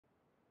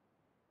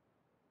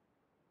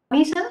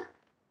Me, sir,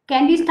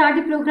 can we start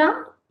the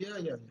program?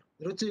 Yeah.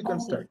 Ruchi, you can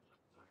start.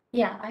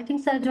 Yeah, I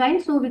think sir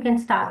joined, so we can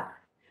start.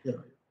 Yeah.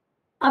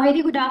 A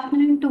very good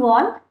afternoon to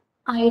all.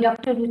 I,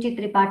 Dr. Ruchi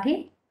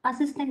Tripathi,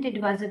 Assistant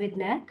Advisor with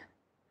NAAC.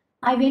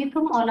 I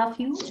welcome all of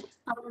you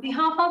on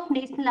behalf of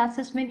National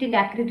Assessment and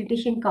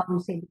Accreditation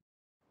Council.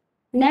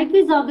 NAAC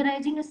is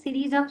organizing a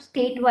series of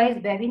state-wise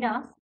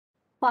webinars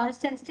for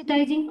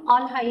sensitizing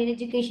all higher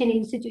education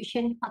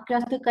institutions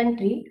across the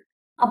country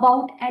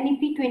about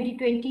NEP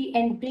 2020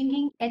 and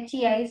bringing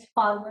HEIs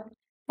forward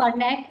for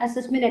NAAC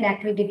assessment and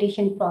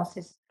accreditation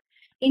process.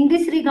 In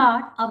this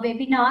regard, a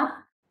webinar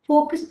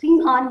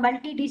focusing on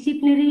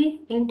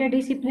multidisciplinary,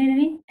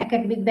 interdisciplinary,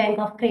 academic bank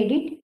of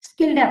credit,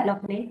 skill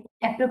development,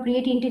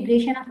 appropriate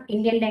integration of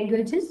Indian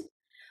languages,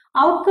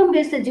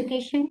 outcome-based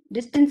education,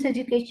 distance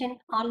education,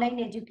 online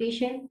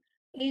education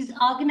is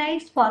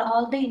organized for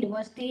all the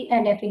university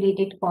and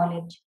affiliated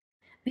college.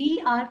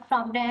 We are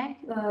from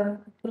NAAC,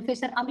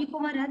 Professor Ami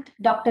Kumar Rath,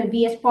 Dr.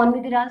 B.S.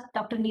 Ponvidiras,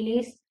 Dr.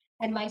 Nilesh,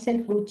 and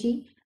myself,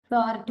 Ruchi.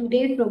 For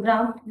today's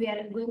program, we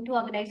are going to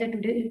organize a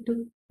today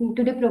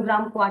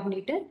program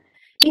coordinator.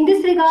 In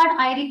this regard,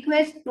 I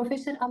request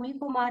Professor Ami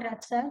Kumar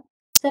Rath, sir.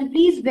 Sir,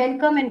 please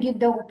welcome and give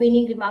the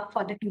opening remark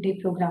for the today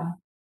program.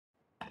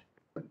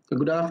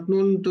 Good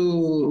afternoon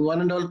to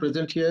one and all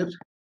present here.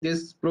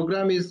 This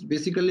program is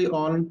basically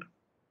on,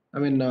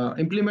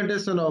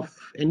 implementation of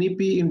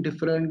NEP in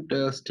different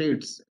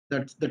states.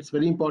 That's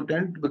very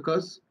important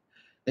because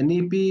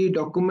NEP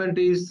document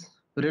is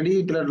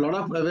ready. There are a lot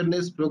of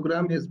awareness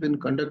program has been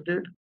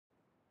conducted.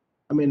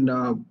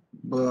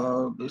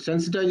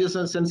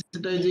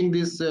 Sensitizing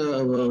this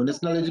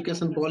National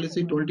Education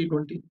Policy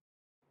 2020.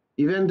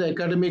 Even the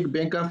Academic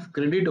Bank of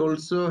Credit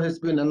also has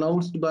been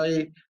announced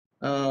by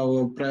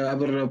our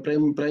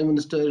Prime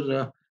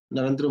Minister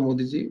Narendra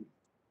Modi ji.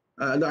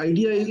 The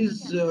idea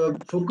is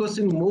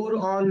focusing more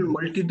on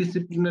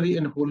multidisciplinary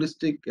and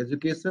holistic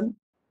education,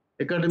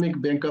 academic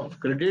bank of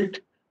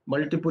credit,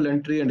 multiple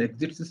entry and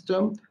exit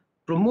system,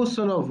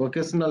 promotion of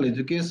vocational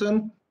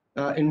education,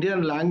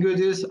 Indian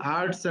languages,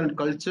 arts and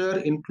culture,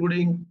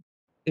 including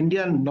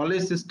Indian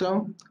knowledge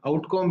system,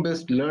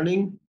 outcome-based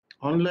learning,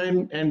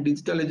 online and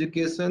digital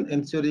education,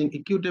 ensuring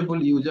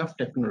equitable use of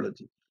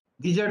technology.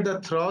 These are the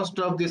thrust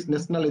of this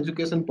national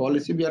education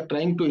policy. We are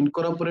trying to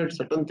incorporate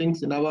certain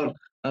things in our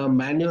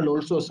manual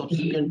also.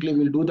 Subsequently,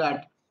 we'll do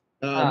that.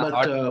 But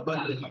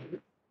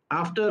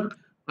after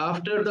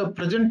the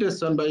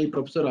presentation by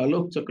Professor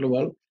Alok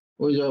Chakrawal,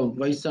 who is a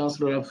Vice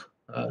Chancellor of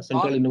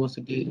Central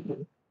University,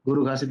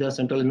 Guru Ghasidas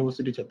Central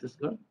University,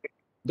 Chhattisgarh,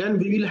 then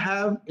we will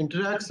have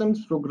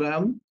interactions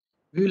program.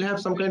 We will have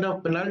some kind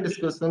of panel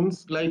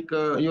discussions like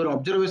your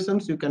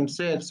observations you can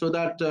share so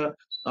that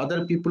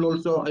other people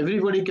also,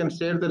 everybody can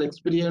share their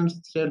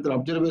experience, share their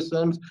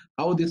observations,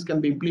 how this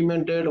can be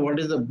implemented, what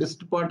is the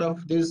best part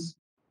of this,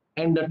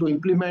 and to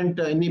implement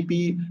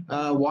NEP,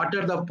 what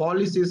are the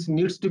policies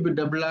needs to be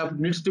developed,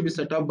 needs to be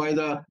set up by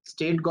the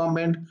state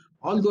government.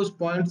 All those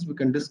points we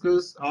can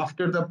discuss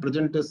after the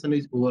presentation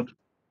is over.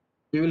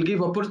 We will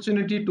give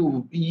opportunity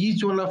to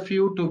each one of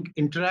you to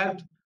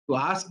interact, to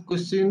ask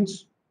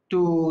questions,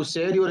 to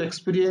share your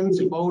experience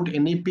about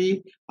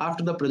NEP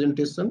after the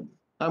presentation.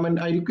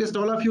 I request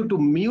all of you to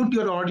mute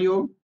your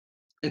audio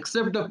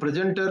except the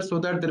presenter so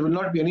that there will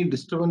not be any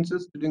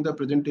disturbances during the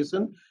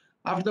presentation.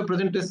 After the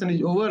presentation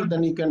is over,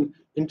 then you can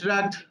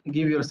interact,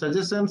 give your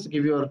suggestions,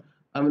 give your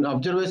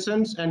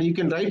observations, and you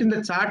can write in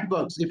the chat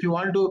box. If you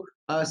want to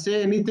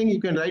say anything,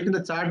 you can write in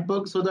the chat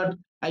box so that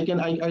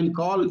I'll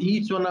call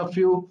each one of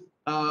you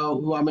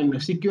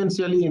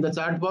sequentially in the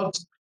chat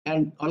box,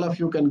 and all of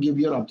you can give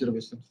your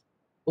observations.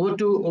 Over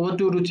to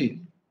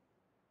Ruchi.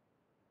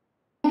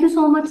 Thank you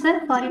so much,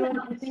 sir, for your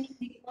opening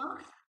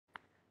remarks.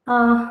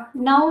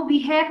 Now we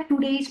have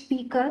today's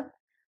speaker,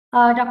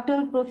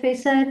 Dr.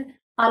 Professor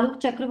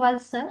Alok Chakrawal,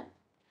 sir.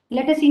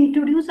 Let us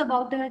introduce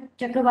about the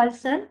Chakrawal,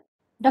 sir.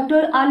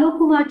 Dr. Alok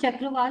Kumar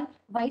Chakrawal,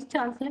 Vice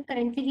Chancellor.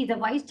 Currently, he is the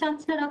Vice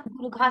Chancellor of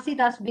Guru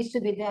Ghasidas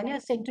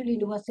Vishwavidyalaya, Central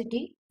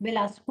University,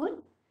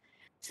 Bilaspur.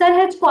 Sir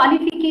has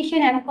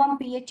qualification MCom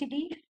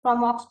PhD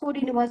from Oxford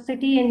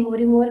University and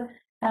Morimore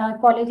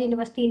College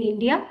University in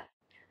India.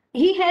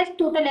 He has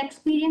total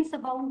experience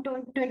about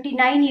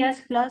 29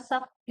 years plus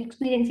of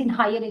experience in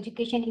higher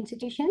education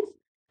institutions.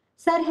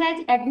 Sir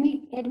has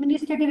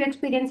administrative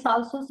experience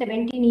also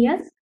 17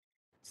 years.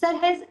 Sir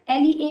has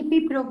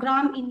LEAP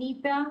program in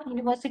NEPA,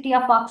 University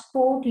of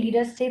Oxford,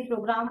 Leadership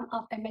program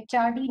of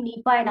MHRD,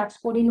 NEPA and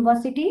Oxford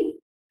University.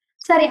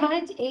 Sir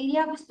has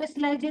area of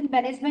specialized in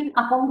management,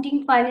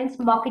 accounting, finance,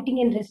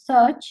 marketing and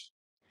research.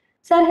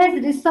 Sir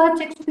has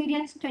research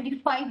experience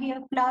 25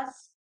 year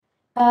plus,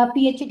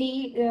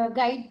 PhD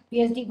guide,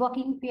 PhD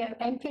working,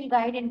 MPhil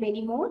guide and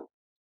many more.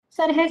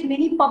 Sir has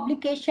many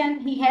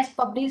publications. He has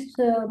published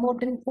more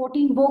than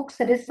 14 books,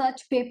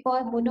 research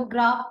paper,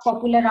 monograph,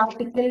 popular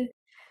article.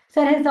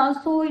 Sir has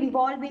also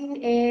involved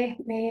in a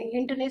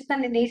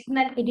international and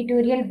national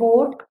editorial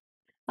board.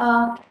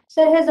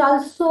 Sir has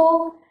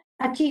also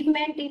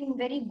achievement in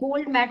very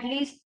gold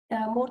medalist,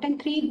 more than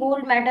 3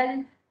 gold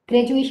medal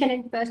graduation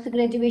and post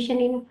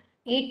graduation in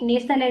 8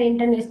 national and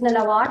international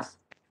awards.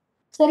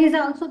 Sir is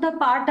also the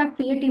part of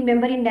peer team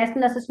member in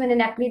National Assessment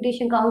and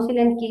Accreditation Council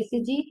and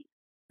KCG.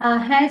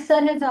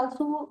 Sir has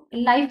also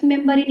life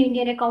member in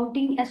Indian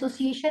Accounting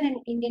Association and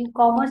Indian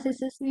Commerce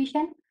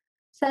Association.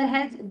 Sir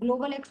has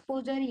global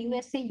exposure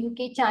USA,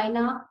 UK,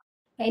 China,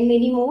 and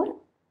many more.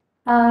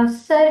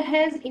 Sir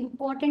has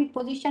important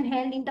position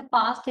held in the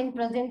past and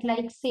present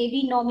like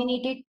SEBI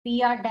nominated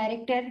PR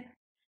director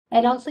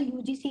and also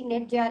UGC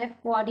NET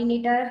JRF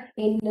coordinator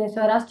in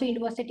Saurashtra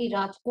University,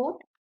 Rajkot.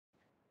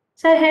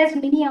 Sir has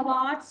many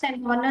awards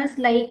and honors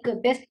like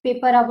Best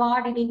Paper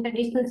Award in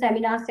International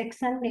Seminar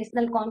Section,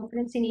 National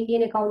Conference in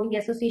Indian Accounting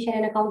Association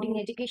and Accounting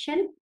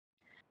Education,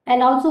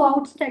 and also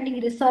Outstanding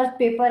Research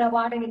Paper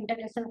Award in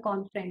International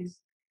Conference.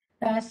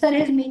 Sir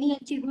has many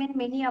achievements,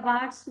 many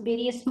awards,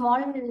 very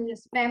small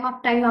span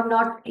of time. I'm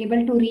not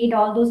able to read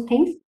all those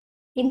things.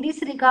 In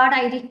this regard,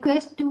 I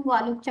request to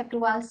Alok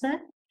Chakrawal,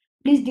 sir,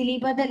 please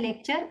deliver the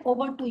lecture.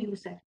 Over to you,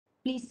 sir.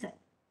 Please, sir.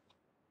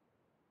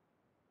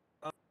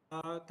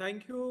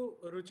 Thank you,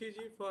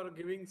 Ruchiji, for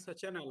giving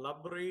such an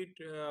elaborate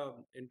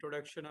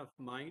introduction of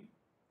mine.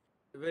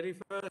 The very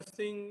first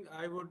thing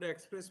I would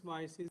express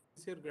my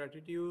sincere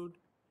gratitude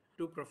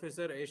to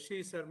Professor S.C.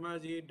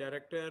 Sarmaji,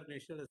 Director,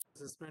 National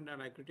Assessment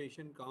and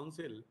Accreditation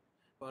Council,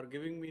 for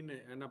giving me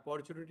an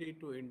opportunity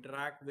to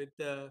interact with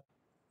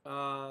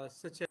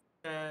such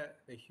a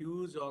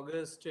huge,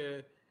 august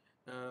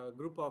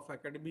group of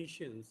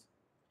academicians.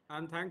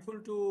 I'm thankful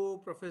to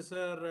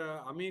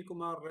Professor Ami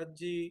Kumar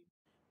Rajji,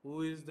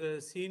 who is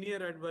the senior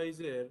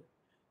advisor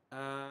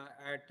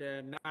at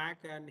NAAC,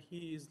 and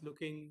he is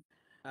looking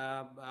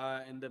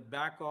in the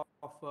back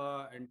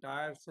of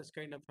entire such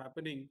kind of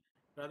happening.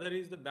 Rather, he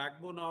is the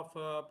backbone of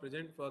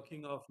present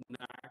working of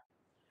NAAC.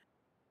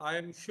 I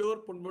am sure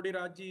Punmudi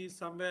Raji is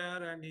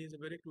somewhere, and he is a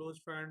very close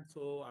friend,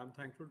 so I'm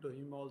thankful to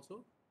him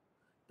also.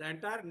 The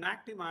entire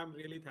NAAC team, I am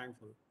really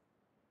thankful.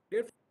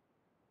 Dear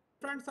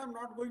friends, I'm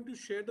not going to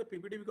share the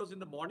PPT because in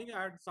the morning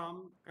I had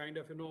some kind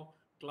of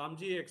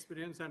clumsy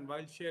experience, and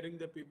while sharing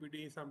the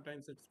PPT,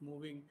 sometimes it's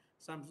moving,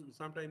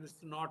 sometimes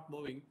it's not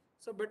moving.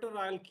 So better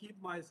I'll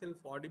keep myself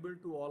audible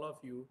to all of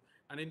you.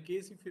 And in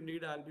case if you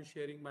need, I'll be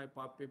sharing my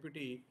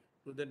PPT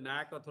to the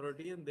NAC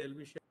authority, and they'll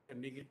be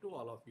sending it to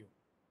all of you.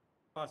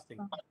 First thing.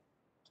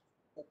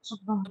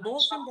 The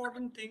most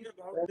important thing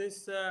about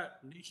this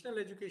National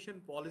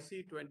Education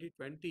Policy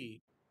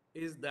 2020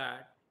 is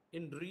that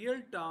in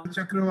real terms,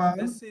 Chakrawal,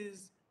 this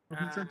is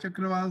Professor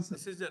Chakrawal, sir,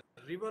 this is a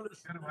your voice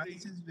revolutionary.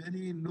 is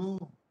very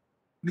low.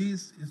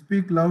 Please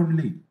speak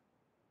loudly.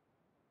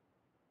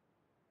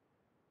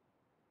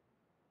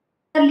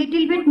 A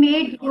little bit Not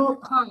made you,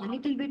 audible.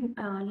 little bit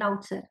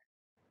loud, sir.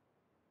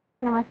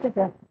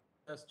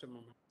 Just a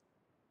moment.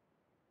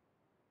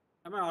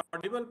 Am I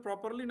audible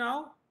properly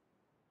now?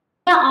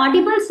 Yeah,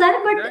 audible, sir,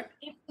 Is but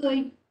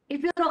that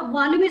if your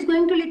volume is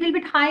going to little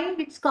bit high,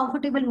 it's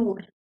comfortable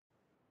more.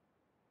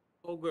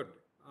 oh good?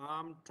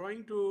 I'm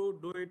trying to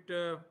do it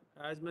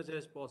as much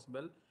as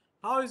possible.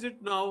 How is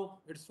it now?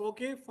 It's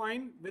okay,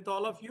 fine with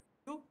all of you?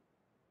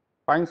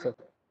 Fine, sir.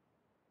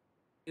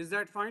 Is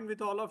that fine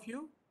with all of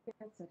you?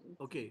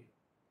 Okay.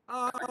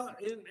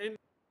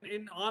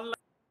 In online,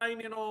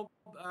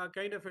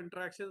 kind of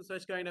interaction,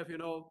 such kind of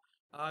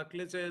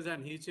glitches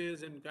and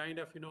hitches and kind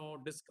of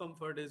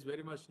discomfort is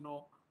very much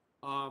normal.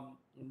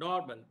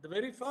 The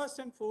very first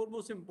and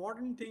foremost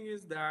important thing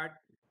is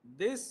that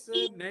this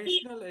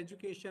National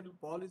Education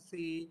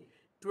Policy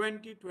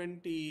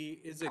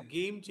 2020 is a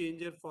game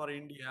changer for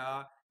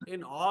India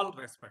in all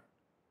respect.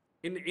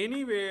 In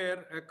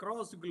anywhere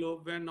across the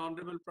globe, when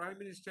Honorable Prime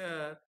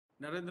Minister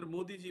Narendra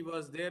Modi ji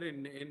was there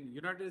in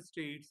United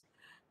States,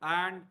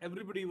 and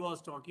everybody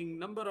was talking,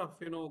 number of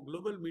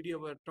global media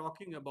were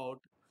talking about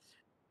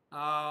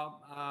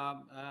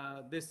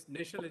this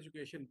National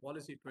Education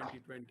Policy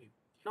 2020.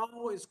 Now,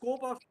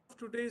 scope of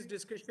today's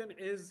discussion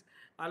is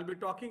I'll be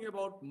talking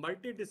about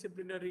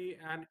multidisciplinary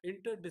and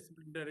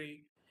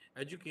interdisciplinary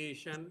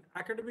education,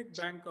 academic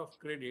bank of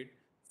credit,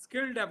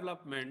 skill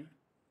development,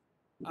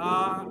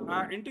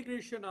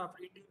 integration of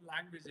Indian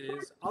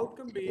languages,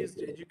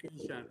 outcome-based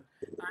education,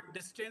 and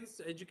distance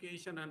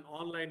education and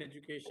online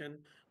education,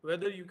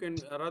 whether you can,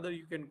 rather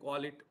you can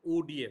call it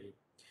ODL.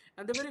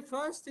 And the very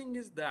first thing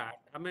is that,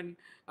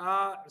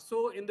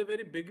 so in the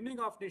very beginning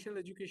of National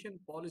Education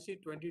Policy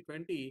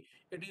 2020,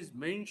 it is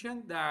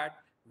mentioned that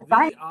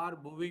we are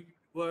moving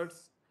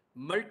towards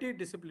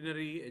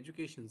multidisciplinary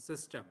education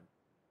system.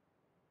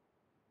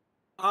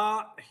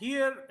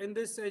 Here in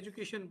this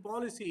education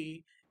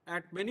policy,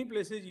 at many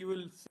places you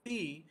will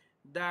see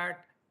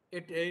that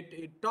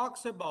it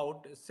talks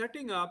about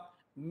setting up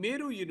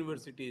Meru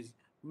universities,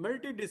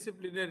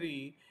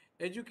 multidisciplinary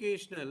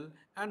educational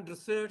and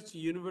research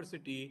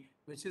university,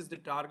 which is the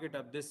target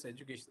of this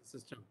education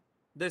system,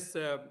 this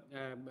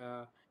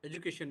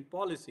education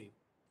policy.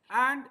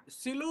 And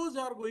silos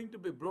are going to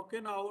be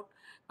broken out,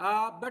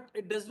 but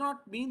it does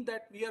not mean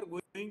that we are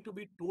going to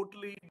be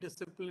totally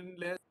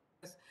disciplineless.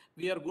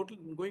 we are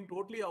going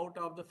totally out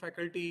of the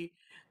faculty,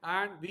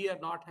 and we are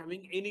not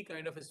having any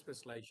kind of a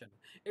specialization.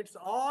 It's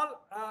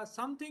all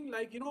something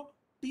like,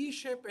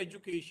 T-shaped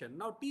education.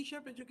 Now,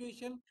 T-shaped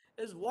education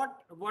is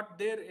what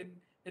there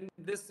in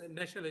this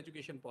national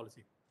education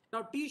policy.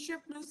 Now,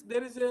 T-shaped means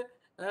there is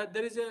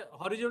a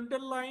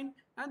horizontal line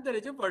and there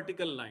is a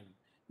vertical line.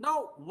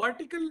 Now,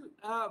 vertical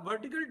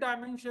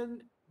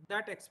dimension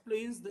that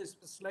explains the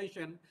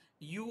specialization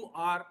you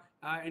are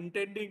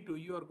intending to.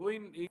 You are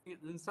going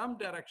in some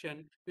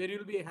direction where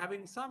you'll be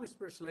having some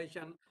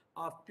specialization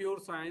of pure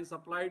science,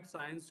 applied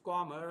science,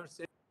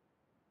 commerce,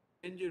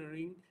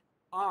 engineering,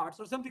 arts,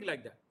 or something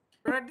like that.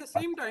 But at the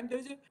same time, there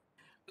is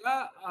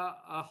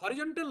a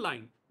horizontal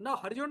line. Now,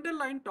 horizontal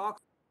line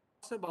talks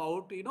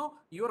about,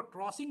 you are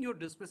crossing your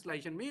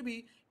specialization.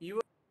 Maybe you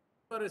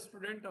are a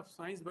student of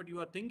science, but you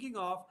are thinking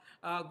of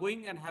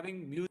going and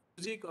having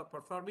music or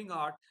performing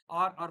art,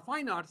 or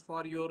fine arts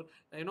for your,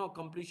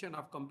 completion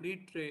of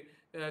complete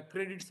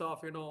credits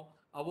of,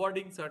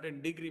 awarding certain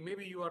degree.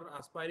 Maybe you are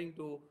aspiring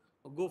to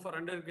go for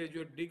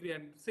undergraduate degree,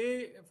 and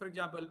say, for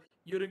example,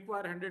 you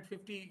require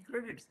 150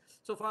 credits.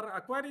 So for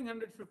acquiring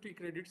 150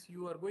 credits,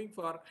 you are going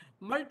for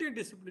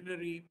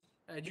multidisciplinary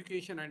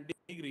education and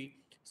degree.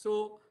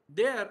 So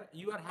there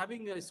you are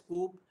having a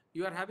scope,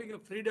 you are having a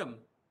freedom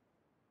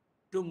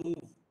to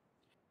move.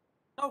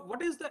 Now,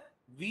 what is the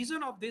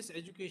vision of this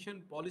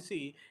education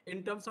policy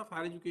in terms of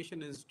higher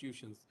education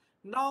institutions?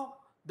 Now,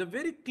 the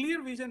very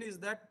clear vision is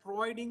that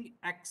providing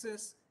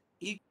access,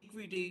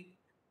 equity,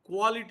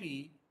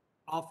 quality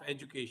of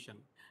education.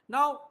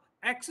 Now,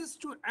 access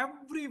to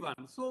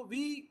everyone. So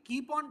we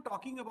keep on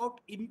talking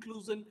about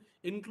inclusion,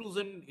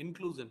 inclusion,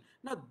 inclusion.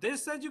 Now,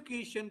 this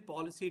education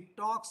policy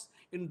talks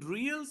in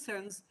real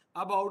sense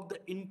about the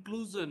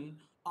inclusion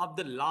of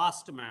the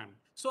last man.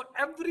 So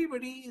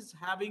everybody is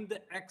having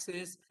the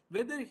access,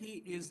 whether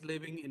he is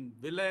living in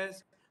village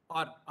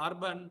or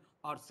urban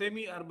or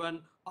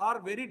semi-urban or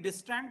very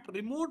distant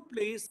remote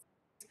place,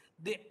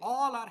 they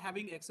all are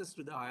having access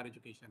to the higher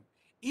education.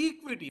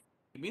 Equity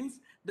means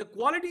the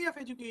quality of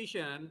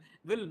education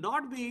will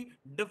not be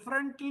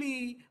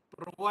differently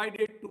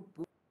provided to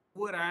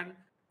poor and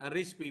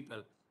rich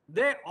people.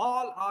 They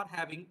all are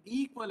having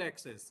equal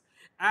access,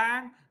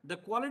 and the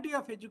quality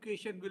of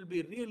education will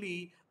be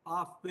really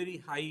of very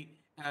high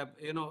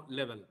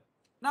level.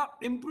 Now,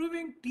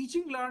 improving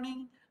teaching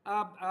learning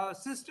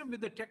system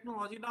with the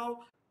technology.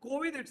 Now,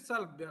 COVID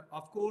itself,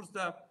 of course,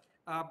 the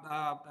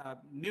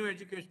new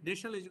education,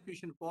 national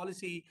education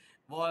policy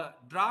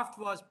draft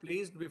was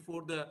placed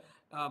before the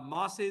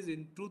masses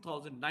in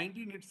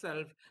 2019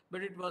 itself,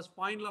 but it was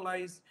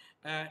finalized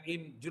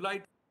in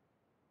July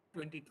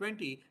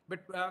 2020.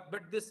 But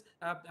this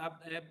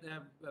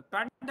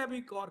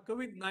pandemic or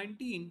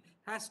COVID-19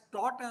 has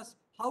taught us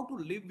how to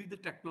live with the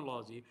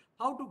technology,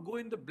 how to go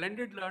in the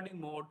blended learning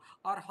mode,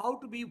 or how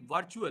to be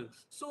virtual.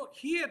 So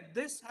here,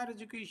 this higher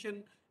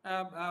education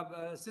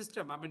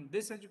system, I mean,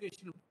 this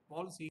education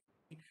policy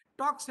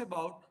talks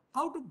about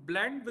how to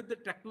blend with the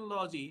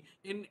technology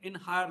in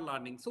higher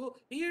learning. So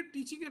here,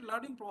 teaching and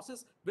learning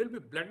process will be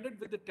blended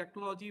with the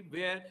technology,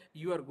 where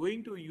you are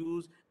going to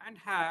use and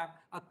have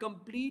a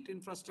complete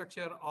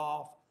infrastructure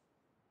of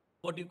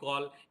what you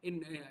call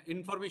in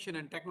information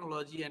and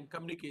technology and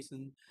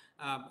communication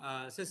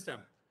system.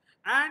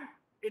 And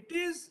it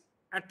is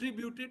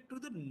attributed to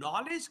the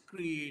knowledge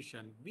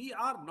creation. We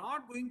are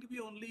not going to be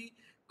only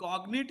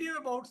cognitive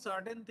about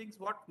certain things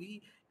what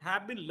we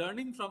have been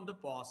learning from the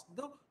past.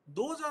 Though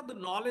those are the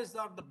knowledge,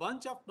 are the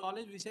bunch of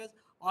knowledge which has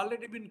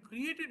already been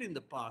created in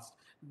the past.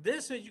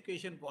 This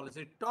education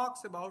policy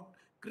talks about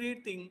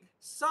creating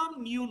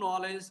some new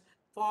knowledge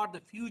for the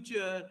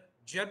future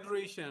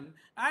generation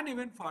and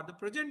even for the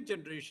present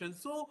generation.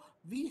 So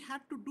we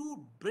have to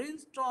do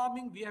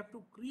brainstorming, we have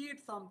to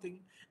create something,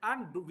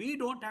 and we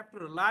don't have to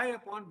rely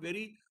upon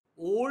very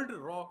old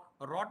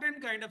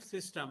rotten kind of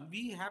system.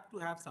 We have to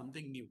have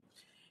something new.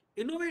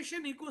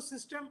 Innovation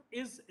ecosystem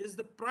is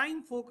the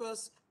prime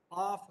focus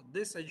of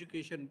this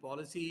education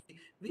policy.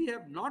 We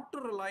have not to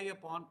rely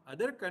upon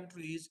other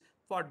countries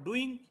for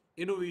doing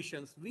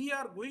innovations. We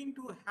are going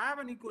to have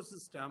an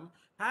ecosystem,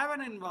 have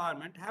an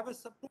environment, have a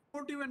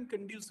supportive and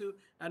conducive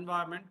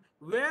environment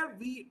where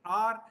we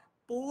are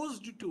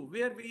posed to,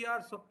 where we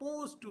are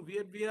supposed to,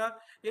 where we are,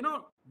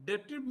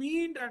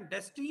 determined and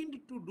destined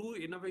to do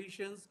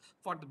innovations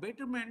for the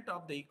betterment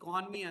of the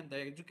economy and the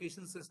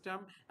education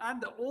system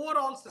and the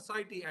overall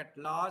society at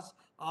large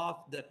of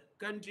the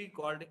country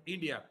called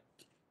India.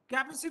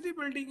 Capacity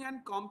building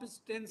and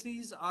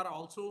competencies are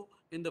also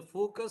in the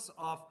focus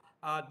of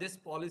this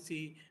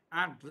policy,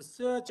 and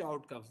research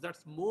outcomes.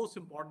 That's most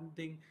important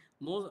thing.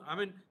 Most, I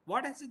mean,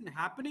 what has been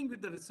happening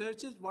with the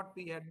researches, what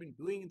we had been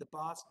doing in the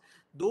past,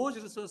 those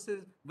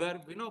resources were,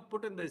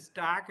 put in the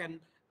stack, and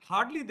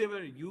hardly they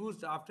were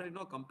used after,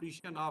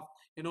 completion of,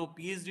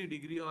 PhD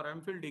degree or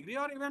MPhil degree,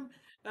 or even,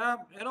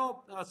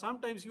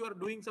 sometimes you are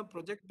doing some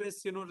project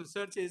based,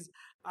 researches.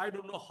 I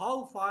don't know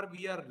how far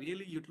we are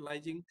really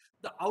utilizing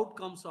the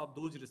outcomes of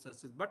those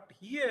researches. But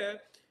here,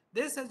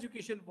 this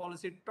education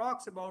policy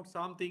talks about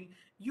something.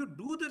 You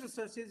do the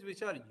researches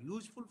which are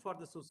useful for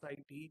the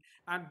society,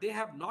 and they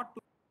have not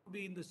to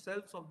be in the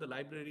shelves of the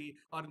library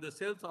or in the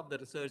shelves of the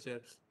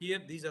researcher. Here,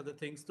 these are the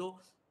things. So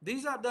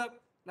these are the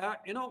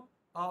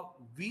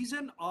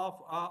vision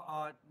of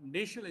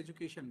national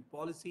education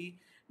policy.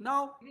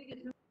 Now,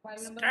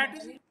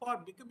 strategy for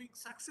becoming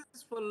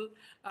successful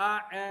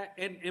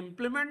in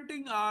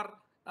implementing our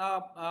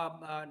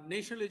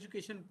national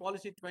education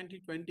policy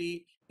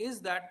 2020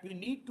 is that we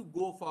need to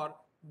go for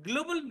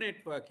global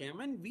networking. I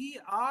mean, we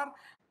are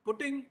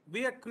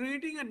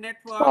creating a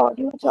network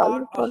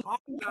for a hard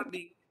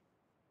learning.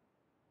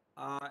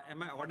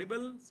 Am I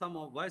audible? Some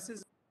of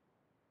voices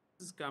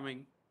is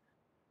coming.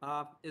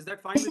 Is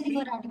that fine with me? Yes, sir, you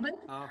are audible.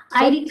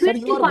 I Sir, request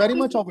you you are very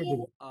much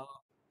participants. audible.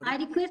 uh, I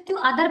request you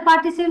other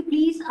participants,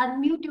 please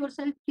unmute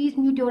yourself. Please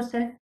mute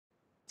yourself.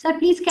 Sir,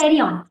 please carry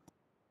on.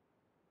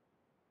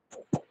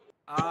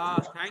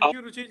 thank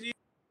you, Ruchi ji.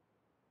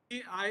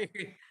 I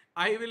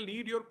I will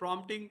need your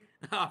prompting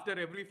after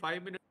every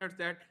 5 minutes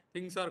that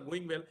things are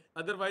going well.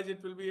 Otherwise,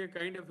 it will be a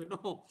kind of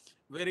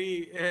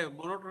very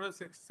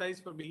monotonous exercise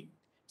for me.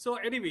 So,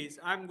 anyways,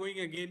 I'm going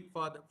again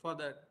for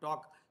the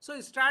talk. So,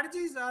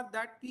 strategies are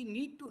that we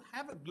need to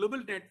have a global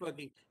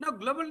networking. Now,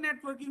 global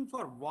networking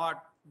for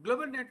what?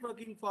 Global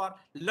networking for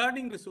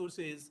learning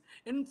resources,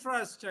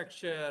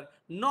 infrastructure,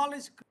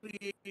 knowledge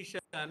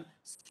creation,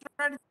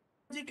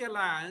 strategic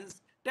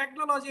alliance,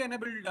 technology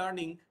enabled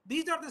learning.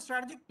 These are the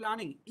strategic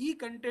planning,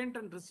 e-content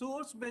and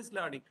resource based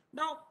learning.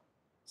 Now,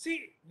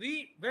 see,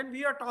 when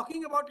we are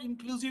talking about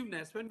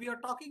inclusiveness, when we are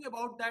talking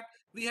about that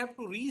we have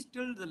to reach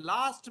till the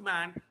last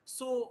man,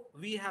 so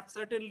we have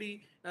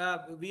certainly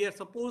we are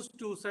supposed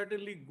to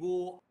certainly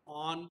go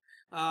on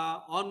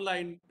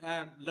online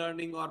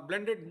learning or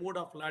blended mode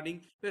of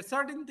learning, where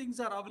certain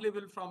things are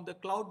available from the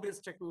cloud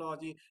based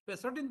technology, where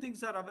certain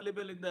things are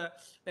available in the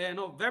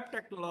web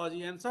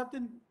technology, and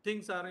certain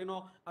things are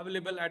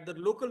available at the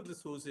local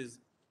resources.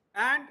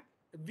 And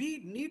we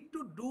need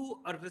to do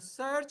a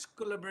research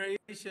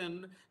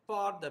collaboration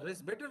for the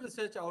better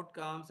research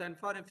outcomes and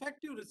for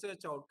effective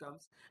research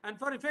outcomes and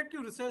for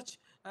effective research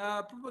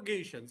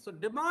propagation. So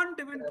demand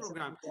driven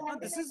program, now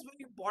this is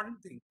very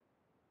important thing.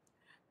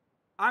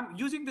 I'm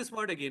using this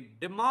word again,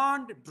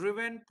 demand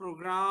driven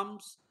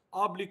programs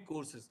oblique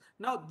courses.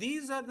 Now,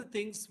 these are the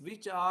things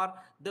which are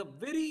the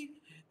very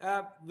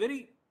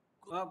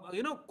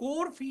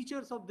core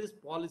features of this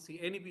policy,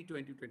 NEP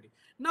 2020.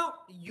 Now,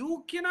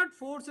 you cannot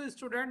force a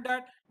student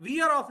that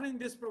we are offering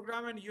this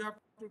program and you have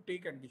to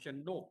take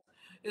admission. No.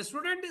 A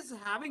student is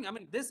having, I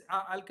mean, this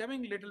I'll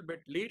coming little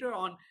bit later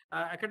on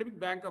academic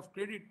bank of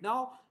credit.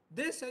 Now,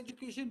 this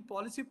education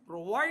policy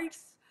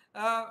provides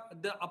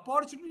the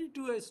opportunity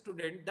to a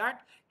student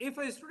that if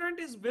a student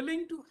is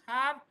willing to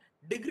have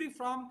degree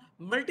from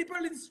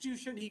multiple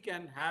institution, he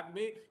can have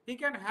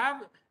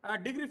a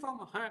degree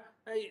from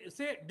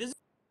say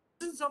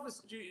dozens of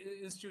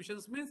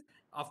institutions. Means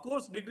of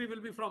course degree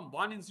will be from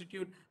one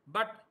institute,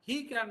 but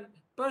he can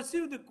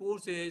pursue the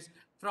courses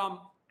from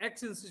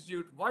X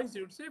institute, Y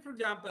institute. Say, for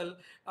example,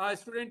 a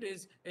student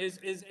is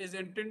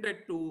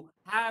intended to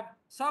have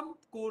some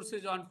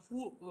courses on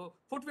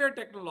footwear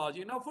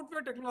technology. Now,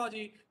 footwear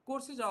technology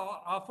courses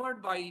are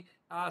offered by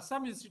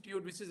some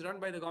institute which is run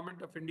by the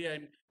government of India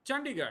in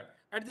Chandigarh.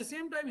 At the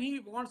same time, he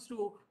wants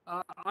to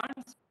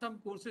earn some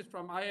courses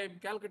from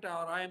IIM Calcutta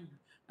or IIM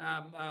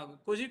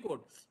Kozhikode.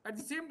 At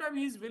the same time,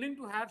 he is willing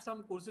to have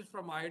some courses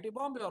from IIT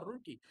Bombay or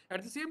Roorkee.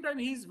 At the same time,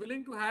 he is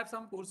willing to have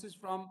some courses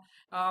from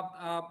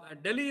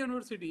Delhi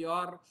University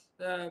or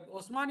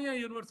Osmania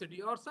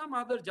University or some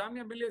other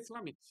Jamia Millia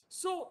Islami.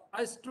 So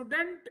a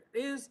student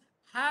is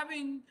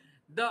having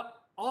the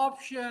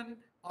option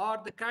or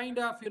the kind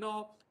of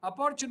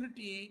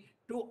opportunity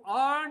to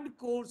earn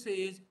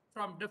courses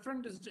from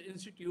different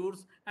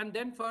institutes and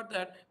then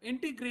further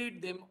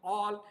integrate them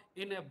all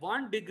in a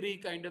one degree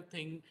kind of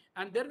thing,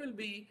 and there will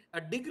be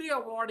a degree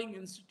awarding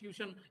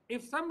institution.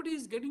 If somebody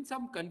is getting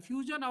some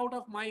confusion out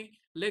of my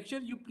lecture,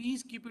 you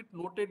please keep it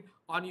noted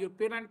on your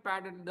pen and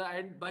pad,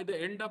 and by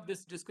the end of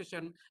this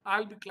discussion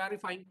I'll be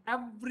clarifying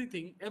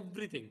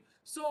everything.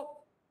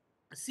 So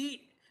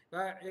see,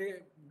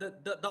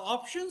 the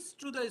options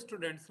to the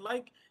students,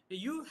 like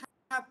you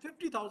have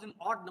 50,000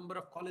 odd number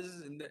of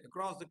colleges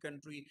across the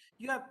country,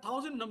 you have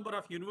 1,000 number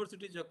of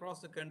universities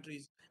across the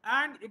countries,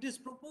 and it is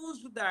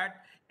proposed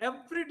that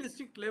every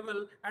district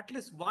level at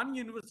least one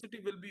university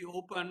will be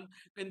open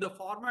in the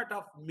format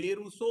of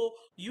Meru. So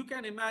you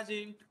can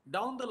imagine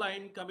down the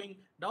line, coming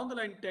down the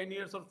line 10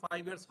 years or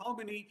 5 years, how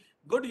many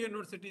good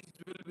universities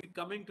will be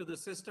coming to the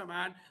system,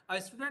 and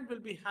a student will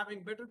be having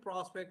better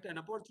prospect and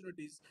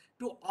opportunities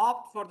to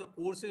opt for the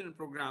courses and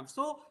programs.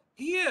 So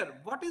here,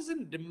 what is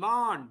in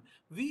demand?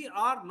 We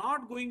are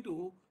not going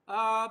to.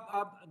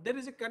 There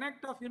is a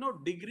connect of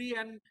degree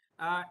and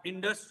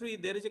industry.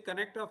 There is a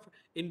connect of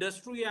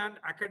industry and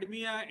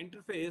academia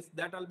interface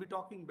that I'll be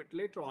talking a bit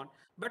later on.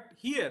 But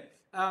here,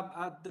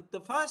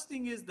 the first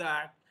thing is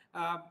that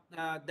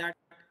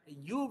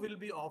you will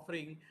be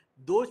offering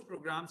those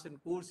programs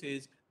and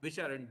courses which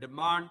are in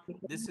demand.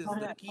 This is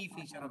the key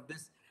feature of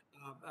this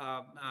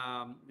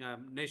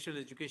national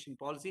education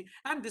policy,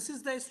 and this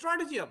is the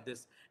strategy of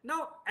this.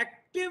 Now,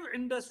 active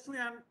industry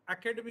and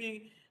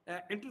academy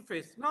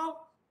interface. Now,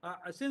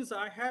 since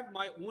I have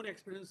my own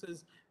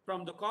experiences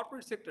from the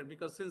corporate sector,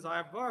 because since I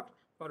have worked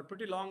for a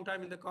pretty long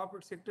time in the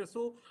corporate sector,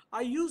 so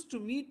I used to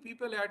meet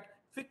people at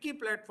FICCI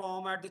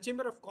platform, at the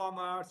Chamber of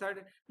Commerce, at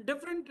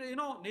different,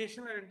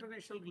 national and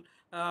international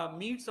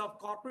meets of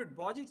corporate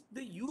bodies.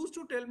 They used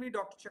to tell me,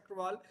 Dr.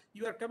 Chakrawal,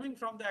 you are coming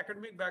from the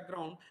academic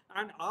background,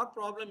 and our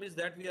problem is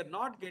that we are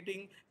not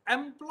getting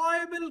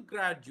employable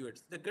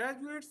graduates. The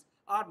graduates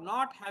are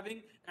not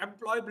having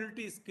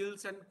employability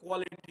skills and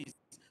qualities.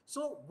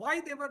 So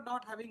why they were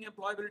not having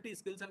employability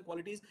skills and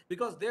qualities?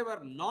 Because they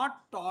were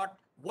not taught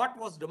what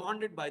was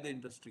demanded by the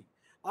industry,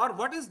 or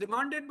what is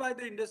demanded by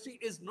the industry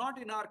is not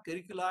in our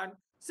curricula and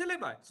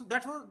syllabi. So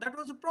that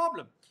was a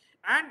problem.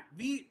 And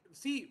we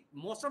see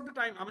most of the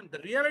time, I mean, the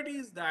reality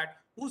is that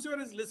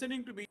whosoever is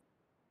listening to me,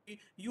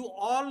 you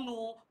all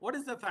know what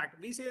is the fact.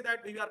 We say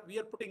that we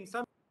are putting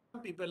some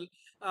people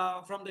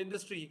from the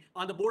industry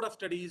on the board of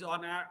studies,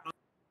 on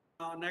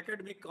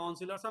academic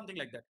council or something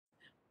like that.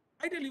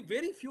 I tell you,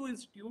 very few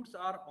institutes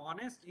are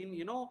honest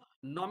in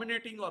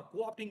nominating or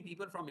co-opting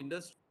people from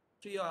industry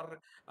or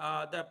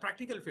the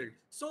practical field.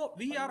 So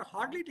we are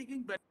hardly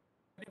taking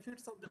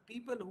benefits of the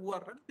people who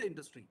are running the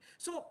industry.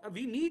 So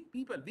we need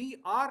people.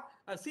 We are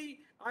see.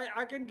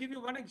 I can give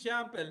you one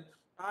example.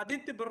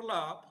 Aditya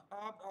Birla,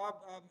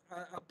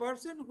 a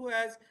person who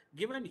has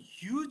given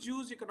huge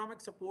economic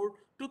support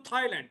to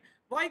Thailand.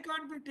 Why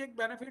can't we take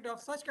benefit of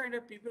such kind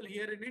of people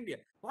here in India?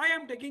 Why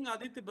I'm taking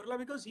Aditya Birla?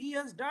 Because he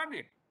has done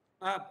it.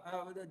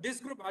 This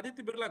group,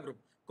 Aditya Birla group,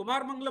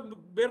 Kumar Mangalam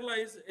Birla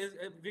is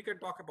we can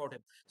talk about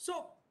him.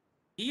 So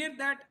here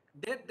that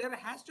there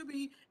has to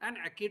be an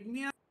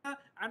academia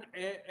and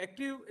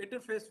active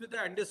interface with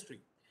the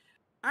industry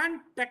and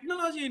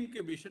technology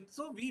incubation.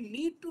 So we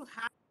need to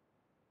have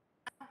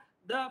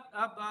the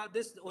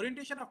this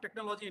orientation of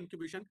technology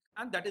incubation,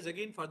 and that is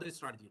again further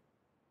strategy.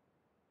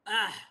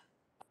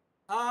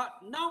 Ah,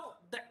 now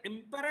the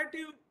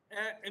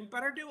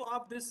imperative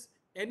of this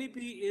NEP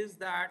is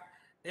that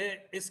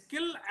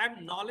skill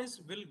and knowledge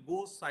will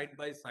go side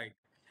by side.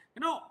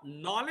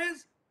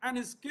 Knowledge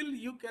and skill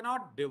you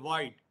cannot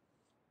divide.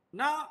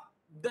 Now,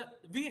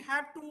 we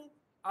have to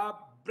uh,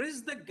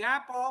 bridge the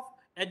gap of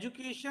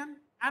education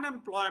and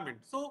employment.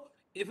 So,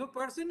 if a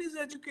person is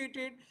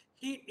educated,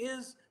 he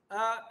is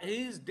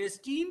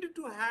destined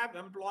to have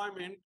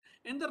employment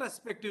in the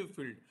respective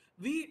field.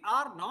 We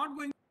are not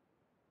going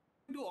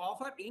to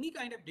offer any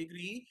kind of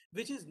degree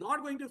which is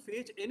not going to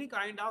fetch any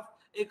kind of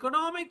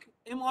economic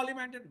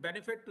emolument and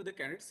benefit to the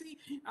candidate. See,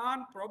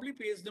 on probably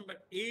page number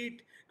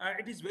 8,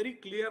 it is very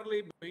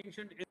clearly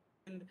mentioned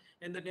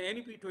in the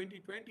NEP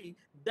 2020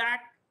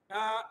 that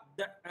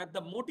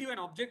the motive and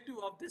objective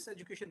of this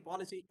education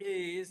policy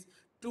is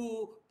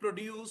to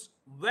produce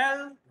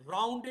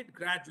well-rounded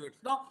graduates.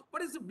 Now,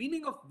 what is the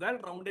meaning of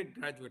well-rounded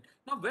graduate?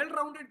 Now,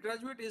 well-rounded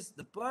graduate is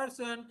the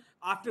person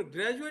after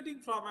graduating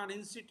from an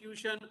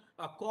institution,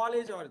 a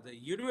college or the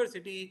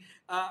university,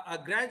 a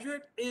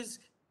graduate is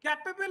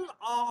capable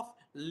of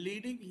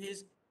leading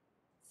his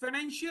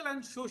financial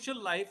and social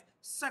life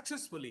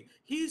successfully.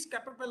 He is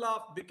capable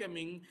of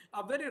becoming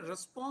a very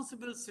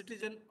responsible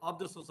citizen of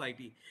the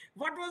society.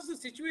 What was the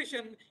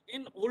situation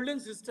in olden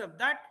system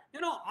that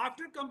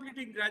after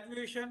completing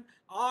graduation,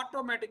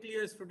 automatically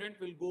a student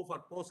will go for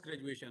post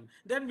graduation,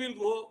 then will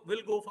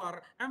go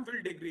for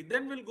MPhil degree,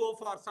 then will go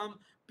for some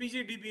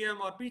PGDBM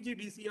or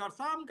PGDC or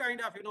some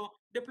kind of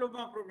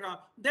diploma program,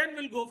 then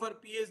will go for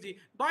PhD.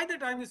 By the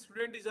time the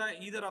student is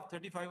either of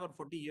 35 or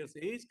 40 years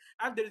age,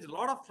 and there is a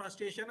lot of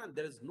frustration and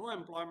there is no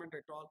employment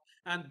at all,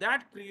 and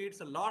that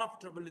creates a lot of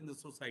trouble in the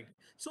society.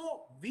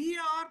 So we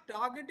are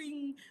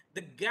targeting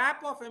the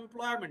gap of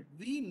employment.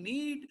 We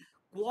need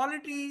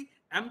quality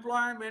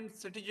employment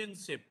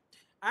citizenship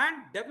and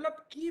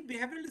develop key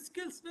behavioral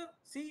skills. Now,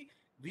 see,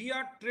 we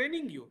are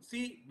training you.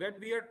 See, when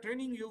we are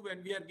training you,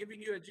 when we are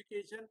giving you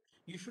education,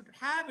 you should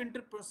have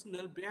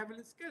interpersonal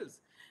behavioral skills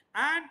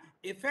and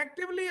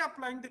effectively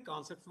applying the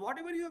concepts.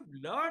 Whatever you have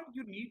learned,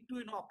 you need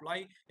to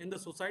apply in the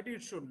society.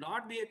 It should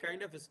not be a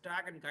kind of a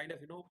stack and kind of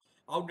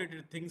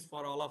outdated things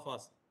for all of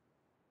us,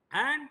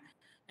 and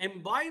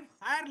imbibe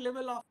higher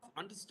level of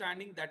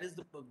understanding. That is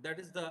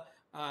the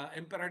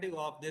imperative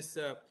of this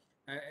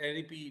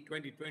NEP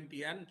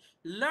 2020. And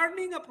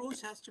learning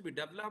approach has to be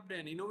developed,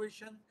 and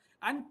innovation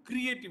and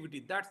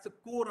creativity, that's the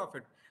core of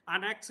it,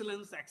 and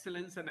excellence,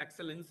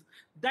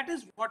 that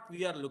is what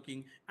we are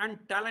looking, and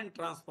talent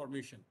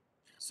transformation.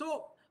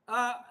 So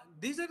uh,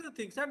 these are the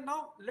things. And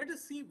now let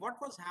us see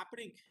what was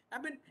happening.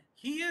 I mean,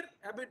 here,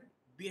 I mean,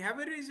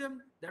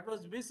 behaviorism that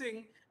was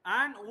missing,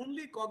 and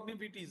only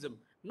cognitivism.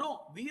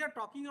 No, we are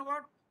talking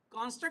about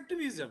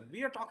constructivism.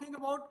 We are talking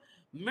about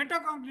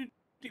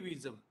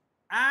metacognitivism.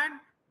 And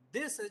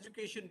this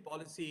education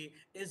policy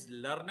is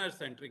learner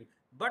centric,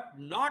 but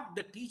not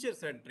the teacher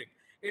centric.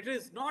 It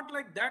is not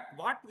like that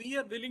what we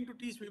are willing to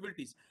teach, we will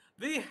teach.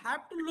 We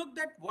have to look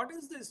at what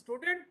is the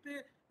student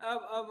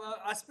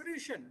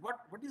aspiration, what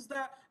is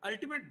the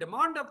ultimate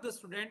demand of the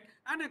student,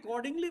 and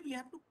accordingly we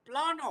have to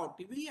plan out.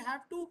 We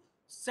have to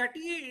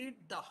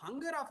satiate the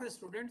hunger of a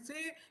student.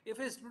 Say if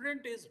a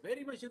student is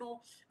very much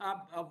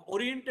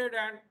oriented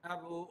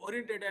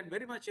and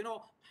very much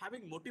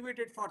having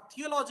motivated for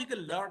theological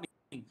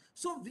learning,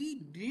 so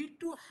we need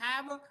to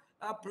have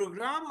a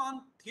program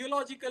on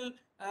theological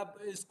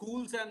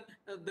schools and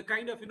the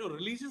kind of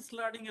religious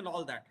learning and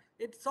all that.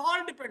 It's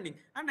all depending,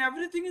 and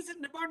everything is in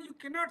demand. You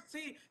cannot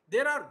say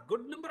there are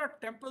good number of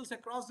temples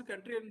across the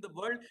country and the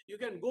world. You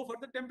can go for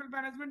the temple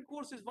management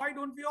courses. Why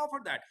don't we offer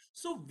that?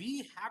 So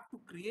we have to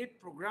create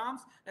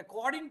programs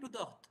according to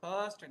the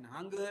thirst and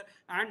hunger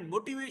and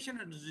motivation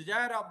and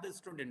desire of the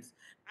students.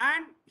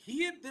 And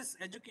here this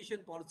education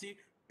policy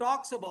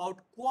talks about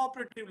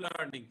cooperative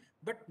learning,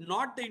 but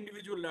not the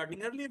individual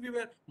learning. Earlier, we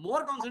were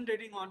more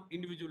concentrating on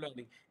individual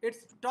learning.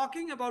 It's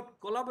talking about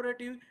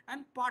collaborative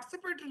and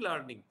participatory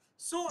learning.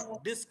 So,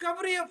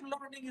 discovery of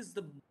learning is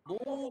the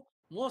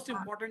most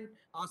important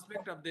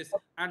aspect of this,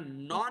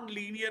 and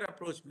non-linear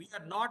approach. We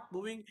are not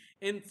moving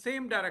in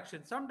same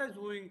direction. Sometimes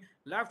moving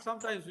left,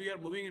 sometimes we are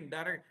moving in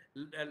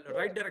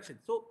right direction.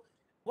 So,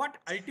 what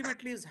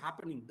ultimately is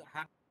happening?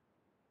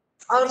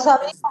 और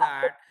सभी Is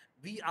that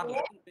we are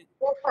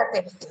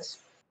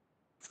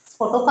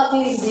photo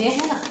copy दिए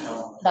हैं ना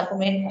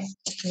document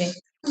में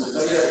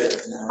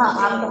हाँ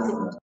आप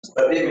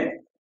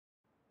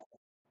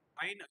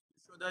fine,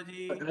 Shoda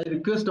ji. I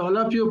request all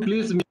of you,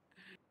 please.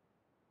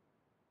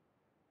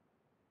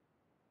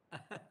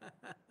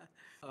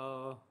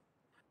 uh,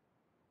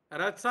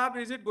 Raj Saab,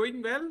 is it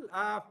going well?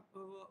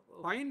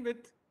 Fine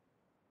with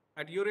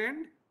at your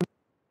end?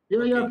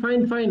 Yeah, yeah,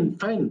 Okay. fine.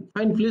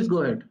 Please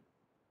go ahead.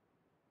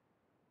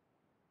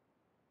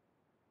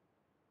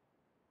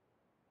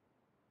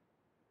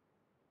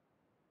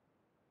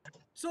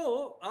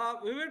 So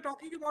we were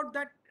talking about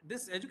that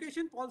this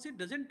education policy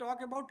doesn't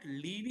talk about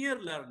linear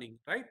learning,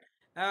 right?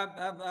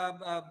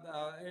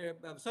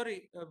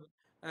 Sorry,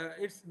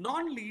 it's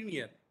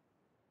non-linear,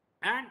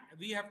 and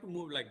we have to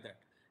move like that.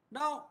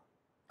 Now,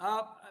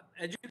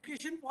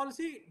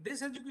 this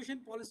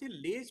education policy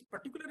lays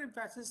particular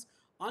emphasis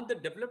on the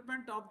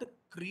development of the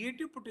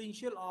creative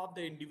potential of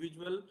the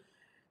individual,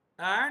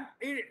 and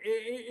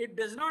it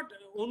does not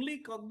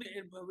only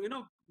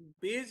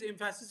base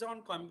emphasis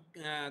on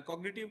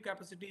cognitive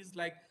capacities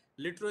like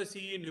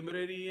literacy,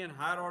 numeracy, and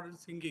higher order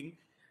thinking.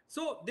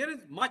 So there is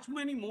much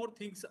many more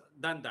things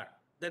than that.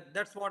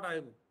 That's what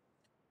I.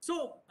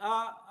 So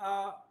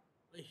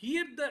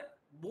here the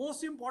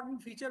most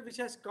important feature which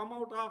has come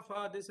out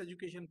of this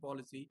education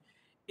policy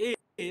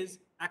is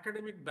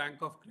academic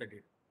bank of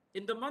credit.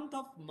 In the month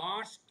of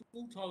March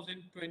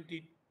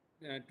 2020,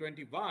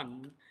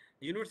 21,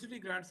 University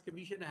Grants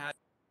Commission has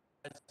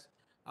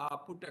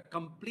put a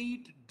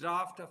complete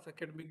draft of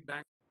academic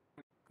bank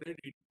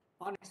credit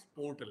on its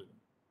portal.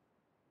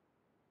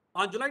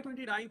 On July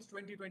 29th,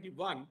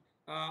 2021,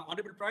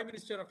 Honorable Prime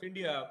Minister of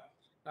India,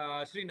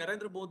 Sri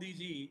Narendra Modi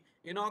ji,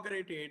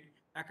 inaugurated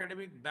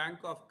Academic Bank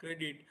of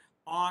Credit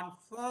on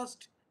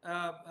first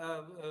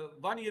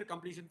 1 year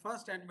completion,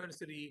 first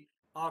anniversary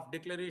of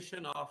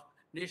declaration of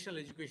National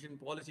Education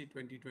Policy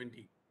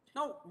 2020.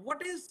 Now,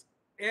 what is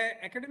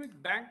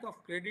Academic Bank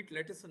of Credit?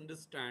 Let us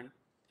understand.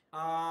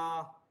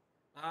 Uh,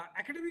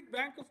 Academic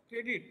Bank of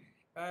Credit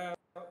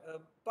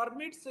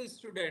permits a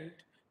student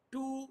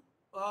to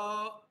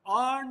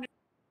earn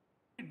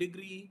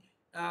degree,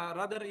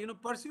 rather,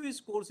 pursue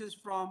his courses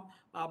from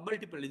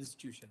multiple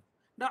institutions.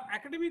 The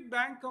Academic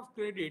Bank of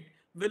Credit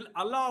will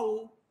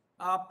allow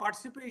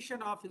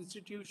participation of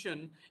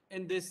institution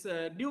in this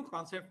new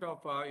concept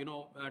of,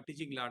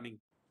 teaching learning.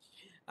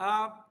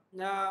 Uh,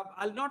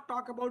 I'll not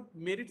talk about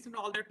merits and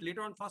all that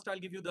later on. First, I'll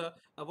give you the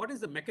what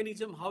is the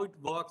mechanism, how it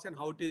works, and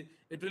how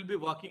it will be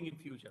working in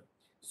future.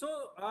 So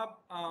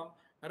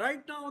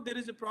right now there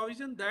is a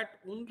provision that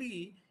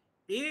only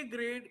A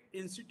grade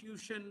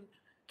institution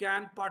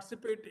can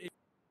participate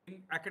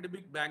in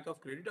academic bank of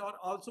credit, or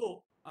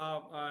also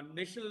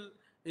national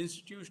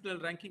institutional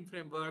ranking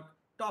framework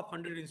top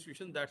 100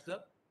 institutions. That's the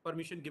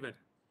permission given.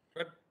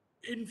 But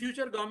in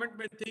future, government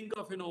may think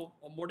of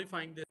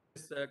modifying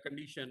this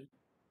condition.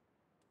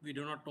 We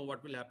do not know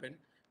what will happen,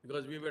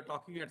 because we were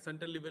talking at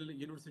central level,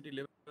 university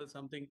level,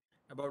 something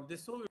about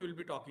this. So we will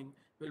be talking,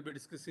 we'll be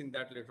discussing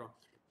that later on.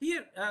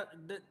 Here,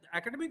 the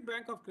academic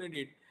bank of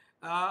credit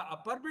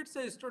permits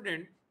a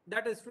student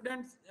that a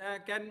student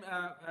can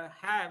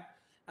have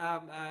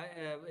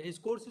his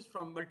courses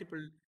from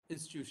multiple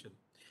institutions.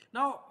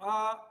 Now,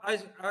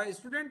 a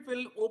student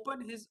will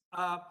open his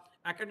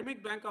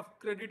academic bank of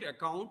credit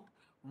account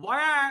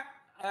via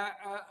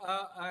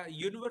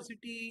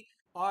university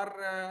or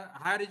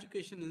higher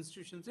education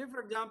institutions. Say,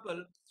 for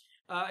example,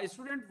 a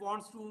student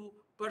wants to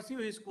pursue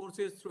his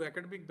courses through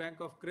academic bank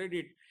of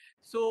credit.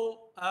 So,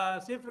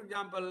 say, for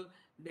example,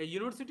 the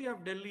University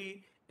of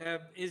Delhi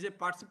is a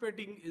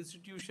participating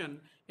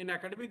institution in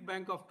academic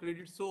bank of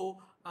credit, so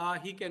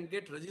he can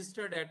get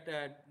registered at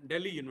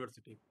Delhi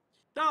University.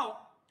 Now,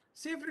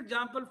 say for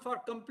example, for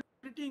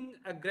completing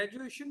a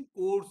graduation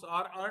course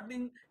or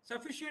earning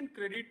sufficient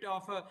credit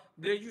of a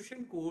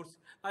graduation course,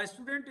 a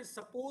student is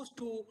supposed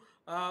to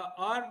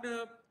earn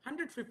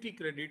 150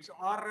 credits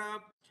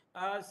or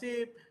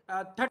say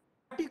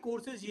 30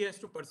 courses he has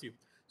to pursue.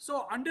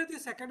 So under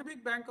this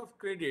academic bank of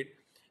credit,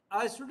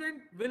 a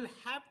student will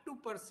have to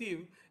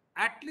pursue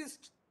at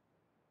least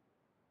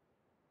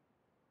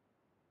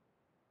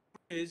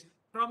 30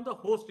 from the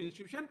host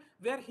institution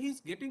where he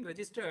is getting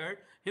registered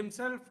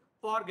himself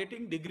for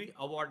getting degree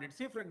awarded,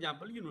 say for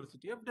example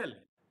University of Delhi.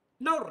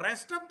 Now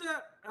rest of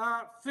the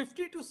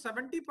 50 to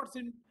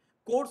 70%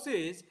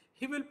 courses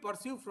he will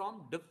pursue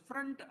from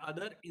different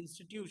other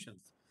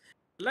institutions.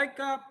 Like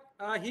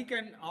he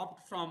can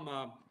opt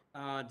from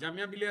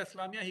Jamia Millia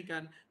Islamia, he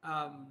can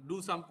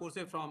do some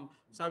courses from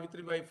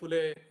Savitribai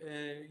Phule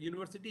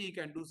University, he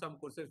can do some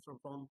courses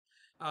from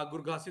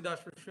Guru Ghasidas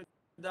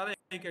Vishwavidyalaya,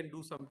 he can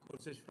do some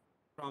courses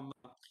from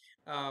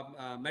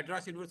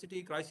Madras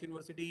University, Christ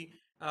University,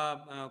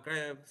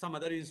 some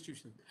other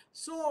institutions.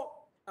 So,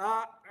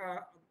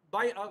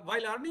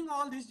 while earning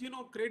all these,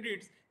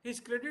 credits, his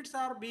credits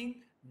are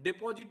being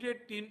deposited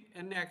in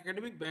an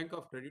academic bank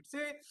of credit.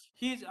 Say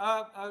he's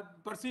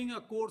pursuing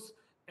a course,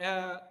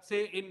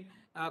 say in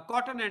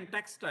cotton and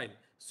textile.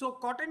 So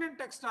cotton and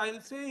textile,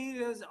 say he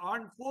has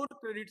earned 4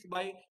 credits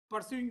by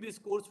pursuing this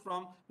course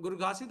from Guru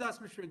Ghasidas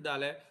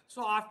Vishwavidyalaya.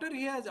 So after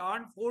he has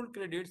earned 4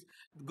 credits,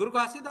 Guru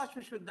Ghasidas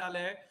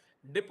Vishwavidyalaya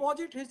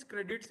deposit his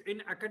credits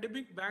in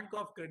academic bank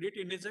of credit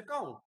in his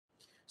account.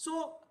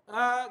 So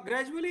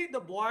gradually the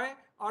boy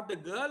or the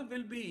girl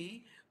will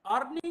be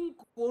earning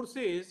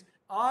courses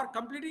or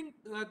completing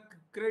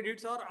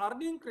credits or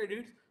earning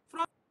credits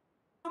from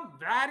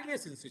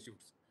various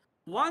institutes.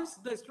 Once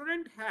the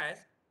student has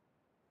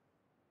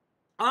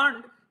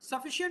earned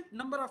sufficient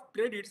number of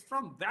credits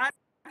from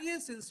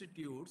various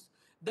institutes,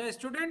 the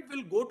student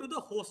will go to the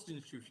host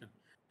institution.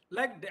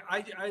 Like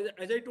as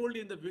I told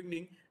you in the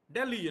beginning,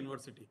 Delhi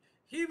University.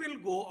 He will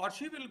go or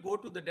she will go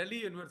to the Delhi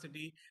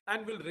University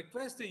and will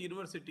request the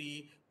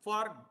university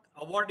for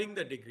awarding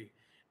the degree.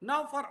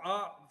 Now,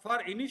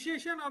 for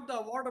initiation of the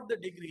award of the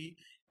degree,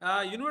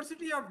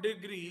 University of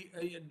Degree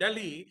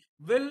Delhi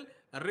will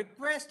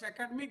request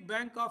Academic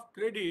Bank of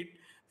Credit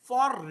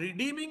for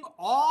redeeming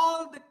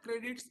all the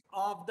credits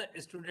of the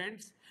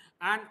students,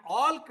 and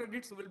all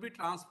credits will be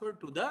transferred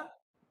to the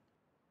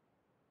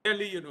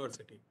Delhi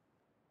University.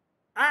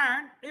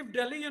 And if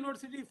Delhi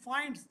University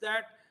finds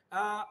that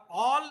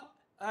all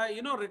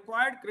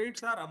required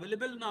credits are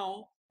available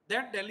now,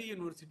 then Delhi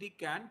University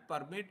can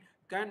permit,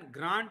 can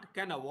grant,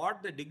 can award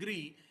the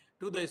degree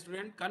to the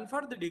student,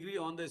 confer the degree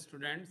on the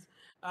students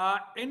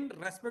in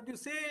respect to,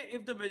 say,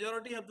 if the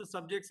majority of the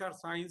subjects are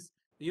science,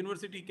 the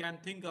university can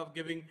think of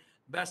giving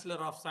Bachelor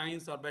of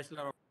Science or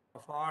Bachelor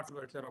of Arts,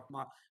 Bachelor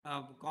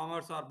of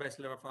Commerce, or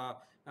Bachelor of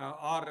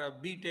or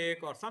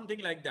B.Tech or something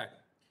like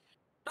that.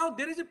 Now,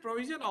 there is a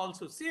provision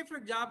also. Say, for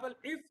example,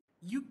 if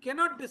you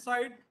cannot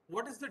decide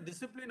what is the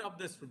discipline of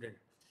the student,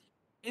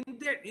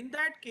 in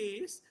that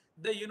case,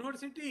 the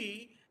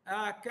university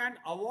can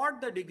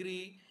award the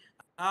degree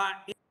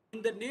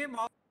in the name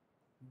of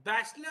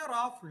Bachelor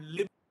of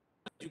Liberal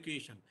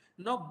Education.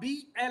 Now,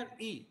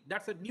 BLE,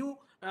 that's a new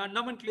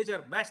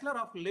nomenclature. Bachelor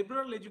of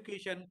Liberal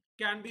Education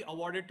can be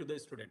awarded to the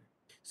student.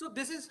 So,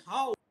 this is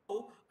how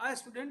a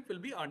student will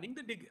be earning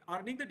the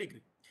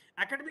degree.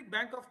 Academic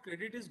Bank of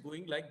Credit is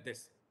going like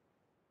this.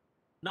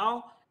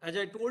 Now, as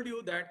I told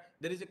you that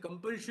there is a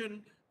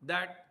compulsion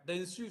that the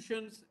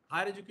institutions,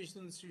 higher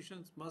education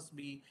institutions must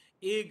be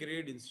A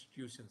grade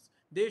institutions.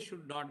 They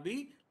should not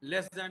be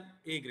less than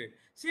A grade.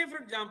 Say for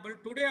example,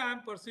 today I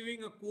am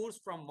pursuing a course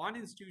from one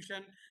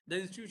institution. The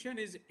institution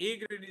is A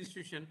grade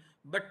institution,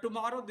 but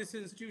tomorrow this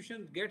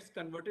institution gets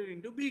converted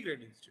into B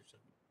grade institution.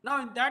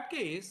 Now, in that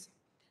case,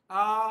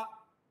 uh,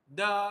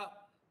 the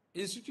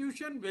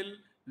institution will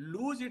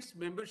lose its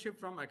membership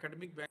from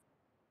academic bank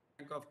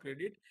of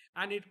credit,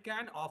 and it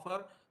can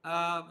offer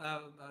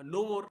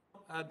no more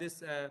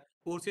this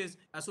courses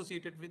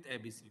associated with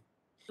ABC.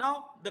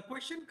 Now the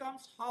question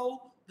comes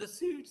how the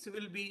seats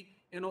will be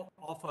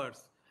offered.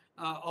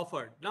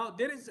 Now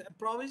there is a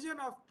provision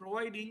of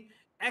providing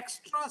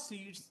extra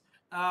seats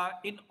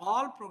in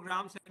all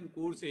programs and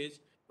courses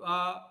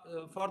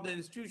for the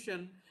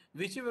institution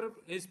whichever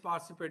is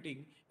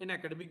participating in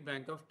academic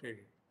bank of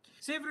credit.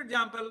 Say, for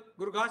example,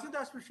 Guru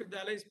Ghasidas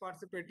Vishwavidyalaya is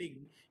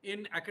participating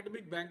in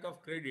Academic Bank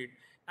of Credit,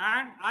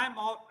 and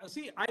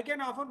I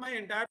can offer my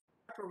entire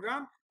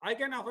program. I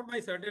can offer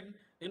my certain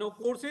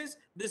courses.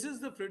 This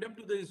is the freedom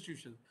to the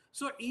institution.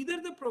 So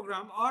either the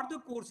program or the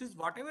courses,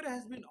 whatever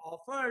has been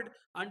offered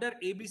under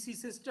ABC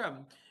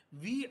system,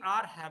 we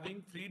are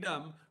having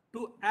freedom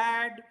to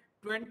add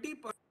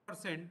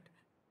 20%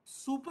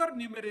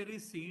 supernumerary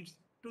seats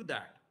to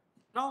that.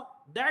 Now,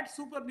 that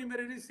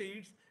supernumerary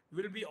seats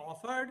will be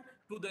offered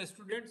to the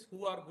students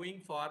who are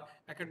going for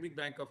Academic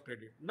Bank of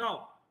Credit.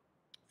 Now,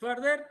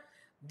 further,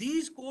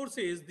 these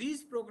courses,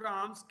 these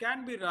programs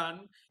can be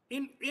run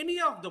in any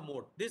of the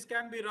mode. This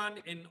can be run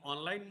in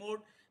online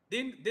mode,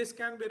 then this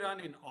can be run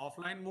in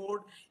offline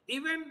mode.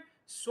 Even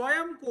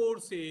Swayam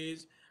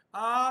courses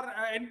or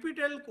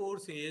NPTEL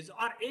courses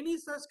or any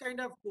such kind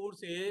of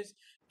courses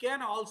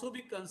can also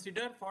be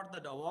considered for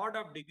the award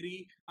of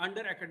degree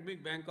under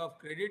Academic Bank of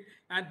Credit,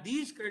 and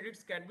these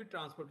credits can be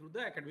transferred to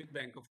the Academic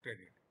Bank of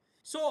Credit.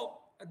 So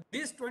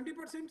these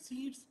 20%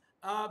 seats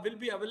will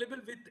be available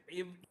with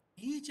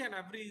each and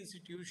every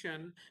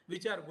institution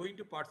which are going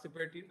to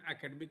participate in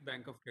Academic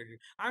Bank of Credit.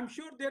 I'm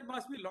sure there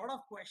must be a lot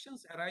of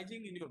questions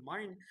arising in your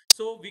mind,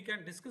 so we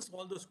can discuss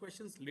all those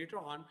questions later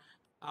on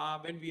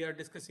when we are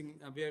discussing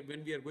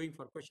when we are going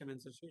for question and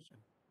answer session.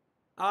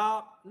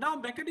 Now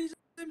mechanism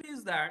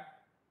is that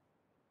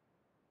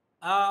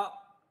uh,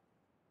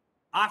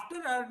 after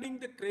earning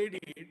the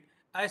credit,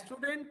 a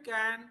student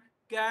can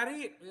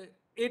carry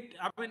it.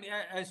 I mean,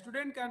 a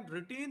student can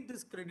retain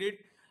this credit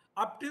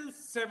up till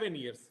 7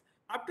 years.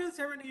 Up till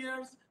 7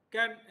 years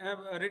can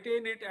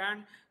retain it,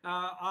 and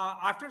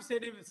after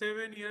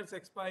 7 years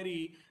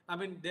expiry, I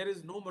mean, there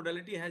is no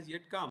modality has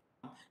yet come.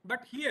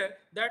 But here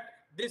that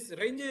this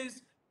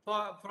ranges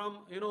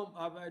from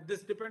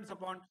this depends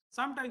upon,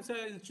 sometimes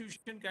an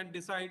institution can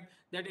decide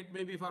that it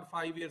may be for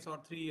 5 years or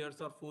 3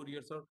 years or 4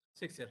 years or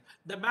 6 years.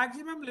 The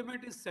maximum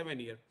limit is 7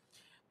 years.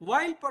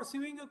 While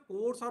pursuing a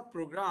course or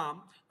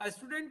program, a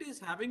student is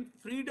having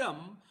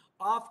freedom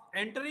of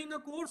entering a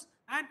course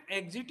and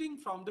exiting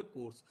from the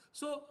course.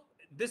 So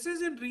this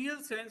is in real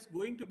sense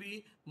going to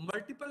be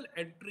multiple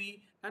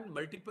entry and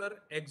multiple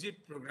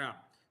exit program.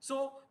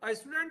 So a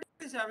student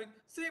is having,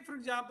 say for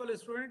example, a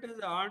student has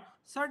earned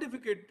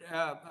certificate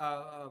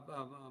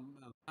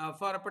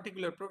for a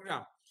particular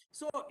program.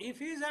 So if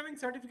he is having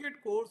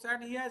certificate course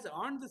and he has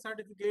earned the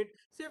certificate,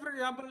 say for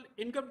example,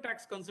 income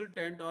tax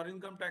consultant or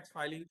income tax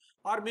filing,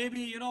 or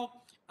maybe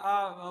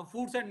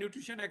foods and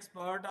nutrition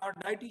expert or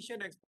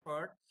dietitian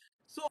expert.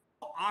 So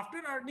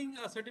after earning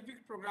a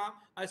certificate program,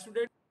 a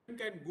student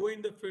can go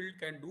in the field,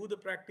 can do the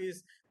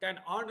practice, can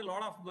earn a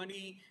lot of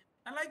money,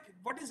 and like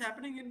what is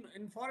happening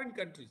in foreign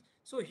countries.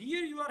 So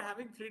here you are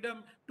having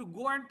freedom to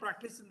go and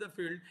practice in the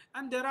field,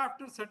 and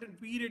thereafter certain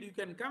period you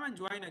can come and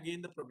join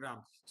again the program.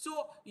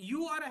 So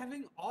you are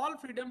having all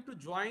freedom to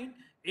join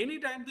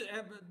anytime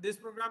this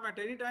program at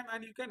any time,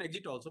 and you can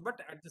exit also. But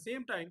at the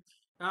same time,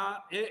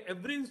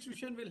 every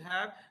institution will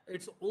have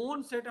its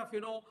own set of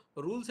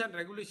rules and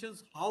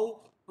regulations,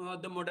 how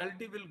the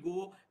modality will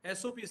go,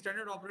 SOP,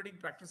 standard operating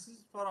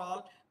practices for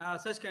all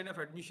such kind of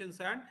admissions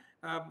and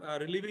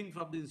relieving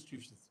from the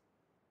institutions.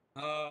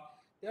 uh,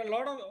 there are a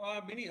lot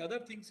of many other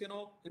things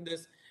in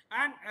this,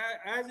 and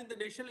as in the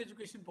National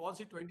Education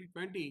Policy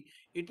 2020,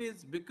 it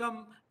is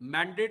become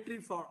mandatory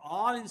for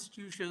all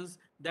institutions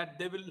that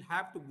they will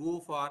have to go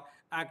for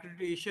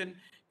accreditation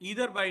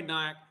either by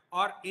NAAC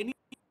or any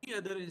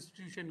other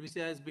institution which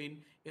has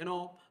been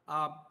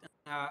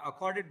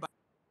accorded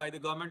by the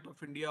government of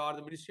India or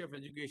the Ministry of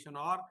Education,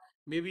 or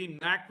maybe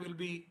NAC will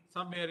be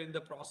somewhere in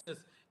the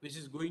process which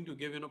is going to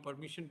give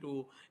permission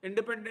to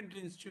independent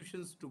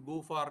institutions to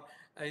go for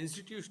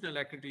institutional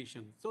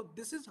accreditation. So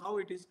this is how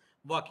it is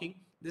working.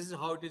 This is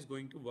how it is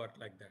going to work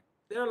like that.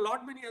 There are a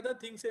lot many other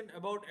things in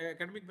about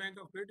Academic Bank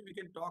of Credit we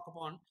can talk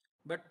upon,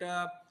 but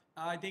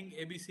I think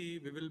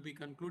ABC we will be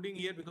concluding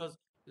here because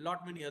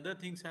lot many other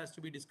things has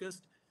to be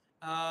discussed.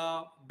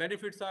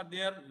 Benefits are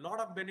there, a lot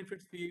of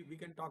benefits we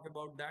can talk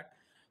about that.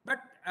 But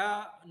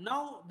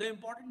now the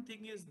important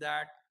thing is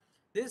that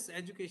this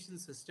education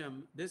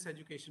system, this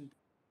education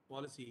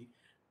policy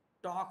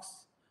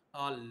talks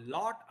a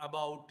lot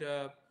about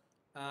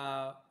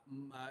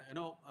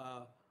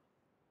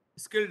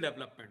skill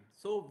development.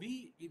 So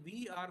we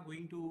are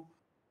going to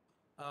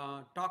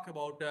talk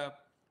about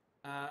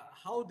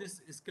how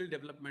this skill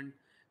development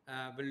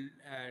will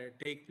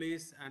take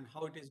place and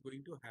how it is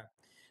going to happen.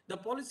 The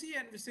policy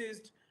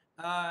envisaged,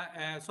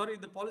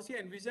 the policy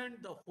envisioned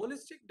the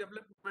holistic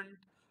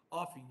development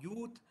of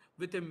youth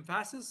with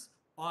emphasis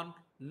on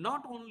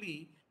not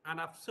only an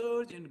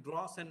upsurge in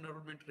gross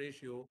enrollment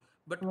ratio,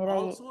 but मेरा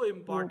ये also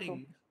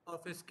imparting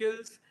of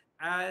skills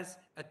as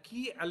a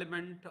key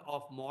element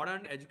of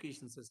modern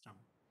education system. ये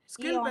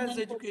Skill based online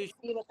courses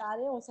education के लिए बता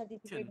रहे हो,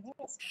 certificate है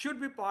इसका?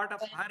 should be part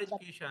of higher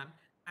education,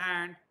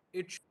 and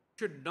it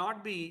should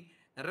not be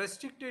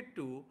restricted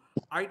to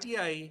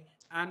ITI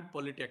and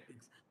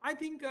polytechnics. I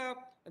think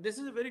this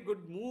is a very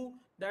good move,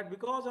 that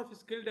because of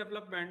skill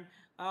development,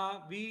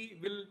 we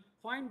will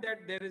find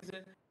that there is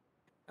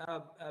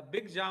a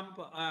big jump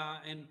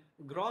in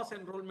gross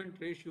enrollment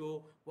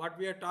ratio. What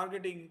we are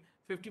targeting,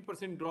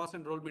 50% gross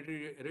enrollment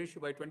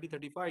ratio by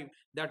 2035,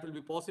 that will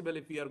be possible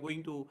if we are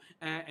going to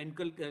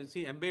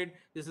embed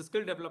this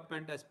skill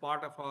development as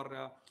part of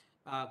our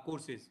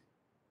courses.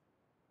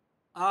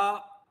 Uh,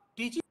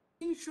 Teaching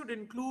should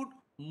include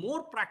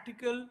more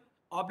practical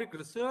oblique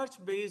research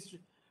based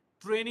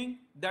training,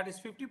 that is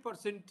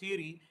 50%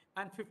 theory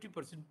and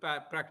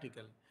 50%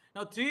 practical.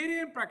 Now theory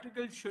and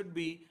practical should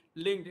be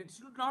linked, it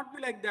should not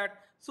be like that.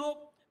 So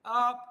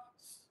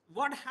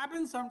what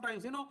happens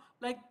sometimes,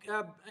 like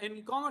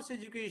in commerce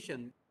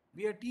education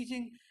we are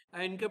teaching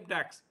income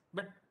tax,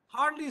 but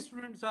hardly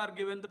students are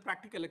given the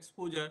practical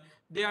exposure.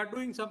 They are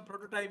doing some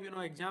prototype,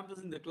 examples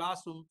in the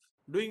classroom,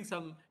 doing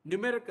some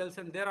numericals,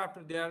 and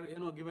thereafter they are,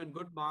 given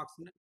good marks.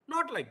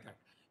 Not like that.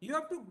 You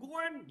have to go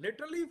and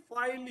literally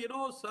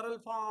file, surrel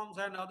forms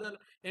and other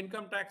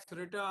income tax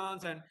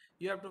returns, and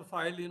you have to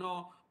file,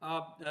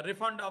 a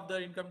refund of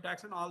the income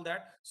tax and all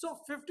that. So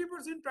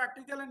 50%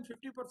 practical and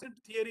 50%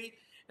 theory,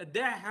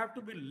 they have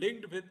to be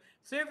linked with.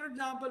 Say, for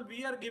example,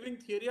 we are giving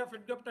theory of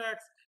income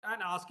tax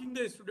and asking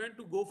the student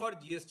to go for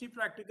GST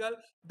practical.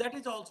 That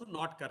is also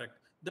not correct.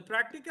 The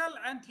practical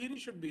and theory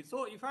should be.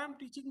 So if I am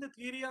teaching the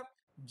theory of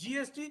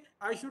GST,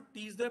 I should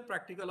teach the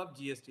practical of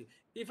GST.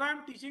 If I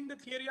am teaching the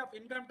theory of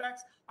income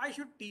tax, I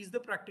should teach the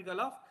practical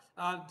of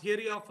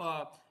theory of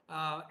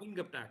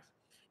income tax.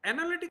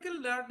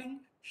 Analytical learning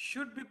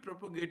should be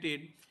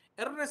propagated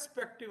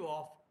irrespective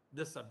of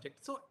the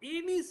subject. So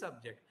any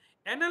subject,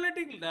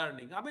 analytic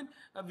learning, I mean,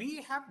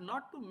 we have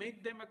not to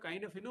make them a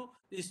kind of,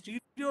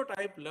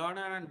 stereotype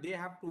learner, and they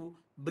have to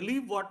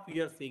believe what we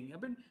are saying. I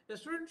mean, the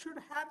student should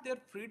have their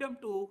freedom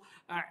to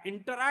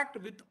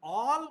interact with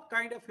all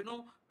kind of,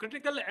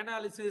 critical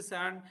analysis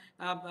and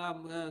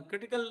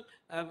critical,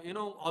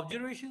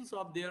 observations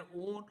of their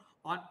own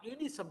on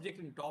any subject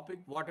and topic,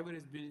 whatever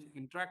is being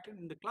interacted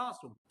in the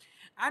classroom.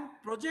 And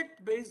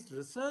project-based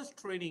research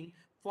training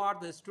for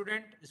the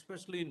student,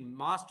 especially in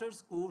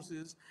master's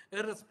courses,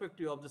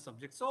 irrespective of the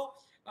subject. So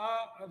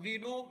we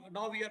know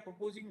now we are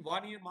proposing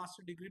 1 year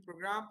master degree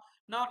program.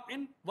 Now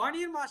in 1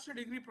 year master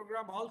degree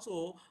program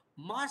also,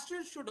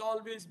 masters should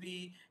always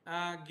be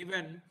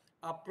given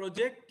a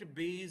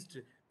project-based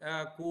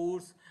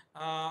course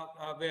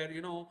where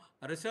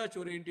research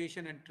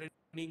orientation and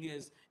training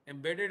is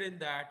embedded in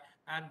that,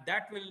 and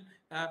that will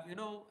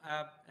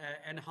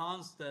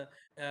enhance the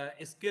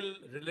skill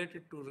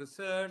related to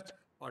research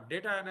or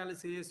data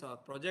analysis or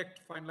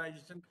project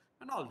finalization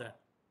and all that.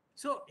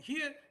 So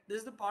here, this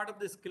is the part of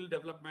the skill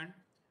development.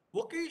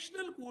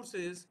 Vocational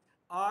courses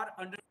are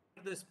under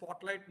the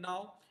spotlight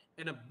now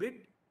in a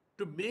bid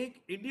to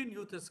make Indian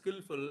youth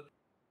skillful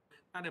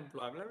and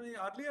employable. I mean,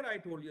 earlier I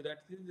told you that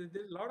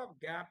there's a lot of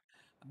gap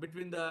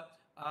between the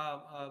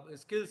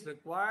skills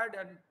required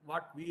and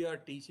what we are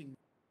teaching.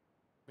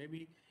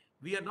 Maybe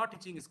we are not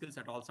teaching skills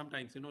at all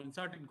sometimes, in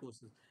certain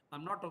courses.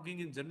 I'm not talking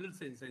in general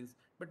sense,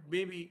 but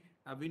maybe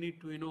we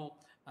need to,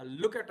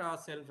 look at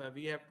ourselves.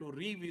 We have to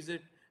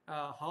revisit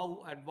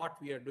how and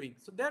what we are doing.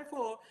 So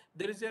therefore,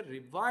 there is a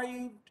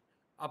revived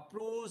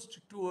approach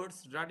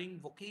towards running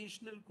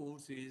vocational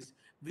courses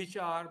which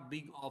are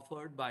being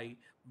offered by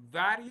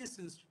various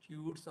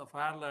institutes of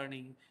higher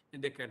learning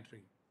in the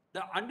country.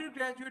 The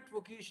undergraduate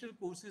vocational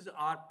courses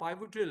are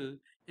pivotal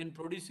in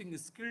producing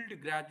skilled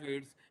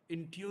graduates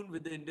in tune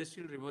with the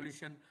Industrial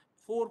Revolution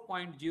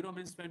 4.0.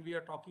 Means when we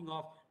are talking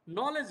of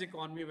knowledge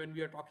economy, when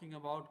we are talking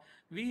about,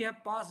 we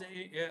have passed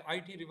a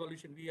IT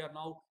revolution, we are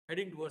now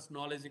heading towards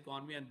knowledge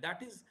economy, and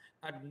that is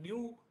a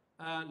new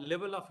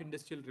level of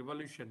industrial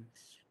revolution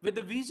with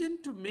the vision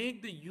to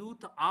make the youth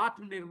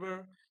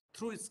Atmanirbhar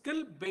through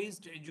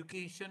skill-based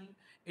education,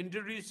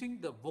 introducing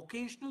the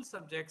vocational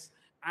subjects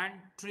and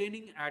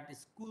training at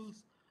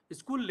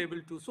school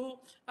level too.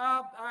 So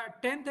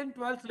 10th and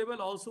 12th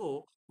level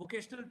also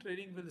vocational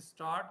training will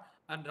start,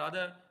 and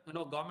rather,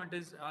 government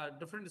is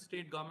different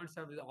state governments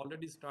have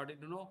already started,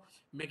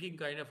 making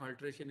kind of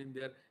alteration in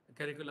their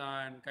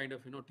curricula and kind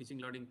of, teaching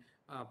learning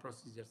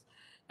procedures.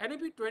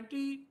 NEP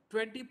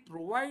 2020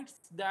 provides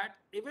that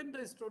even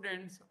the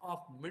students of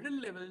middle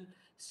level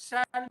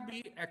shall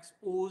be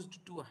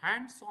exposed to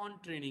hands-on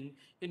training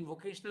in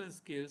vocational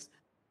skills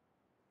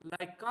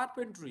like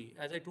carpentry.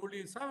 As I told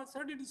you,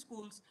 certain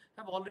schools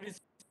have already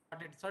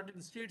started,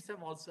 certain states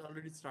have also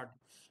already started.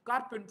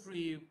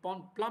 Carpentry,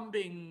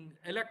 plumbing,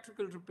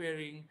 electrical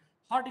repairing,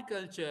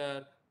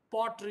 horticulture,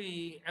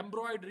 pottery,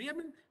 embroidery.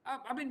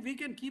 I mean, we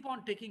can keep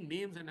on taking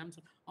names and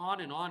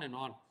on and on and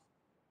on.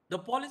 The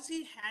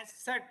policy has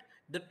set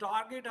the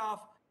target of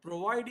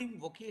providing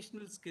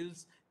vocational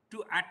skills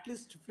to at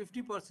least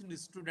 50%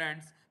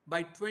 students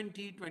by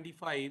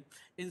 2025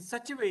 in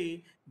such a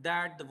way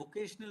that the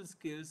vocational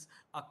skills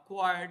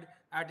acquired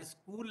at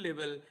school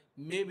level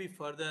may be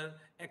further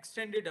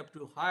extended up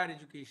to higher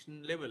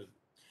education level,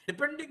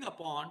 depending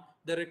upon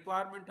the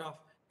requirement of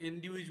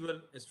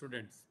individual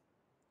students.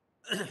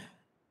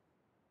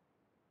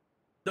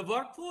 The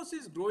workforce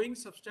is growing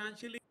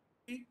substantially.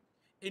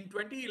 In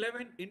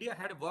 2011, India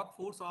had a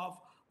workforce of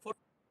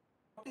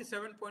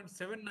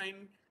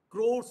 47.79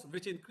 crores,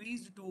 which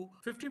increased to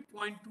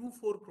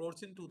 50.24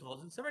 crores in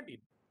 2017.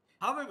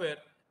 However,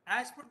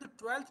 as per the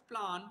 12th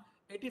plan,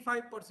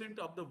 85%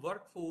 of the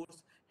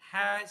workforce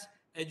has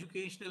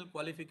educational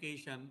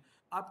qualification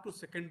up to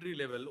secondary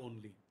level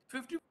only.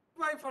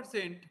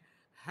 55%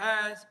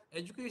 has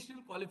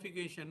educational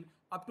qualification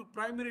up to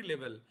primary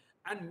level,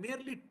 and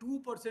merely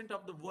 2%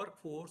 of the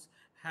workforce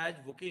has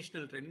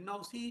vocational training.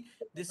 Now see,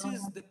 this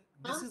is the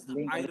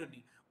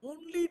irony.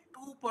 Only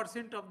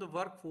 2% of the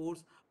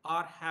workforce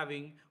are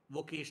having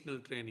vocational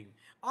training.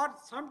 Or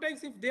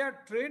sometimes if they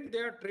are trained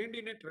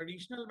in a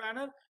traditional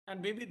manner,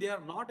 and maybe they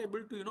are not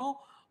able to,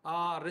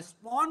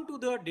 respond to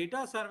the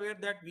data survey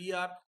that we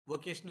are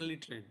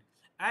vocationally trained.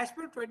 As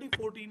per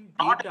 2014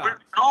 not data able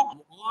to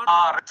on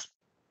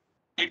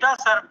data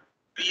sir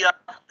we are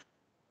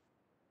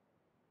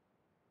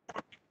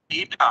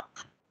data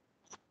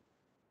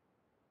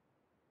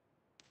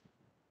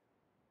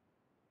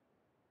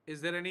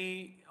is there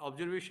any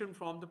observation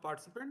from the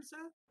participants,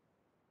 sir?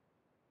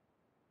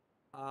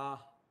 Well,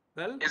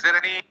 is there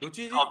any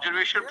Ruchi ji,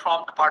 observation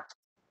from the part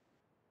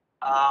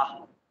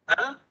well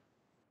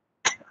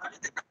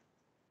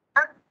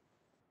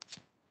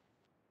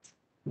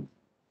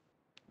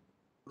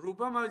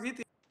Rupa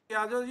Majid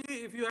Yadav ji,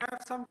 if you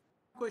have some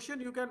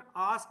question, you can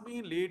ask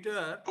me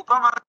later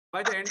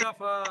by the end of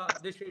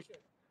this session.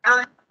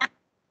 you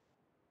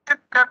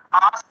can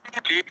ask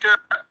me later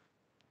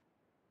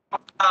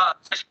uh,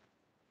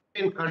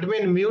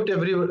 Admin, mute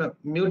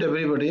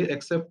everybody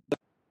except.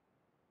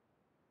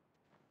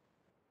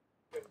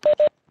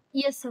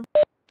 Yes, sir.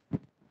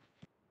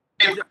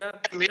 These are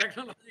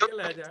technological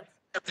hazards.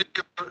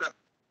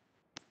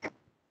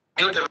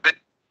 mute everybody.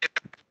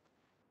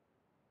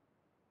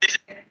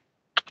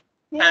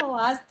 ये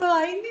आवाज तो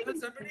आई Well,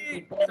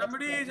 नहीं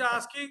somebody is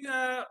asking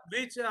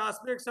which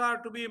aspects are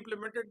to be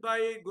implemented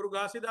by Guru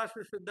Ghasidas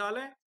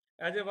Vishwavidyalaya.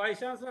 As a vice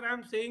chancellor, I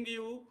am saying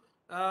you,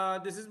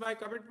 this is my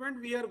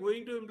commitment. We are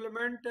going to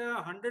implement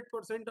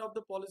 100% of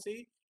the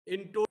policy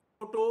in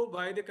toto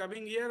by the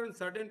coming year, and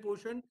certain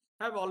portion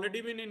have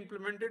already been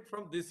implemented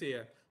from this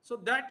year. So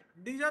that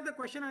these are the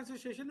question answer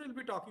session we'll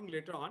be talking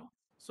later on.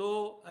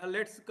 So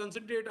let's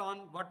concentrate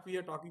on what we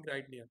are talking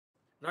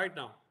right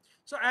now.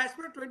 So as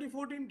per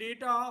 2014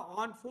 data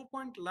on 4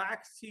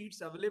 lakh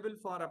seats available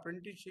for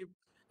apprenticeship,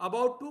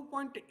 about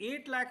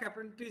 2.8 lakh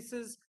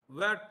apprentices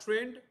were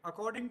trained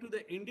according to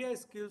the India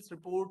Skills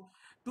Report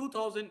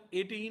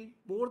 2018.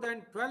 More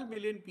than 12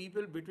 million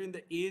people between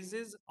the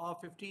ages of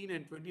 15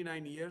 and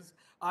 29 years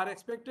are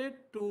expected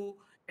to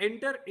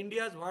enter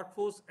India's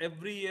workforce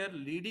every year,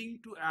 leading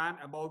to an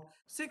about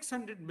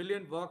 600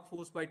 million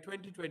workforce by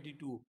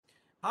 2022.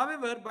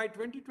 However, by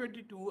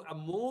 2022, a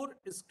more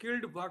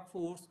skilled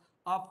workforce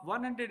of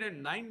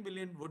 109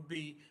 million would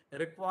be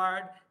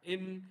required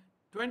in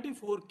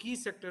 24 key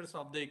sectors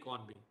of the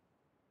economy.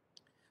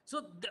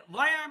 So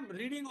why I'm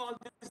reading all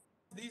this?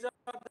 These are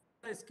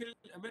the skill.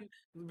 I mean,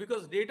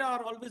 because data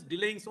are always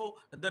delaying. So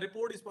the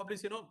report is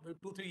published,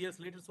 2-3 years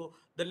later. So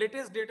the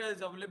latest data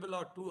is available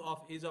of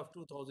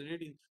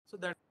 2018. So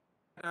that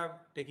I'm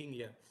taking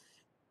here.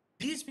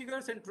 These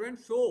figures and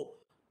trends show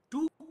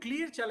two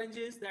clear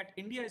challenges that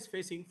India is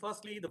facing.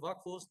 Firstly, the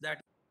workforce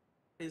that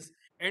is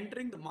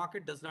entering the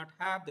market does not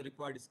have the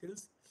required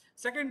skills.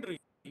 Secondly,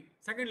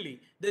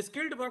 the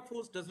skilled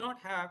workforce does not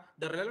have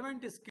the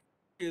relevant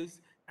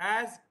skills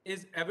as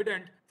is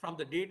evident from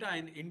the data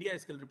in India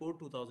Skill Report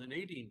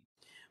 2018,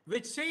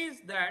 which says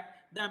that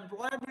the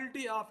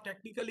employability of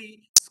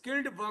technically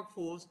skilled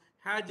workforce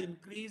has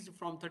increased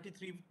from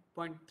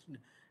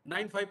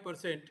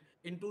 33.95%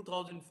 in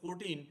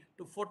 2014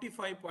 to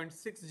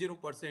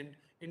 45.60%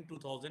 in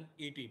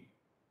 2018.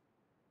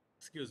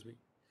 Excuse me.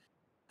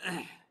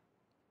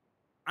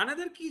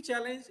 Another key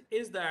challenge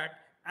is that,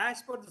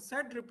 as per the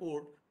said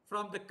report,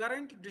 from the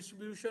current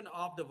distribution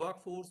of the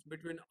workforce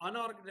between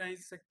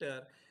unorganized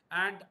sector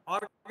and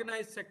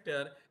organized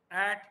sector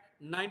at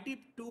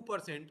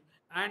 92%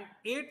 and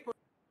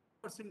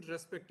 8%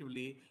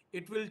 respectively,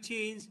 it will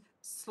change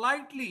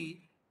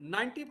slightly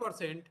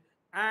 90%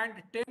 and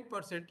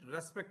 10%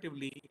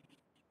 respectively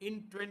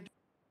in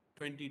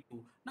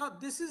 2022. Now,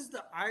 this is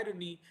the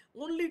irony.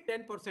 Only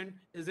 10%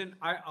 is in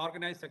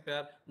organized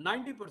sector,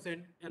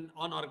 90% in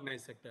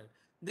unorganized sector.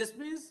 This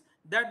means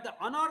that the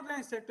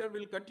unorganized sector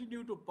will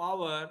continue to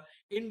power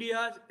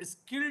India's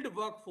skilled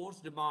workforce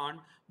demand,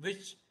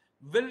 which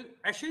will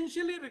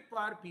essentially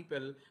require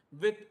people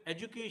with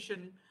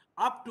education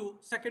up to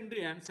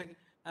secondary and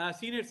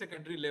senior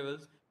secondary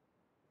levels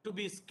to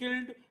be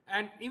skilled,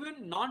 and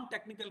even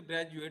non-technical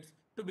graduates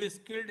to be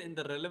skilled in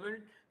the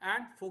relevant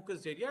and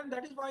focused area. And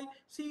that is why,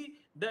 see,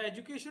 the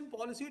education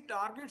policy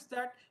targets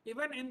that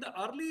even in the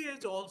early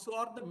age also,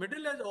 or the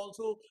middle age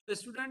also, the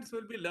students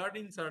will be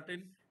learning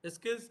certain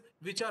skills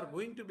which are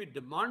going to be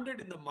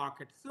demanded in the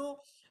market. So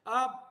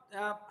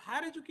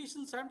higher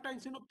education,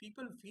 sometimes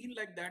people feel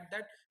like that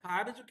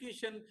higher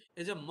education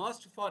is a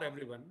must for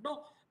everyone.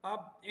 No,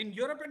 in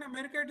Europe and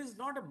America, it is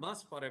not a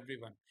must for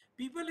everyone.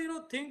 People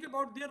think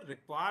about their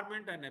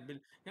requirement and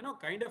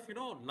kind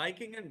of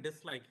liking and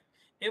disliking.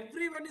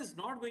 Everyone is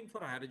not going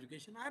for higher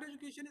education. Higher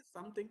education is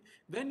something,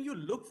 when you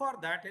look for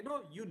that,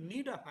 you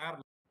need a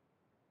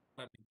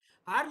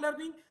higher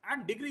learning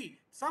and degree.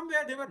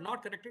 Somewhere they were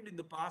not connected in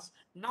the past.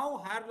 Now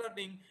higher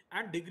learning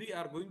and degree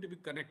are going to be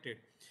connected.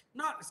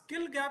 Now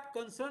skill gap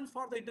concerns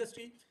for the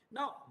industry.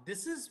 Now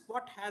this is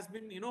what has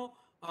been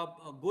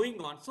going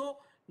on. So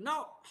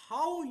Now,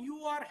 how you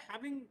are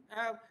having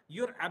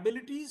your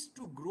abilities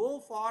to grow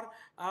for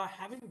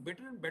having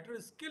better and better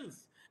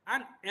skills,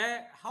 and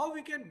how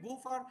we can go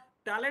for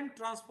talent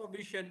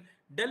transformation,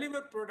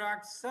 deliver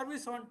products,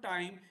 service on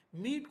time,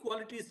 meet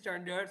quality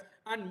standards,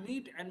 and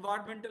meet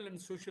environmental and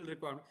social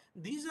requirements.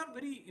 These are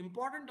very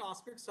important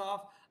aspects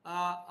of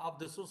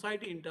the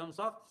society in terms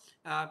of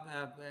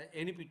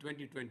NEP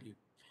 2020.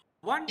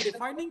 One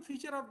defining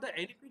feature of the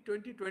NEP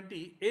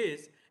 2020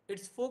 is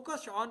its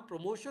focus on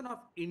promotion of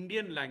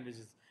Indian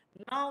languages.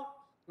 Now,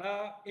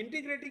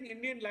 integrating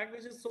Indian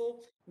languages.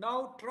 So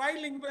now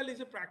trilingual is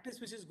a practice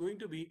which is going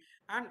to be,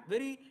 and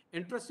very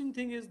interesting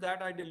thing is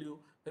that I tell you,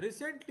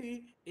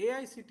 recently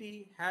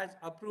AICT has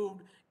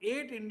approved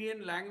 8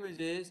 Indian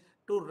languages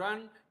to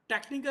run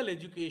technical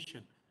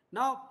education.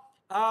 Now,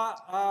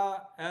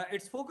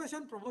 its focus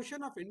on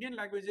promotion of Indian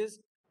languages,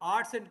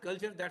 arts and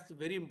culture, that's a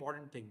very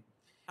important thing.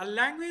 A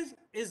language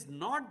is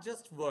not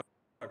just word,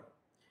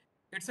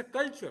 it's a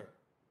culture,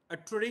 a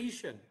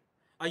tradition,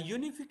 a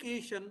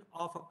unification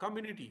of a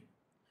community,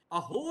 a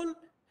whole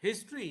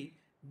history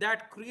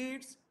that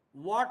creates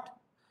what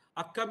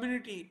a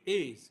community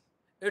is.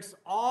 It's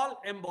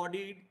all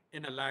embodied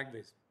in a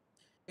language.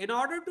 In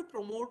order to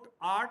promote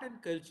art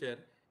and culture,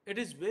 it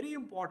is very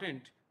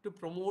important to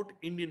promote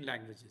Indian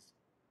languages.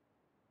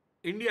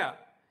 India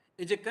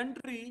is a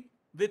country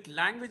with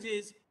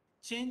languages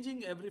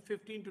changing every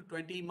 15 to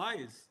 20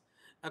 miles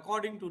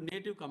according to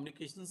native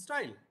communication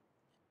style.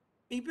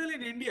 People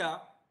in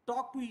India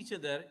talk to each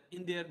other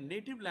in their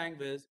native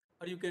language,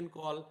 or you can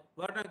call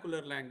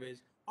vernacular language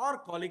or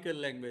colloquial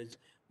language,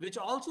 which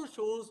also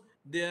shows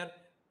their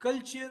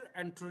culture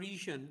and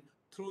tradition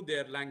through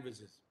their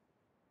languages.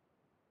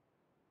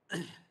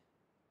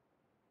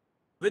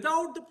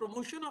 Without the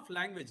promotion of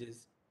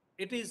languages,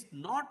 it is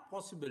not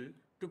possible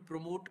to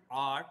promote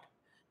art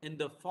in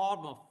the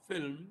form of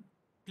film,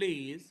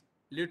 plays,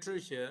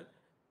 literature,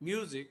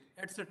 music,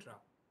 etc.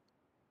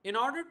 In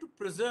order to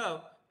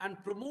preserve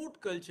and promote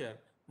culture,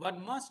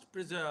 one must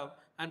preserve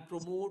and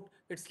promote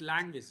its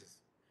languages.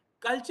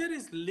 Culture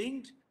is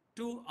linked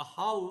to a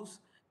house,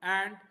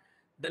 and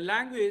the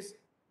language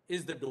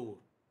is the door.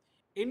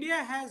 India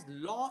has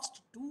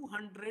lost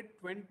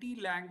 220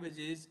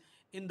 languages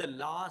in the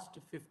last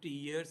 50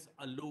 years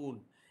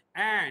alone,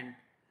 and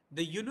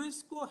the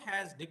UNESCO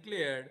has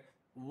declared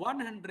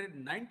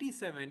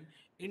 197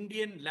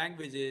 Indian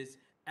languages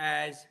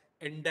as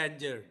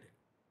endangered.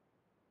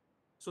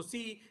 So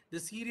see the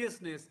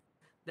seriousness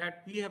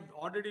that we have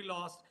already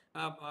lost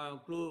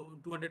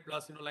 200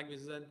 plus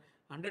languages, and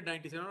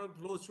 197 or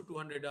close to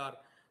 200 are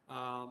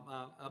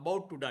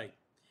about to die.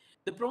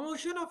 The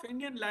promotion of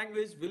Indian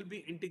language will be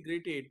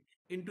integrated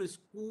into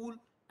school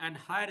and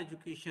higher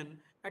education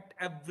at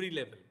every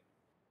level.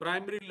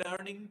 Primary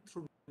learning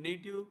through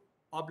native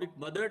oblique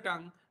mother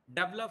tongue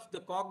develops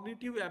the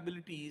cognitive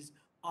abilities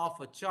of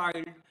a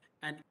child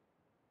and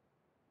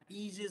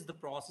eases the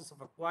process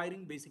of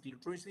acquiring basic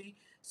literacy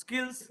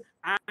skills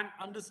and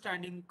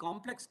understanding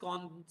complex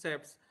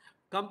concepts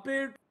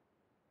compared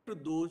to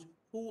those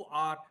who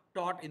are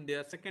taught in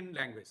their second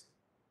language.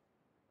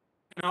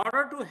 In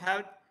order to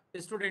help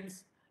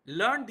students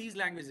learn these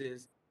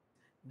languages,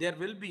 there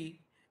will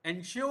be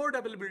ensured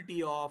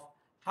availability of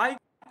high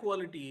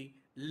quality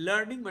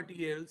learning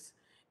materials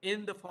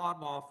in the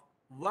form of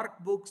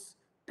workbooks,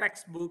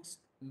 textbooks,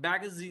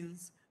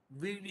 magazines,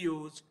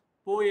 videos,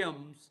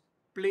 poems,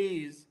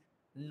 plays,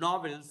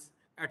 novels,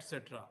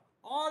 etc.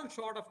 All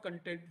sort of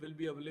content will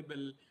be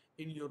available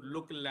in your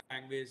local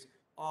language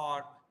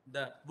or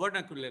the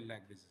vernacular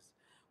languages.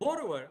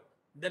 Moreover,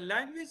 the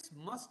language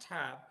must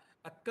have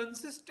a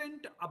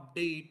consistent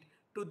update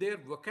to their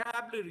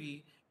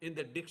vocabulary in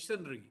the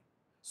dictionary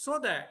so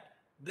that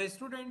the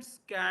students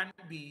can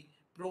be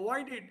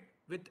provided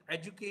with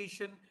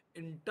education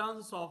in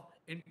terms of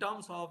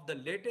the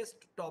latest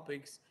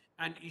topics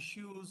and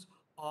issues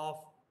of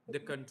the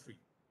country.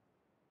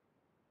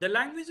 The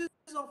languages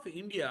of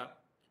India,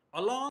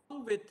 along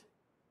with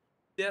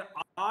their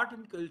art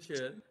and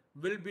culture,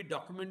 will be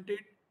documented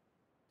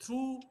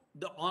through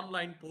the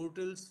online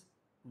portals,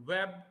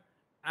 web,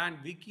 and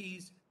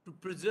wikis to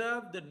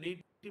preserve the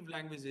native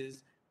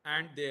languages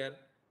and their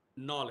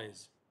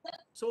knowledge.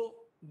 So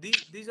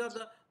these are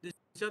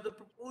the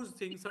proposed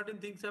things. Certain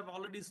things have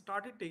already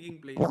started taking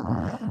place.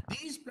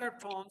 These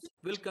platforms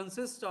will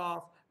consist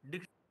of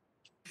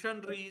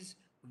dictionaries,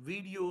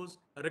 videos,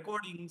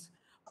 recordings,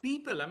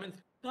 people. I mean,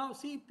 now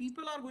see,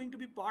 people are going to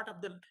be part of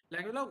the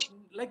language. Now,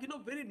 like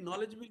very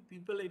knowledgeable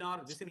people in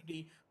our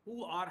vicinity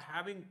who are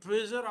having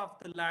treasure of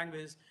the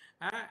language,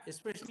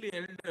 especially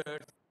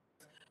elders,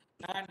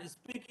 and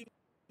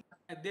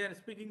they are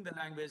speaking the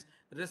language,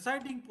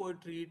 reciting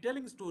poetry,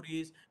 telling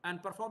stories,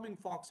 and performing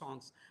folk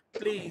songs,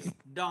 plays,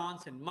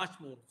 dance, and much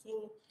more.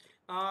 So,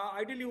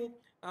 I tell you,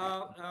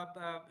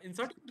 in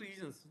certain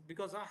regions,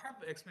 because I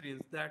have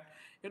experienced that,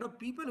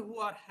 people who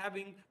are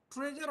having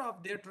treasure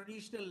of their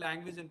traditional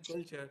language and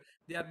culture,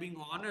 they are being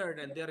honored,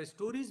 and their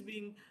stories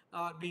being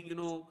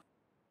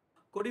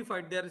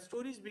codified. There are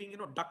stories being,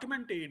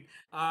 documented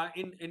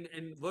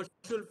in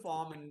virtual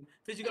form and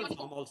physical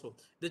form also.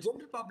 The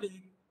general public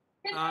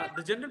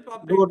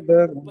Good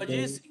day, good day.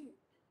 possessing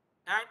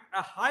and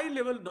a high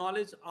level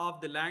knowledge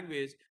of the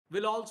language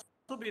will also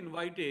be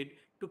invited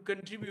to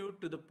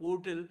contribute to the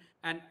portal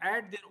and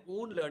add their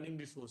own learning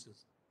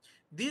resources.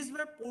 These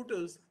web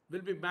portals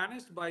will be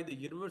managed by the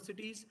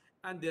universities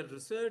and their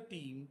research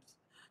teams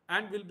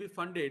and will be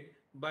funded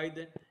by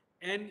the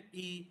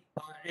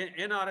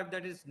NRF,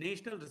 that is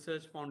National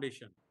Research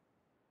Foundation.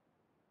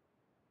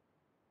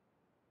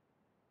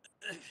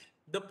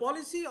 The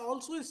policy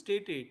also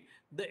stated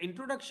the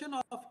introduction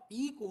of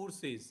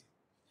e-courses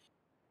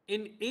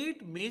in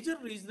 8 major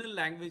regional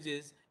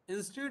languages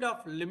instead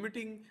of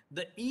limiting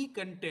the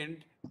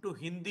e-content to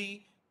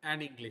Hindi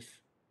and English.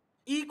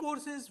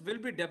 E-courses will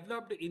be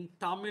developed in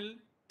Tamil,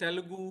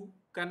 Telugu,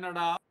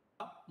 Kannada,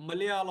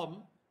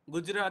 Malayalam,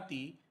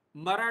 Gujarati,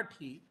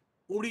 Marathi,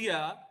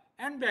 Odia,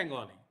 and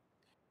Bengali.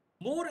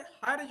 More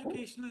higher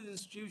educational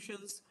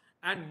institutions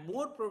and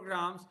more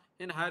programs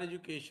in higher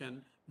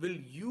education will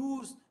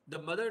use the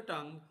mother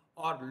tongue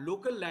or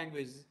local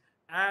language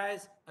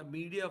as a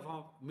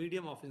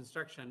medium of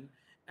instruction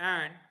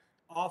and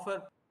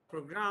offer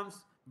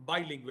programs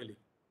bilingually.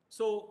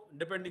 So,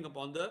 depending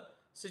upon the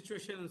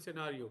situation and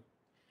scenario.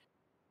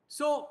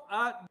 So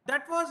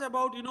that was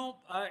about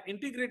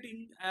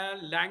integrating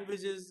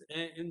languages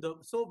in the.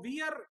 So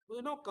we are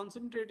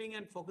concentrating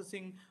and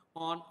focusing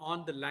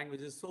on the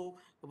languages. So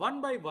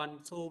one by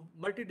one. So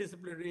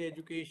multidisciplinary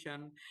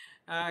education,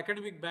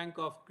 academic bank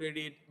of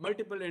credit,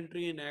 multiple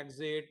entry and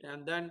exit,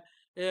 and then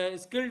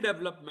skill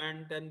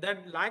development, and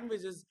then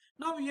languages.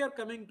 Now we are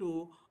coming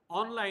to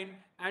online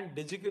and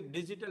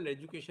digital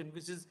education,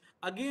 which is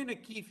again a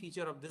key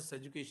feature of this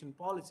education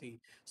policy.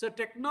 So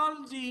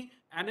technology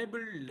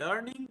enabled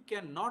learning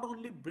can not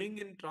only bring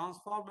in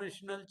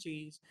transformational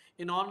change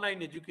in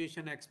online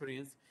education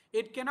experience,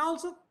 it can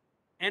also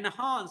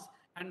enhance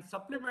and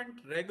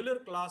supplement regular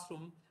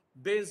classroom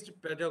based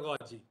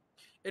pedagogy.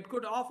 It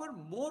could offer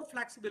more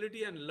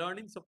flexibility and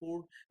learning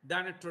support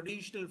than a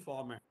traditional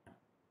format.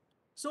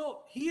 So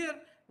here,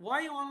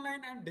 why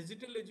online and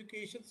digital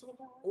education? So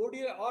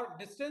ODA or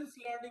distance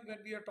learning when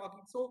we are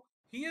talking. So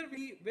here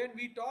when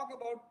we talk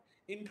about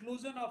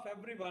inclusion of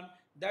everyone,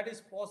 that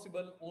is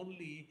possible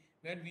only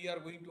when we are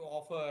going to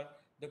offer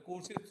the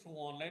courses through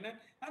online.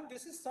 And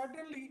this is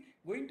certainly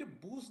going to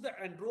boost the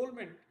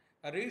enrollment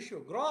ratio.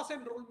 Gross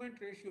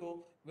enrollment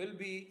ratio will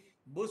be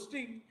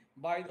boosting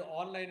by the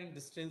online and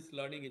distance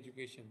learning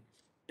education.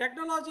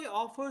 Technology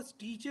offers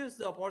teachers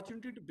the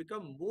opportunity to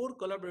become more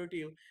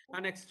collaborative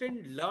and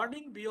extend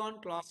learning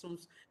beyond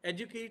classrooms.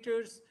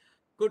 Educators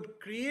could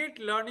create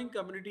learning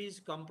communities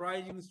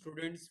comprising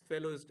students,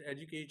 fellows,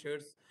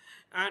 educators,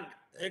 and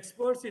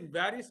experts in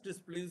various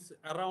disciplines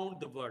around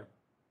the world.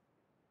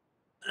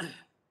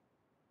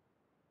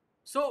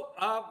 So,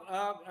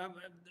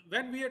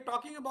 when we are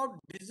talking about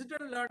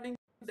digital learning,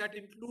 that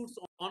includes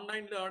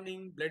online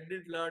learning,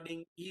 blended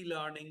learning,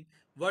 e-learning,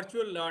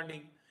 virtual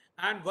learning,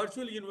 and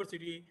virtual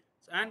university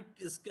and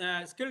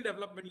skill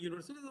development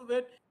universities,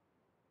 where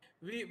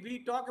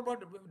we talk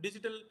about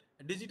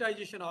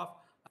digitization of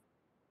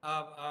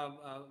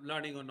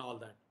learning and all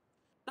that.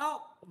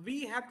 Now,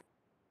 we have to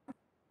talk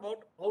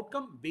about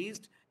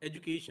outcome-based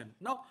education.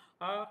 Now,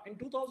 in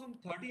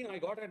 2013, I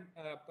got a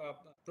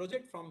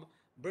project from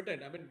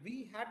Britain. I mean,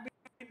 we had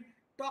been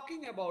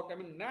talking about, I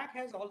mean, NAAC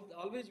has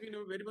always been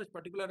very much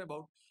particular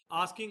about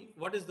asking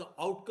what is the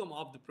outcome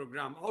of the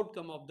program,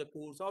 outcome of the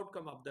course,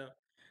 outcome of the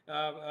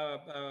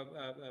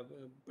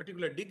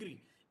particular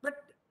degree. But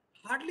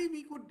hardly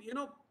we could,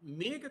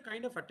 make a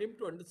kind of attempt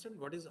to understand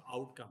what is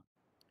outcome.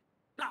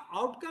 Now,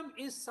 outcome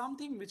is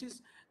something which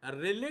is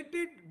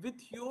related with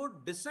your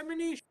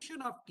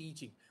dissemination of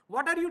teaching.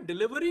 What are you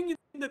delivering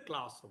in the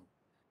classroom?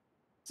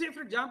 Say,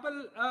 for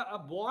example, a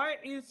boy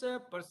is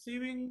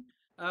pursuing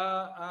uh,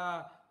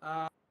 uh,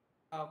 uh,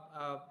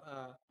 uh,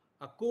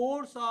 a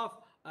course of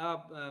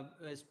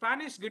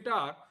Spanish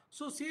guitar.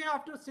 So, say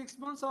after 6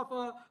 months of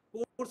a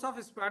course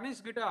of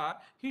Spanish guitar,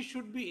 he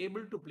should be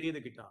able to play the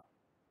guitar.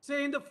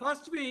 Say in the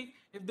first week,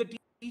 if the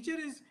teacher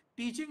is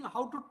teaching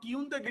how to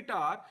tune the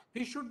guitar,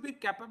 he should be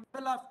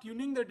capable of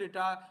tuning the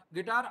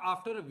guitar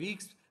after a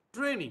week's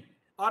training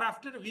or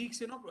after a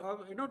week's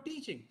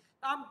teaching.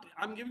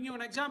 I'm giving you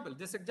an example.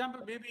 This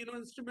example may be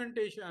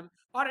instrumentation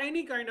or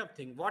any kind of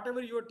thing,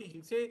 whatever you are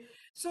teaching. Say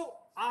so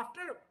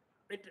after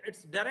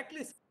it's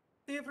directly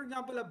say for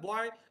example a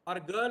boy or a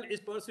girl is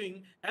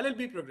pursuing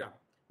LLB program.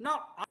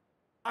 Now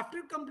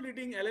after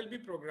completing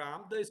LLB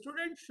program, the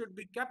student should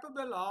be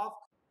capable of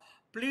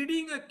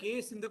pleading a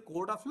case in the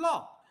court of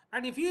law.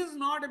 And if he is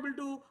not able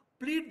to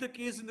plead the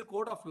case in the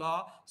court of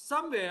law,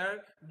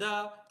 somewhere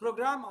the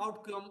program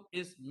outcome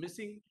is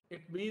missing.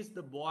 It means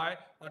the boy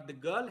or the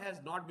girl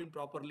has not been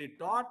properly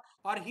taught,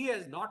 or he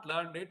has not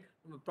learned it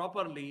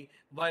properly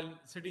while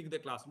sitting in the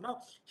classroom.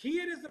 Now,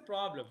 here is the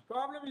problem.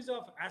 Problem is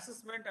of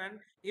assessment and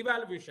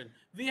evaluation.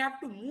 We have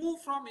to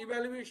move from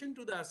evaluation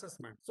to the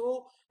assessment.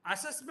 So,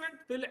 assessment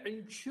will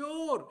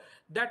ensure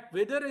that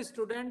whether a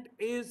student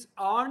is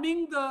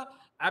earning the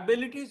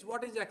abilities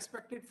what is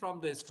expected from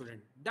the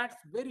student. That's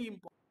very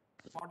important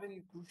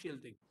and crucial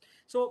thing.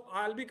 So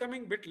I'll be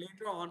coming bit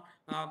later on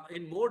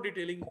in more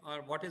detailing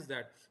what is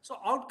that. So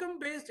outcome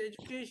based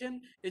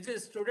education is a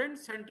student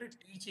centric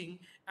teaching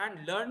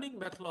and learning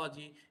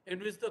methodology in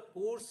which the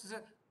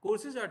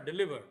courses are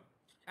delivered.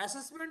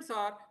 Assessments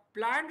are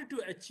planned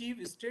to achieve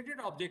stated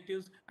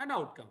objectives and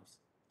outcomes.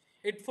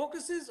 It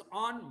focuses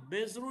on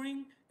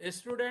measuring a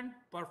student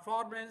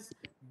performance,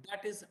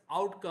 that is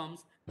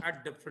outcomes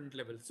at different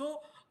levels.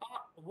 So,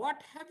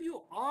 what have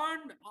you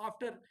earned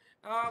after?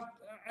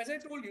 As I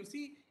told you,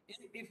 see,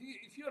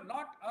 if you're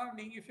not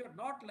earning, if you're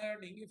not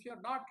learning, if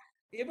you're not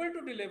able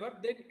to deliver,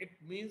 then it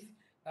means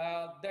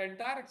the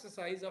entire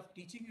exercise of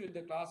teaching you in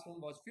the classroom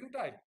was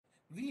futile.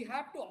 We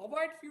have to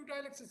avoid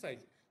futile exercise.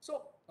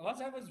 So once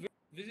I was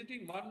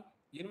visiting one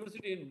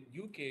university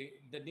in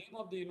UK, the name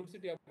of the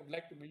university I would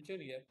like to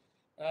mention here,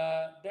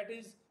 that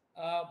is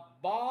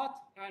Bath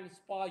and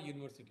Spa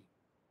University,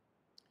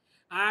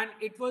 and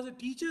it was a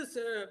teacher's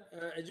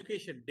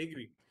education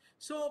degree.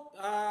 So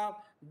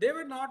they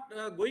were not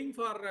going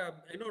for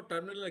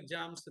terminal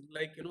exams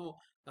like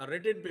a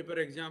written paper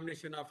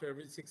examination after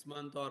every 6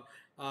 months or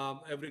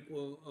every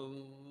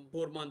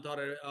 4 months or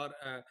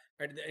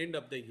at the end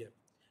of the year,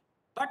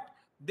 but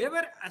they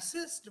were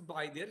assessed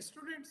by their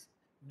students,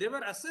 they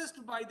were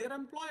assessed by their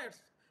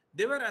employers,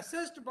 they were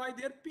assessed by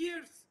their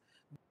peers,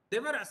 they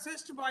were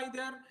assessed by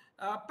their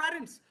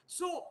parents.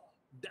 So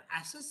the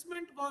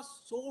assessment was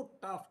so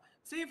tough.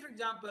 Say for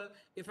example,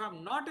 if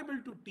I'm not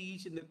able to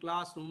teach in the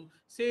classroom,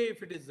 say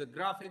if it is the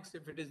graphics,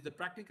 if it is the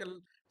practical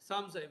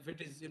sums, if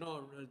it is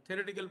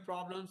theoretical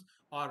problems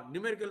or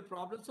numerical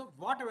problems, so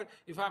whatever,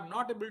 if I'm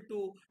not able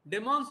to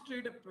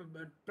demonstrate a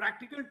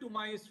practical to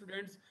my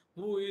students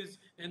who is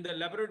in the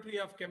laboratory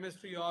of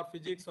chemistry or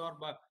physics or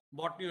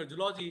botany or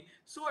zoology,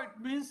 so it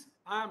means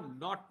I am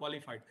not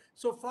qualified.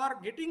 So for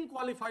getting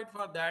qualified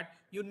for that,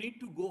 you need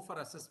to go for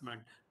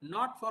assessment,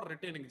 not for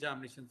written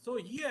examination. So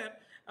here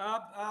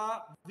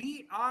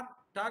we are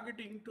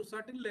targeting to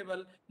certain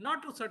level,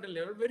 not to certain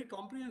level, very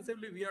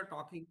comprehensively we are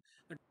talking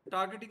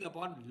targeting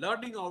upon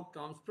learning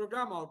outcomes,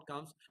 program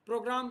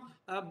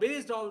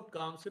based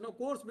outcomes,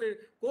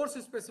 course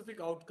specific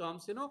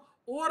outcomes,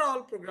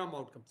 overall program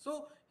outcomes.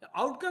 So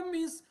outcome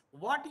means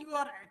what you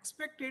are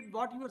expected,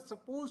 what you are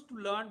supposed to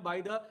learn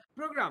by the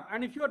program,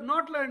 and if you are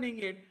not learning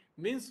it,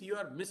 means you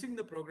are missing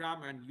the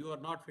program and you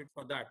are not fit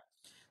for that.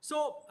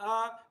 So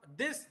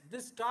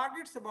this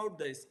targets about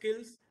the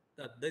skills,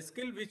 the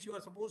skill which you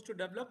are supposed to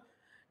develop,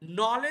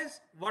 knowledge,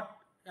 what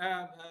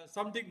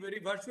something very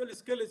virtual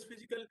skill is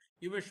physical,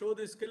 you may show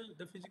the skill,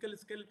 the physical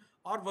skill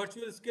or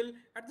virtual skill,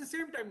 at the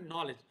same time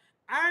knowledge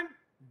and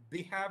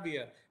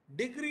behavior.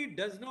 Degree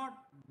does not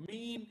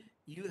mean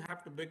you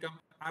have to become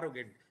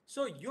arrogant.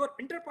 So your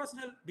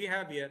interpersonal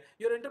behavior,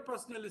 your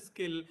interpersonal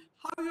skill,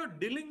 how you're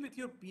dealing with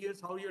your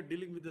peers, how you're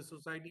dealing with the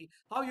society,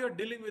 how you're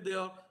dealing with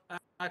your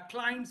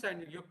clients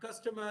and your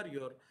customer,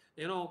 your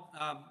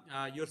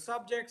your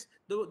subjects,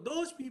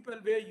 those people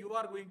where you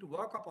are going to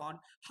work upon,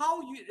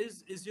 how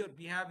is your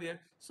behavior.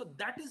 So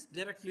that is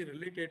directly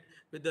related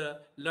with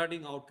the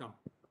learning outcome.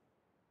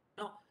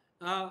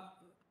 Now,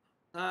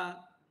 uh,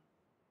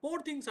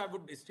 four things I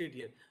would state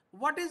here.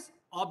 What is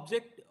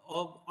object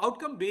of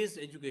outcome-based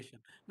education?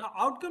 Now,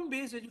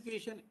 outcome-based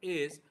education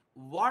is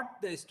what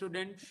the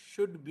student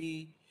should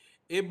be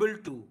able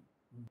to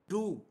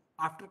do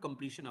after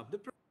completion of the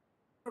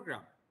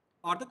program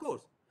or the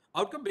course.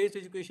 Outcome-based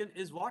education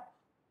is what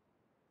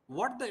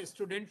the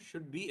student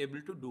should be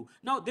able to do.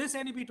 Now, this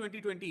NEP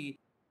 2020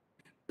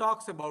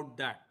 talks about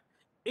that.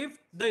 If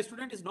the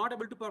student is not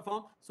able to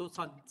perform, so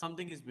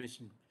something is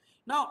missing.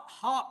 Now,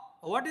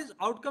 what is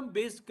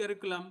outcome-based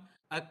curriculum?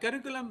 A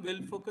curriculum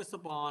will focus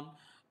upon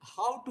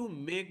how to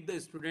make the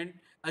student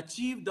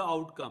achieve the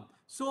outcome.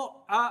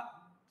 So,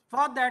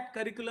 for that,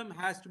 curriculum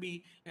has to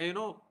be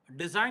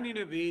designed in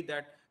a way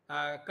that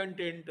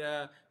content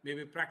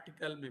maybe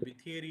practical, maybe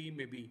theory,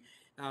 maybe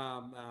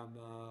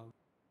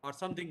or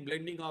something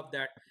blending of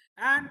that,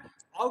 and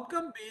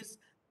outcome based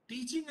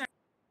teaching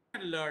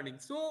and learning.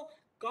 So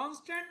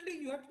constantly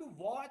you have to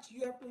watch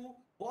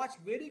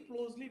very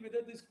closely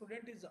whether the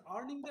student is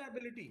earning the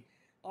ability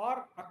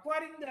or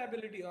acquiring the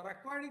ability or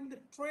acquiring the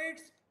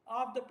traits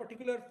of the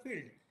particular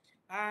field.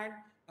 And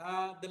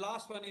the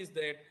last one is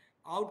that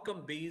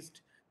outcome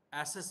based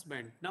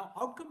assessment. Now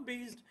outcome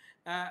based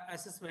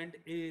assessment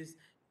is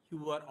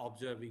you are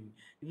observing,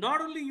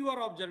 not only you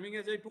are observing,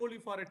 as I told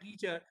you, for a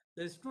teacher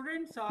the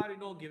students are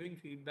giving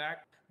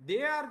feedback,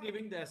 they are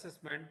giving the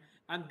assessment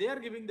and they are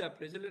giving the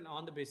appraisal, and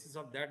on the basis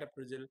of that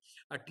appraisal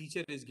a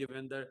teacher is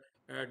given the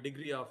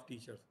degree of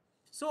teachers.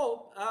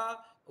 So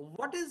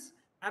what is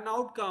an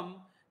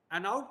outcome?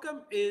 An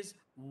outcome is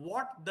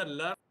what the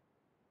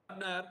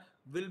learner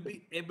will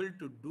be able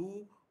to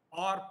do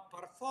or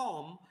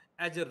perform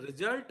as a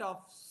result of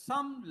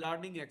some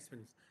learning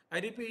experience. I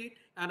repeat,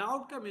 an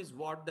outcome is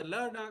what the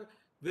learner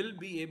will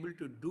be able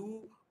to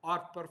do or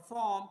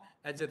perform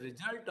as a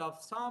result of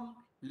some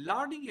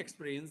learning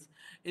experience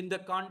in the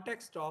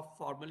context of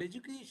formal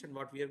education,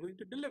 what we are going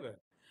to deliver.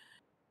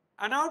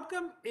 An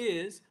outcome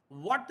is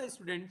what the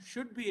student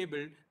should be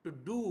able to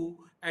do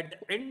at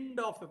the end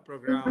of a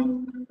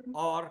program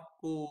or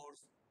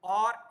course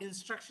or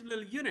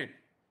instructional unit.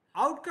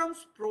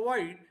 Outcomes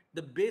provide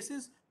the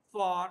basis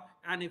for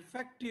an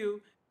effective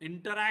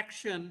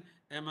interaction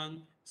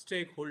among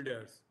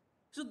stakeholders.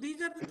 So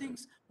these are the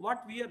things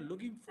what we are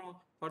looking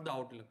for the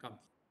outcomes.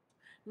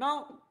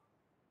 Now,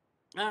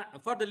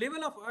 for the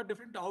level of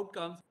different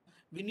outcomes,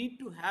 we need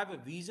to have a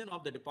vision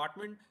of the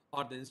department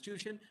or the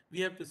institution.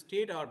 We have to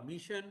state our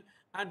mission,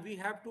 and we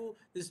have to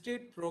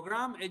state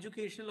program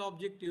educational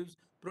objectives,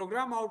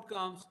 program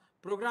outcomes,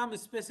 program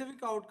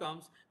specific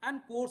outcomes,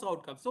 and course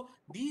outcomes. So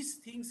these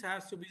things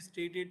has to be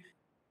stated.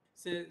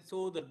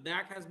 So the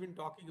NAAC has been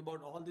talking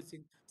about all these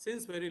things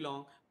since very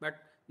long, but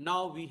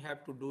now we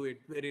have to do it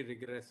very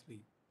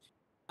rigorously.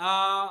 There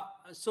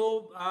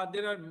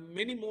are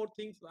many more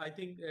things. I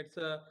think it's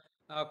a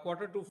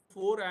quarter to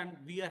 4, and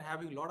we are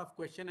having a lot of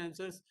question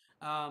answers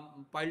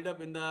piled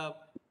up in the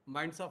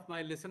minds of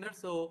my listeners.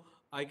 So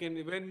I can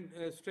even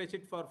stretch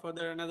it for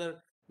further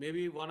another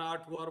maybe 1 hour,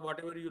 2 hour,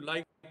 whatever you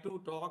like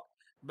to talk.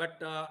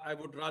 But I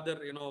would rather,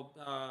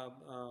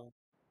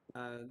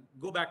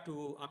 go back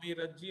to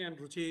Amiraj and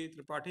Ruchi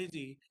Tripathi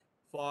ji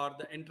for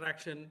the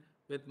interaction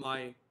with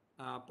my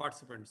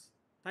participants.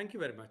 Thank you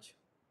very much.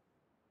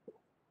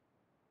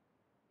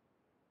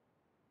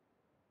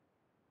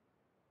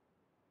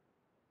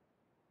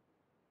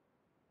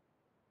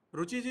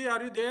 Ruchi ji,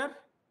 are you there?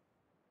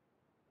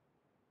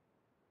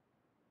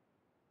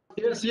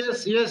 Yes,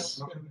 yes,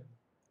 yes.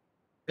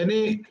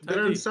 There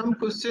are some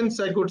questions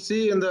I could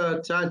see in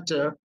the chat.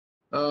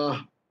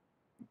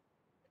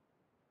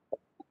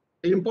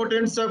 The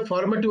importance of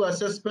formative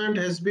assessment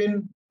has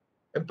been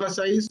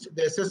emphasized.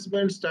 The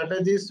assessment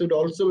strategies should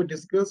also be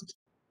discussed,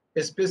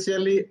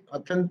 especially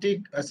authentic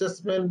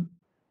assessment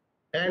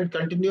and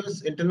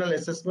continuous internal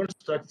assessment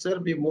structure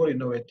be more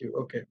innovative.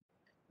 Okay.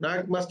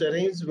 NAAC must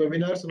arrange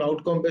webinars on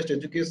outcome-based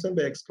education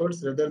by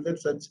experts rather than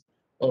such.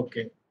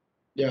 Okay.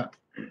 Yeah.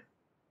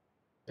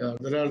 Yeah.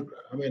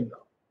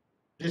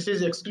 This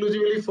is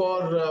exclusively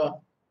for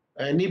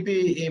NEP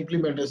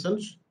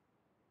implementations.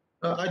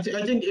 I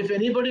think if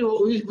anybody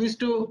wish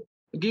to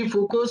give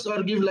focus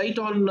or give light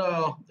on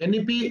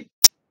NEP,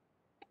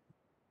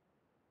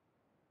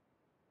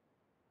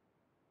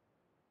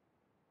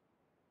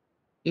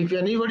 if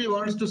anybody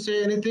wants to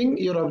say anything,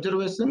 your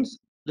observations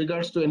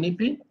regards to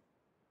NEP.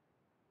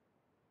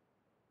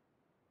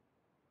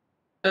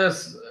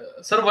 Yes,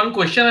 sir, one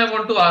question I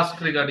want to ask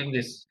regarding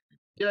this.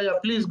 Yeah,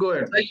 please go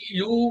ahead.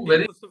 You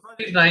very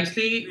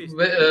nicely,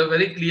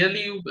 very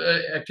clearly, you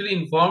actually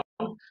informed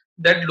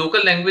that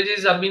local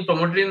languages are being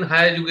promoted in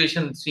higher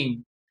education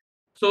scene.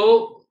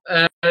 So,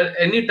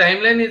 any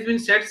timeline has been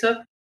set,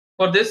 sir,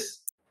 for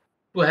this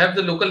to have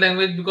the local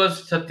language?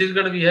 Because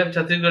Chhattisgarh, we have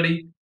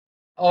Chhattisgarhi.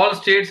 All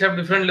states have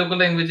different local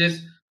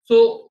languages.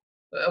 So,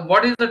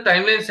 what is the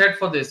timeline set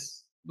for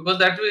this? Because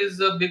that is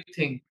a big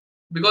thing.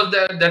 Because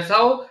that's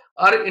how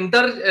our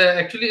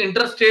actually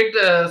interstate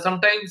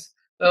sometimes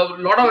a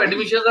lot of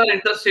admissions are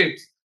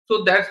interstates.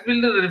 So that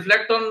will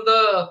reflect on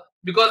the,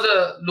 because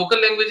local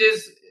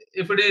languages,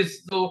 if it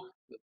is so,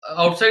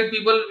 outside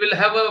people will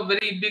have a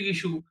very big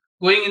issue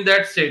going in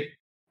that state.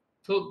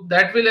 So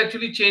that will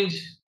actually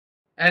change,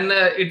 and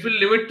it will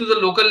limit to the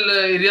local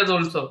areas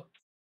also.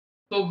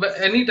 So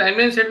any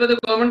timeline set by the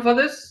government for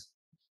this?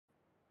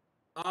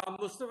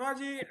 Mustafa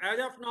ji, as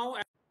of now,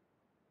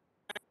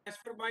 as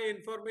per my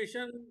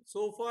information,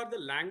 so far the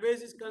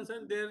language is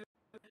concerned, there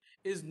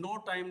is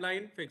no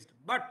timeline fixed.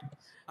 But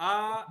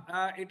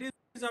it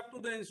is up to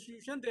the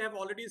institution. They have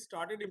already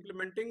started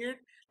implementing it.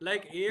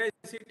 Like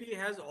AICT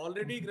has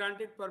already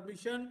granted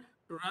permission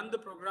to run the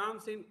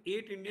programs in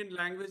 8 Indian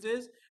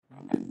languages,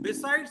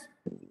 besides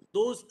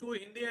those 2,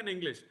 Hindi and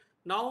English.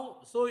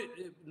 Now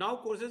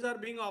courses are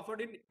being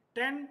offered in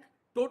 10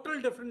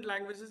 total different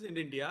languages in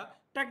India,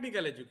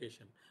 technical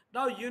education.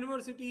 Now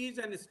universities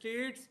and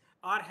states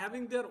are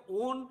having their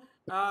own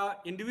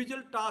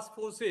individual task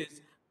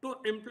forces to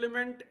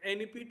implement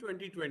NEP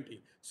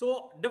 2020.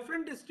 So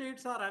different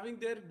states are having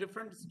their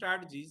different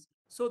strategies,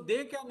 so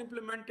they can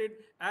implement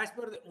it as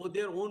per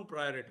their own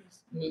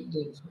priorities.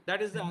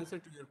 That is the answer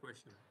to your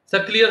question.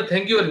 Sir, clear.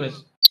 Thank you very much.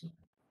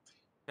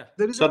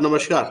 Sir,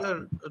 namaskar.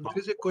 Sir, there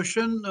is a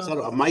question.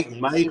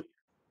 Sir,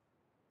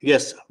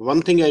 yes,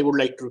 one thing I would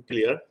like to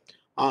clear.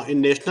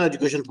 In National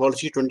Education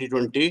Policy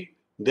 2020,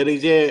 there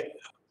is a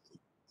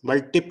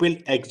multiple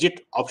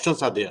exit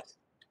options are there.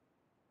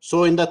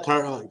 So in the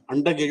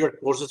undergraduate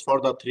courses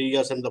for the 3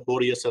 years and the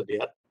 4 years are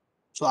there.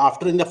 So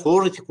after in the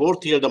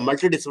fourth year, the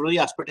multidisciplinary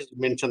aspect is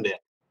mentioned there.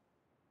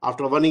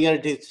 After 1 year,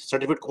 it is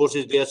certificate course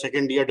is there,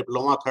 second year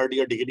diploma, third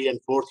year degree,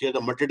 and fourth year the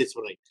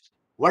multidisciplinary.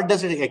 What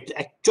does the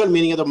actual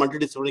meaning of the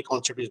multidisciplinary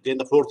concept is there in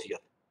the fourth year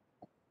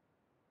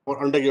for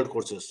undergraduate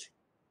courses?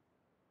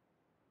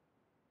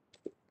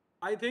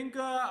 I think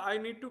I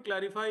need to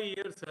clarify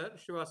here, sir,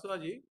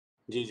 Shivaswaji.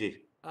 Ji.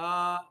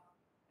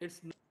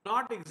 It's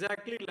not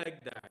exactly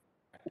like that,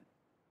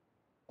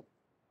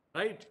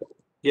 right?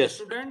 The Yes.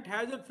 student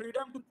has a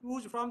freedom to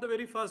choose from the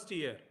very first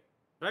year,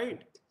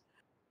 right?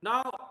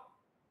 Now,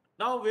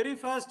 very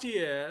first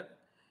year,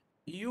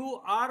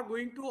 you are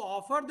going to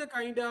offer the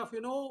kind of,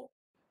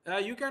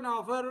 you can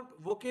offer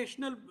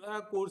vocational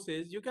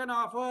courses, you can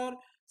offer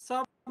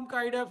some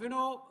kind of,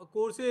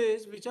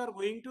 courses which are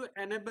going to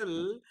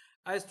enable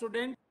a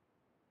student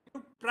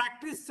to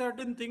practice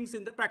certain things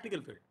in the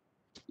practical field.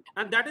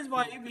 And that is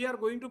why we are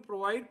going to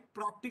provide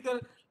practical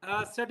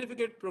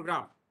certificate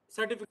program,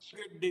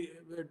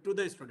 to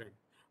the student.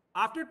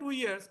 After 2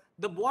 years,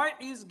 the boy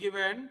is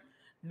given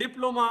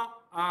diploma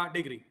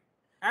degree.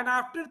 And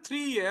after 3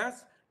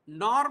 years,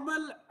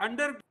 normal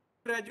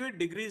undergraduate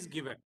degree is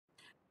given.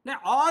 Now,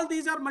 all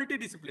these are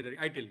multidisciplinary,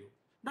 I tell you.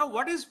 Now,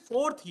 what is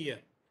fourth year?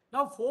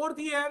 Now, fourth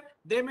year,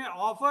 they may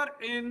offer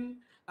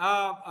in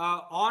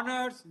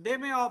honors, they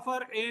may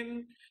offer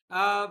in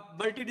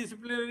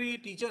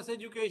multidisciplinary teachers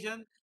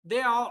education,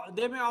 they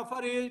may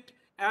offer it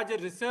as a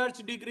research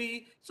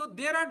degree. So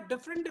there are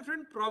different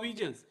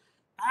provisions.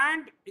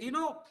 And,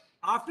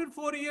 after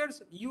 4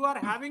 years, you are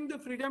having the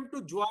freedom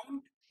to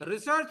join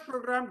research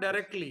program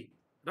directly,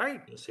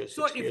 right?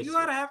 So if you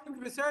are having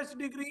research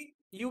degree,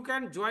 you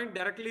can join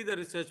directly the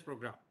research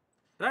program,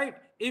 right?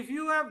 If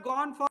you have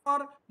gone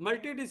for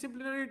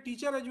multidisciplinary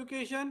teacher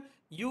education,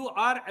 you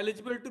are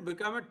eligible to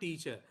become a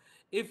teacher.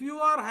 If you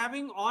are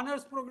having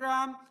honors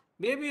program,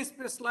 maybe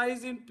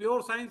specialized in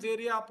pure science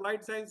area,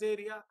 applied science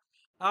area,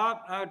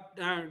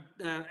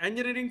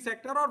 engineering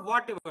sector or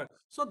whatever,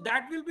 so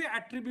that will be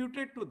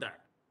attributed to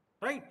that,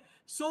 right?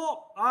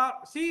 So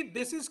see,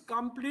 this is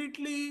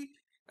completely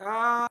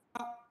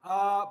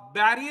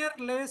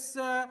barrierless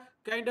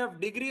kind of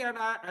degree. And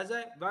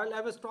while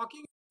I was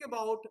talking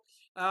about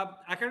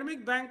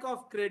academic bank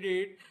of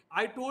credit,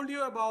 I told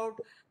you about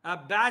a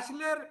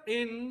bachelor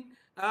in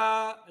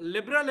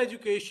liberal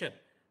education.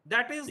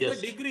 That is the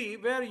degree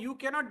where you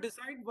cannot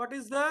decide what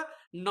is the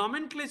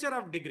nomenclature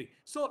of degree.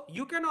 So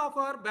you can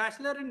offer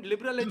bachelor in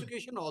liberal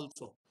education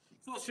also.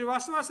 So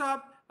Srivastava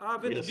Saab,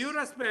 with due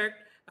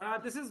respect,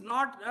 this is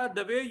not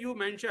the way you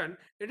mentioned.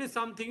 It is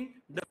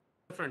something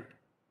different.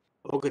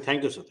 Okay,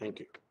 thank you, sir. Thank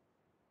you.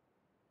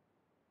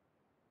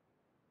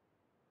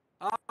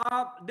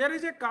 There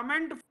is a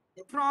comment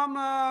from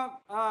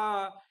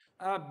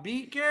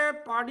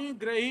BK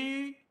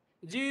Panigrahi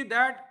ji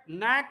that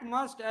NAAC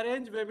must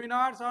arrange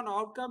webinars on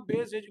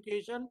outcome-based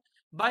education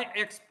by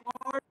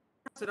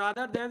experts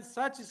rather than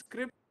such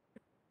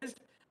script-based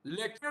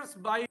lectures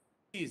by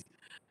these.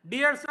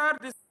 Dear sir,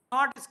 this is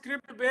not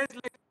script-based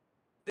lecture.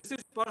 This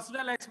is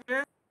personal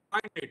experience.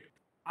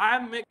 I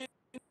am making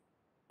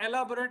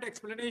elaborate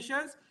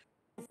explanations.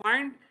 You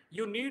find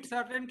you need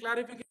certain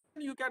clarification,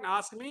 you can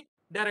ask me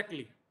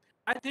directly.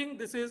 I think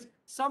this is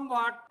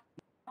somewhat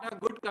not a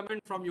good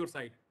comment from your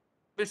side,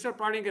 Mr.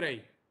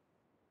 Panigirai.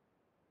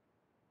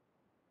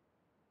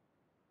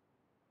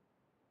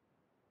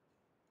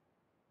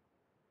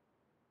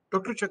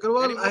 Dr.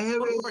 Chakraval, I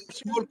have a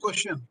small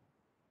question.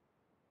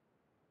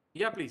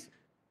 Yeah, please.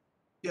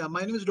 Yeah,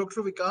 my name is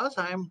Dr. Vikas.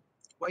 I am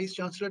Vice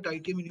Chancellor at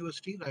ITM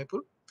University,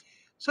 Raipur.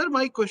 Sir,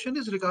 my question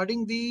is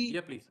regarding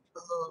the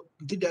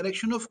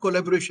direction of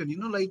collaboration.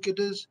 Like it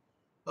is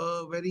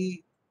a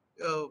very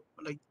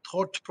like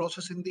thought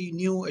process in the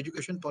new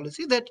education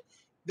policy that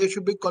there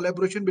should be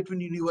collaboration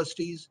between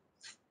universities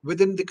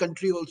within the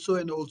country also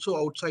and also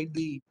outside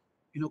the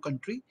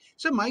country.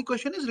 So my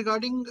question is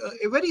regarding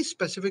a very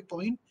specific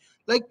point.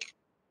 Like,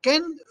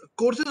 can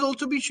courses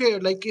also be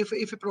shared? Like if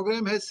a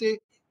program has say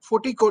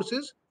 40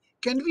 courses,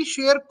 can we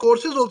share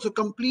courses also,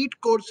 complete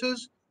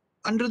courses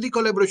under the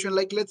collaboration?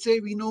 Like let's say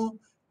we know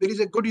there is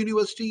a good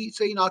university,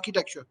 say in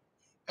architecture,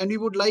 and we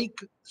would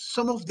like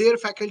some of their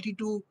faculty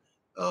to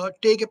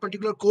take a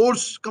particular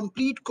course,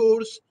 complete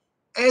course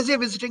as a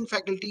visiting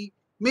faculty,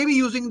 maybe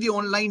using the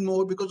online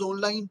mode because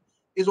online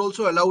is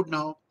also allowed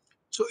now.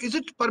 So is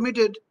it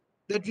permitted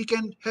that we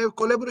can have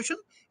collaboration,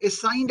 a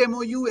signed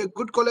MOU, a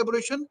good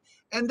collaboration,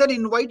 and then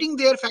inviting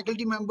their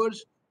faculty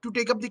members to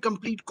take up the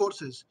complete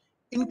courses,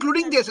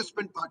 including the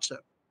assessment part, sir?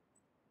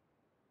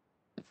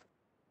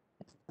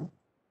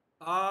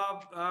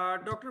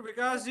 Dr.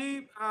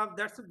 Vikasji,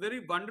 that's a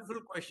very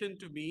wonderful question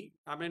to me.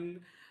 I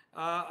mean,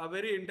 a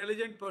very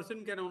intelligent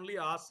person can only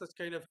ask such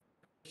kind of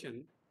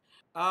question.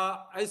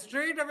 A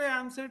straight away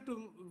answer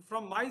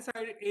from my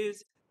side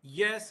is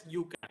yes,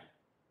 you can.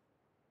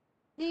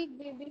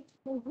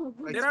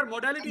 There are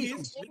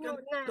modalities. We can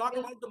talk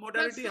about the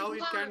modality, how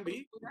it can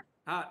be.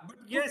 But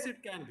yes,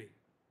 it can be.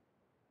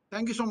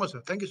 Thank you so much,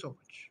 sir. Thank you so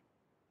much.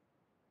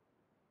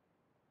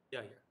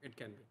 Yeah, it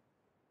can be.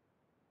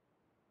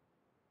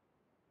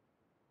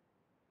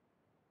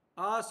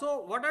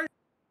 So what I'll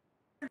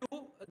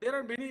do, there there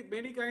are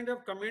many kind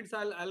of comments.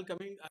 I'll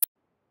comments.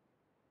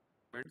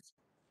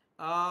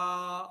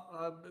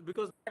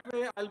 Because that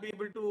way I'll be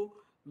able to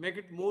make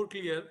it more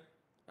clear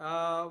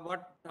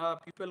what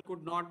people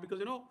could not,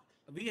 because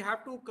we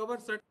have to cover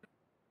certain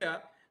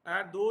area,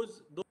 and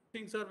those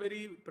things are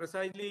very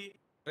precisely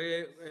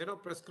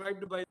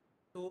prescribed by,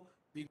 so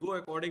we go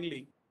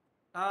accordingly.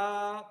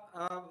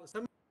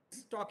 Some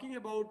is talking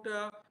about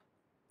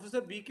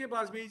Professor B.K.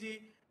 Basmi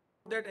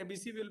that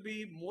ABC will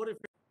be more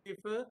effective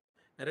if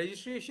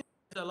registration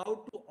is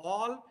allowed to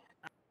all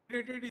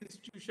accredited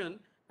institutions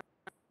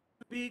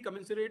to be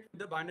commensurate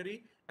with the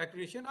binary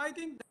accreditation. I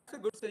think that's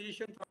a good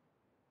suggestion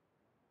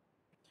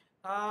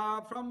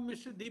from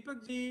Mr.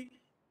 Deepak ji.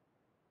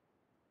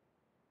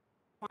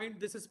 Find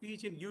this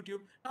speech in YouTube.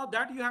 Now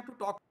that you have to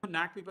talk to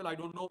NAAC people. I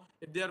don't know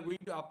if they are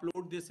going to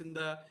upload this in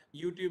the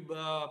YouTube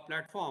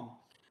platform.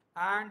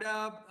 And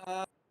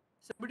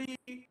somebody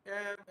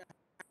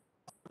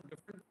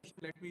different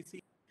question. Let me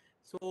see.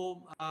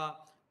 So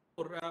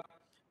for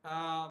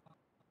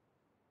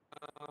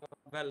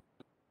well,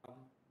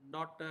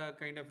 not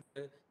kind of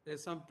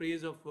there's some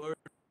praise of words,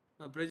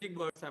 praising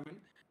words. I mean,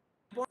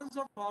 importance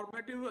of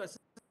formative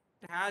assessment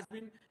has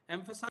been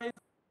emphasized.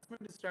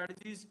 Assessment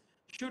strategies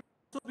should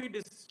also be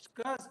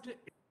discussed,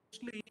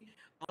 especially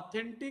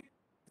authentic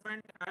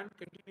assessment and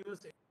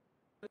continuous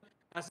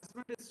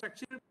assessment is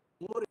structured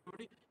more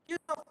everybody. Yes,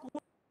 of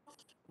course.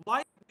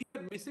 Why we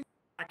are missing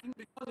tracking?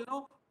 Because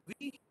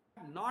we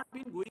have not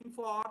been going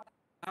for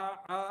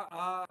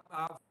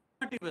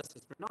formative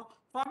assessment. Now,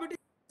 formative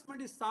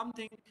assessment is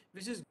something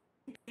which is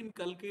going to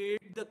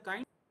inculcate the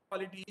kind of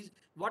qualities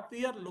what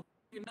we are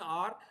looking in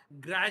our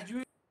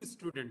graduate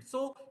students.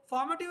 So,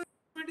 formative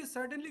assessment is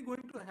certainly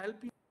going to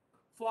help you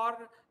for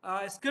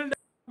skill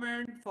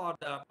development, for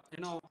the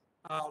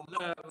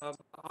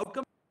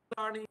outcome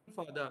learning,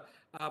 for the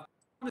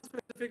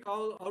specific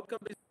outcome.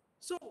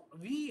 So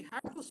we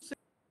have to say,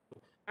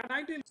 and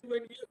I tell you,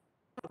 when we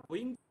are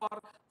going for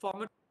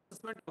formative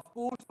assessment, of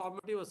course,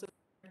 formative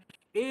assessment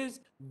is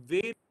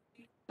very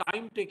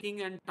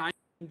time-taking and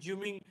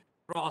time-consuming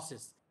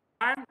process,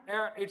 and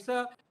it's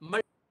a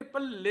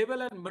multiple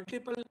level and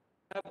multiple,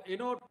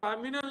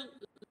 terminal,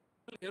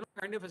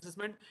 kind of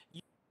assessment.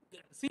 You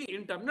see,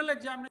 in terminal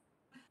examination,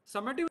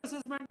 summative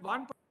assessment,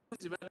 one person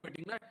is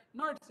evaluating. Right?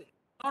 No, it's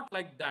not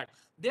like that.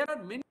 There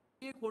are many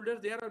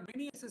stakeholders, there are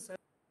many assessors,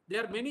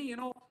 there are many,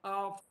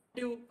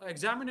 formative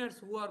examiners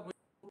who are going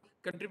to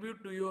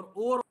contribute to your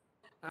overall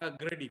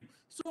grading.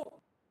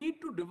 So we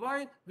need to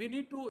divide, we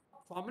need to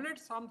formulate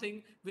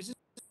something which is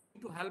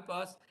going to help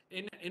us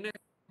in a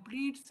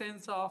complete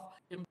sense of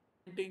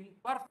implementing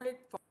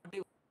perfect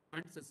formative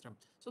assessment system.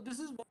 So this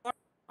is what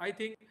I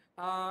think.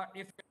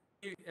 If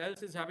anybody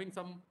else is having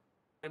some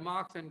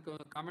remarks and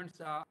comments,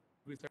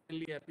 we're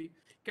certainly happy.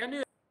 Can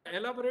you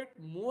elaborate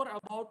more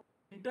about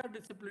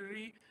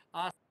interdisciplinary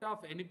aspect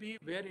of NEP,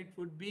 where it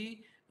would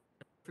be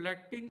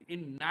reflecting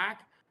in NAAC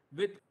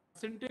with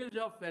percentage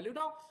of value?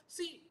 Now,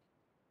 see,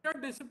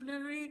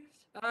 interdisciplinary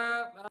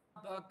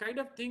kind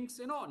of things,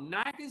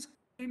 NAAC is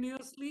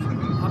continuously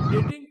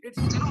updating its,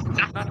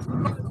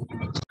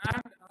 methodology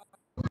and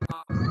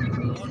uh,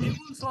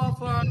 modules of,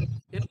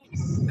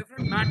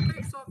 different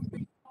metrics of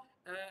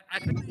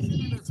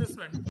accreditation and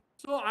assessment.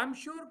 So I'm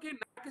sure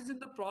NAAC is in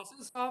the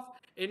process of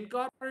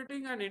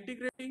incorporating and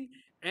integrating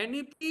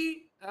NEP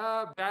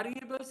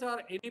variables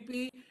or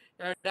NEP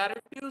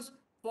directives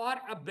for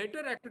a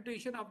better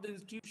accreditation of the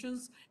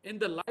institutions in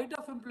the light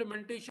of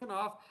implementation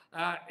of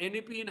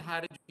NEP in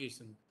higher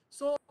education.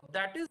 So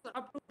that is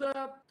up to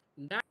the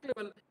NAAC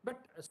level. But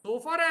so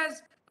far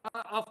as,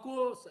 of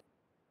course,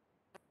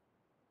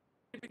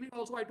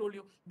 also I told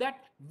you that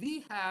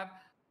we have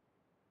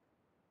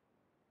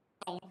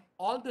down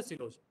all the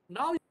silos.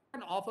 Now you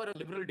can offer a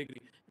liberal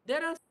degree.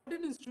 There are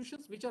certain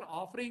institutions which are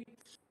offering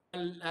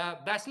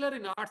bachelor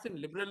in arts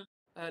in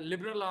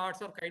liberal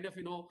arts, or kind of,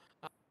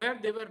 where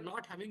they were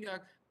not having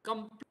a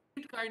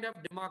complete kind of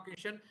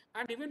demarcation,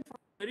 and even from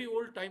very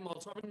old time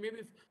also. I mean,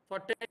 maybe for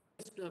 10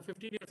 years,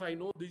 15 years, I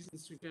know these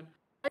institutions.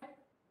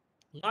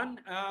 One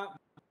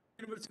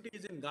university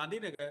is in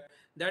Gandhinagar,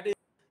 that is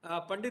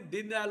Pandit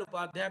Dindayal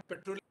Upadhyay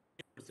Petroleum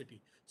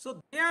University. So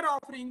they are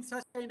offering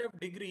such kind of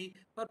degree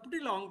for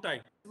pretty long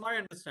time, my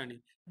understanding.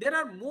 There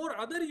are more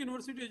other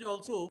universities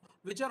also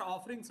which are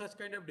offering such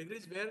kind of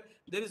degrees where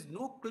there is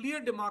no clear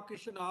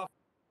demarcation of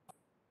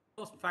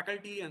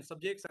faculty and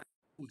subjects and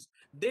schools.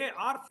 They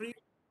are free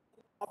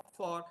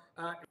for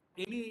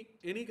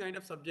any kind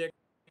of subject,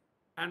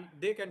 and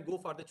they can go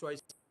for the choice.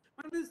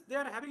 And this, they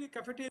are having a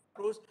cafeteria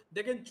approach.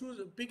 They can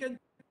choose, pick and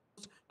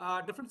choose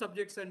different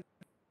subjects and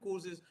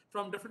courses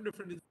from different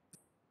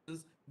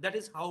institutions. That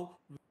is how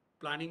we are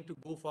planning to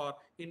go for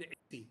in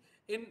AC.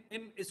 In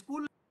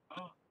school,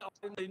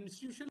 in the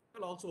institution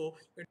level also,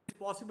 it is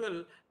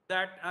possible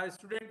that a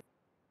student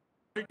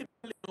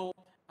multiple,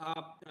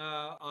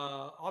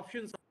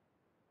 options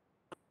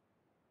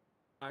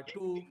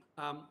to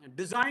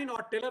design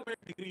or tailor-made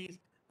degrees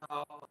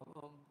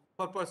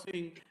for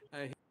pursuing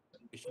his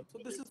education. So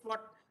this is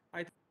what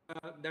I think,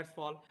 that's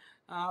all.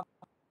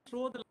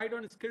 throw the light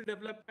on skill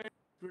development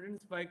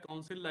students by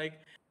council like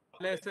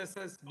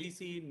LSSS,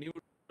 DC, New.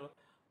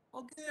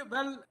 Okay,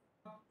 well,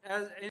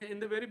 as in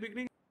the very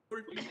beginning, I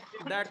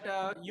told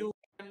that you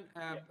can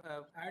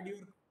add your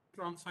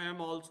from SWAYAM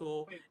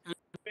also.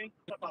 And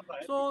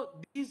so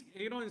these,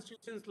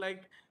 institutions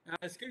like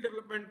skill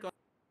development,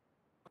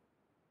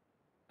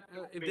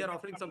 if they are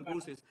offering some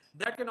courses,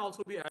 that can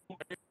also be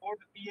added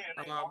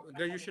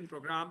graduation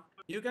program.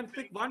 You can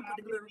pick one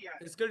particular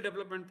skill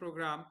development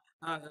program,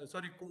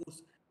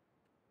 course,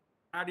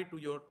 add it to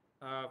your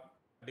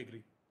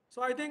degree.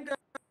 So I think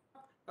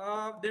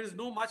there is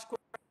no much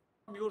question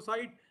from your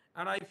side,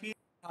 and I feel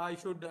I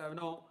should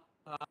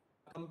uh,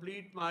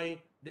 complete my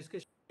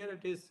discussion here.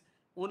 It is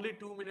only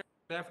 2 minutes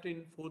left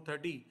in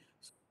 4:30.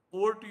 So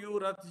over to you,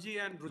 Rathji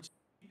and Ruchi.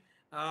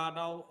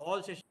 Now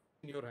all sessions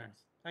in your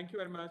hands. Thank you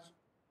very much.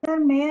 Sir,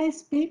 may I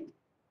speak?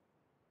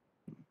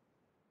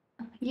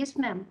 Yes,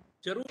 ma'am.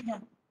 Jarur. Yeah.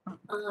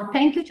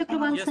 Thank you,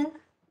 Chakrawal Yes. sir,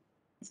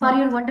 for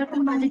your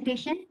wonderful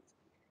presentation.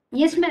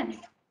 Yes, ma'am.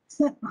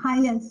 So, hi,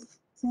 yes.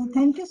 So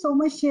thank you so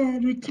much,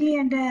 Ruchi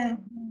and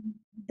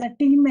the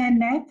team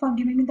and NAAC for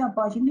giving me the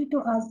opportunity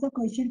to ask the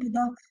question to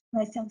the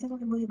Vice Chancellor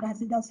of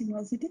Chhattisgarh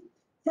University.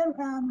 Sir,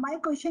 my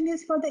question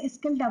is for the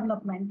skill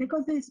development,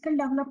 because the skill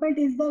development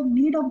is the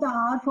need of the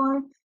hour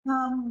for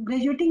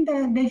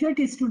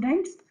graduate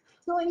students.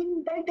 So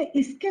in that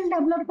skill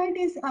development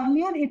is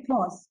earlier it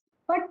was,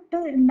 but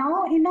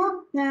now in a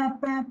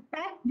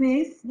pack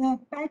ways,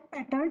 pack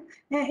pattern,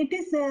 it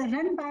is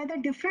run by the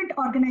different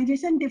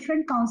organization,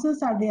 different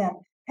councils are there.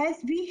 As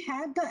we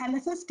have the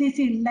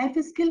LSSTC,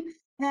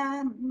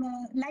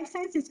 Life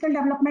Science Skill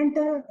Development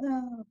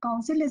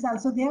Council is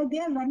also there. They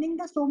are running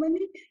the so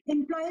many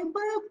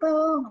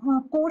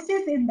employable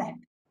courses in that.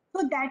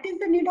 So that is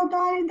the need of the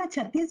hour in the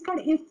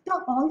Chhattisgarh. If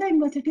all the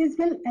universities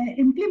will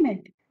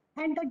implement,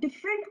 and the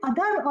different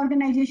other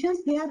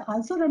organizations, they are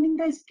also running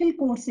the skill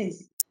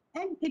courses,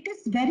 and it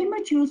is very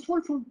much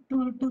useful to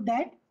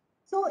that.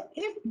 So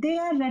if they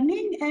are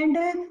running and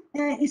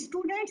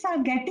students are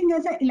getting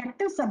as an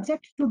elective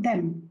subject to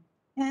them.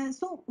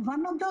 So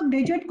one of the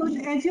graduate course,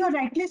 as you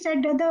rightly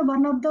said, that the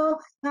one of the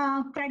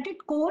credit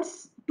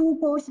course, two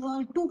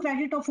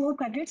credit or 4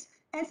 credits,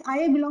 as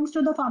I belongs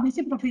to the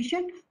pharmacy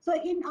profession. So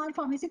in our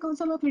Pharmacy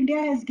Council of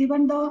India has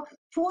given the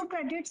 4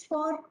 credits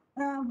for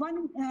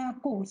one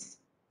course.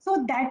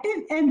 So that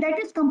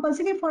is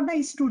compulsory for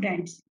the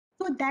students.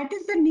 So that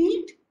is the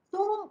need.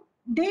 So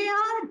they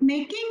are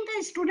making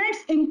the students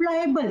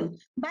employable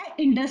by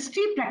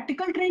industry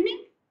practical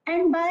training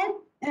and by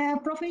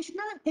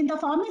professional in the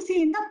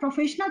pharmacy in the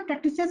professional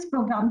practices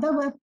program.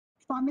 The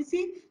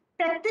pharmacy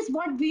practice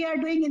what we are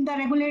doing in the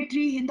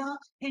regulatory, in the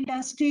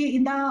industry,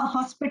 in the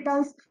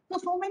hospitals.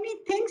 So many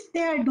things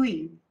they are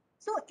doing.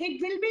 So it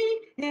will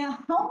be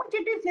how much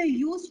it is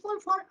useful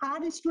for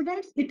our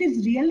students. It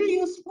is really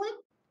useful,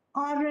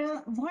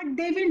 or what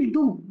they will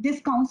do. This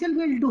council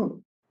will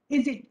do.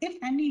 Is it? If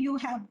any you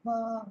have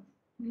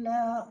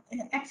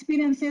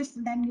experiences,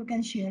 then you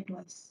can share to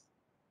us.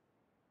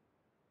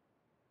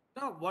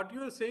 Now, what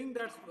you are saying,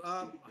 that's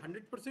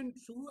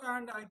 100% true,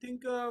 and I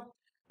think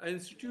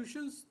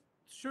institutions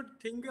should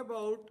think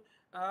about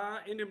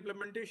in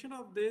implementation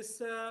of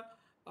this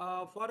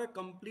for a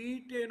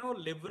complete,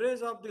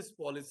 leverage of this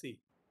policy.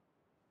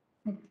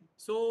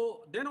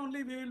 So then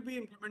only we will be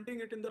implementing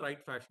it in the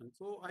right fashion.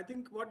 So I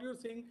think what you're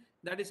saying,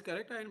 that is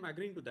correct. I am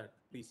agreeing to that.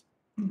 Please.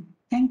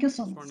 Thank you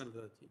so much.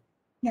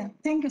 Yeah,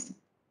 thank you, sir.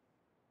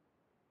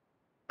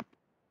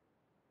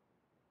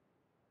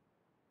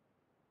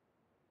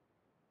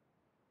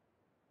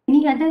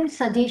 Any other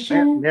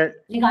suggestion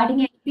regarding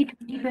NEP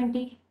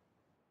 2020?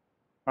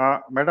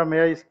 Madam,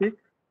 may I speak?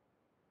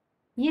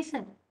 Yes,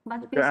 sir.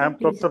 Okay, I am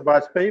Professor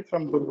Bajpai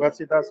from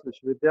Durgasidas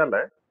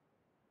Vishwavidyalaya.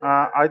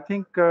 I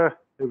think a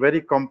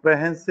very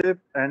comprehensive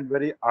and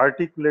very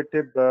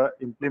articulated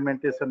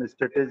implementation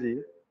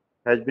strategy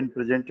has been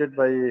presented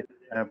by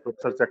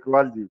Professor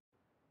Chakravalji.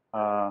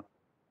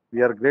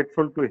 We are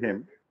grateful to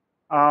him.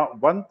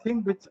 One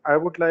thing which I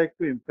would like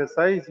to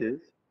emphasize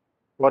is,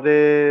 for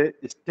a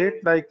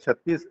state like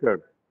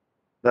Chhattisgarh,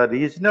 the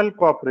regional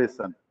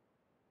cooperation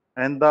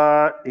and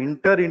the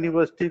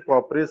inter-university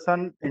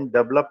cooperation in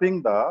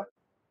developing the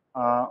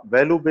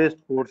value-based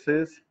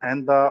courses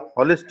and the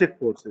holistic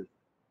courses,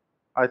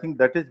 I think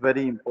that is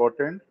very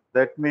important.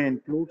 That may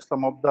include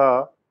some of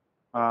the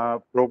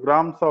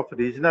programs of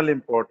regional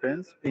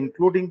importance,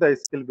 including the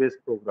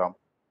skill-based program.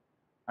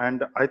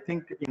 And I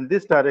think in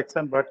this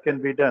direction, what can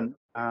be done,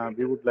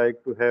 we would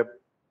like to have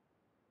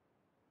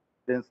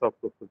sense of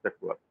Professor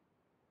Chakravarti.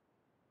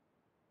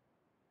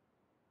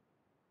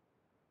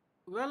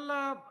 Well,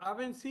 I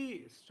mean,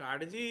 see,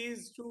 strategy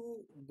is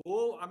to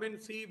go. I mean,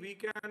 see, we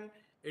can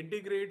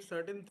integrate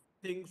certain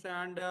things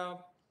and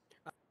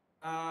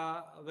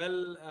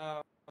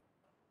well,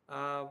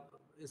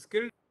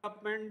 skill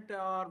development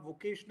or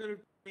vocational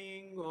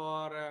training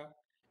or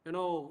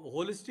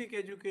holistic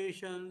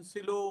education,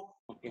 silo,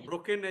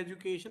 broken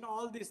education,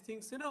 all these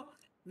things.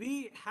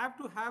 We have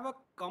to have a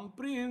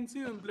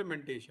comprehensive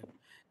implementation,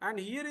 and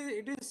here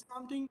it is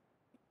something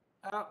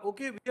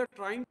okay, we are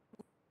trying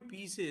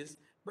pieces,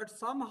 but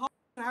somehow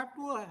you have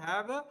to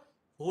have a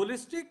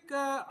holistic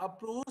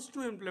approach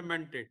to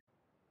implement it.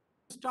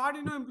 Start,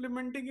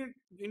 implementing it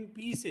in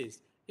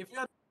pieces. If you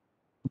are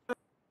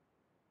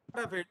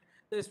of it,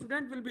 the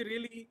student will be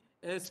really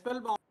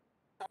spellbound,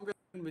 somewhere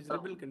in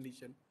miserable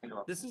condition.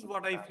 This is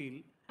what I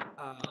feel.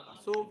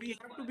 So we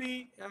have to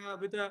be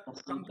with a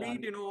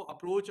complete,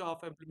 approach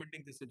of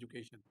implementing this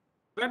education.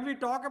 When we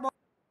talk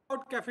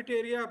about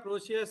cafeteria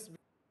approaches,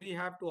 we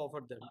have to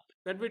offer them.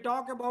 When we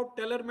talk about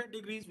tailor-made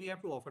degrees, we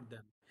have to offer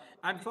them.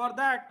 And for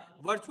that,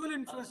 virtual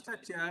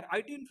infrastructure,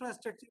 IT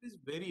infrastructure is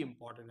very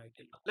important, I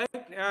tell you.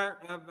 Like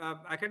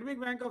Academic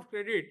Bank of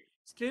Credit,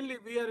 still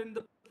we are in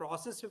the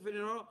process of,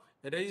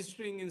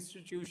 registering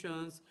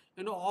institutions,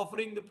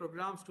 offering the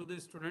programs to the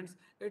students.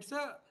 It's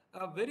a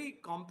very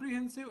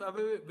comprehensive, a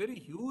very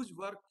huge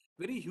work,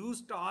 very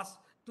huge task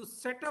to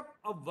set up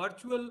a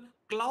virtual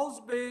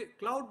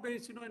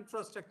cloud-based,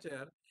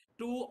 infrastructure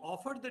to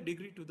offer the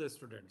degree to the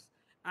students.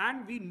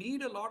 And we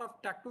need a lot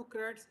of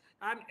technocrats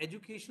and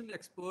education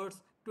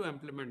experts to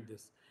implement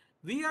this.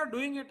 We are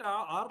doing it at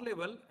our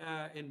level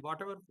in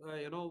whatever,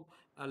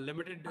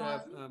 limited,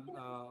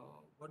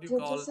 what do you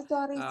call, जैसे तो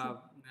आ रही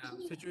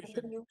थी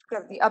situation. Mute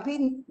कर दी अभी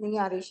नहीं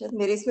आ रही शायद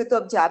मेरे इसमें तो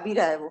अब जा भी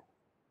रहा है वो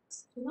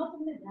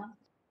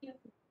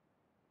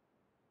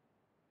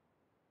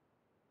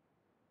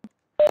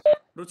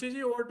Ruchi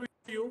ji, over to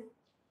you.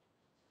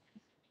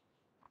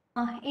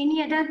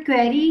 Any other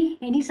query,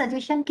 any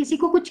suggestion? किसी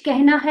को कुछ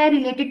कहना है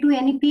related to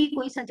NEP?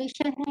 कोई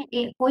suggestion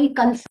है? कोई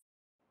concern?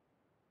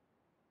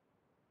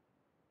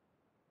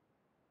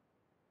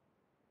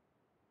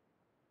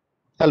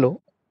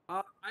 Hello.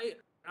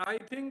 I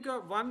think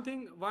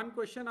one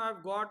question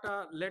I've got.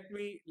 Let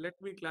me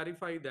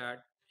clarify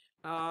that.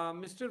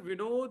 Mr.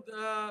 Vinod,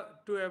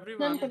 to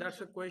everyone,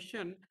 that's a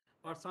question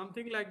or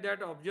something like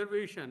that,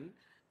 observation.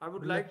 I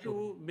would like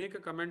to make a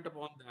comment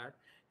upon that.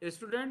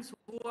 Students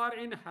who are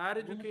in higher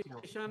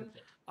education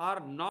are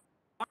not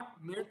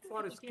made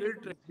for skill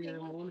training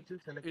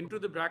into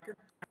the bracket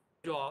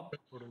job.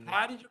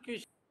 Higher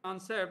education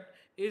concept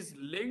is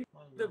linked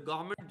to the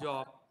government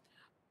job.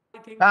 I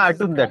think this I is a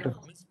took kind that. of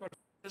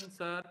misperception,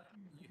 sir.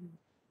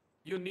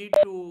 You need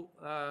to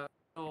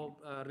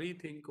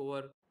rethink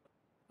over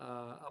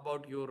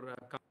about your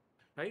comment,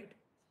 right?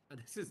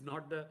 This is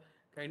not the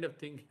kind of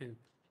thing.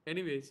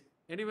 Anyways,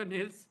 anyone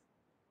else?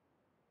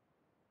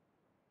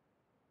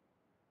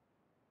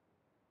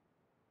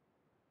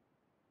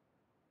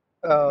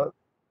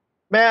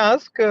 May I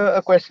ask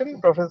a question,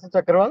 Professor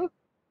Chakrawal?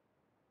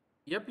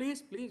 Yeah,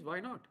 please, why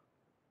not?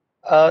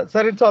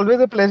 Sir, it's always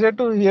a pleasure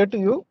to hear to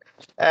you.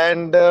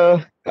 And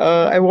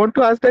I want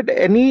to ask that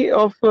any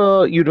of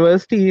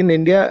university in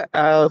India,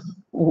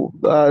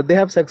 they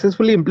have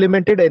successfully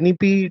implemented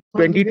NEP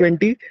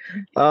 2020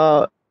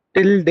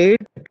 till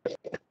date.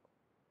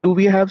 Do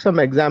we have some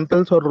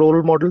examples or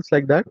role models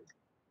like that?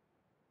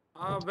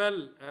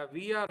 Well,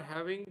 we are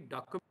having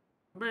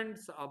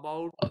documents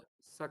about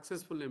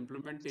successful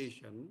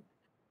implementation.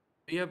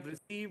 We have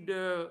received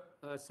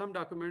some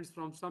documents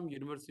from some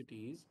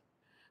universities.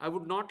 I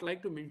would not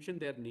like to mention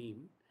their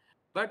name,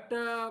 but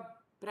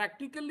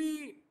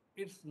practically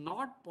it's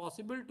not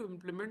possible to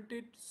implement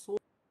it so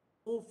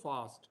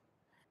fast,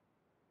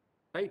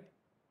 right?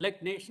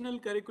 Like national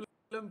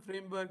curriculum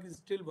framework is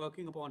still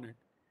working upon it,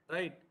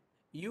 right?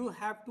 You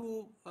have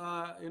to,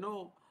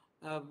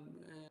 um,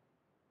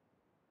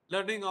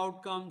 learning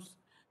outcomes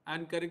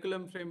and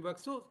curriculum framework.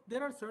 So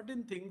there are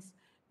certain things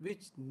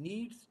which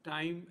needs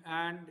time,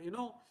 and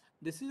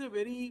this is a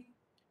very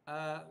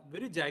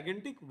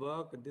gigantic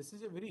work. This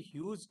is a very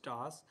huge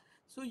task.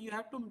 So you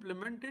have to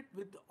implement it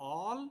with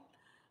all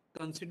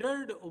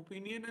considered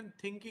opinion and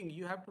thinking.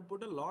 You have to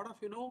put a lot of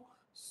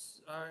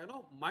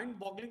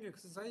mind-boggling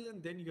exercise,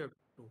 and then you have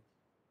to.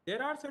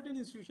 There are certain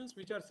institutions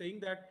which are saying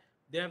that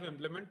they have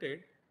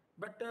implemented,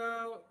 but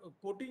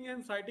quoting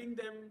and citing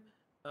them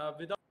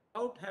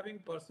without having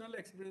personal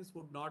experience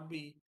would not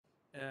be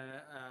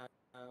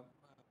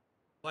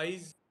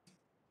wise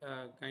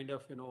kind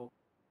of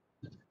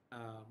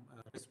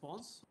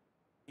response.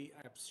 I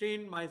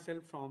abstain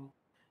myself from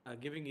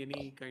giving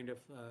any kind of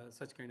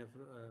such kind of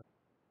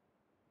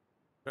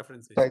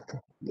references. Right.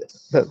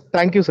 Yes.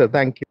 Thank you, sir.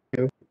 Thank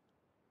you.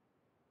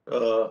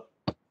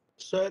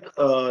 Sir,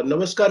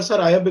 Namaskar, sir.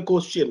 I have a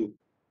question.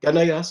 Can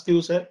I ask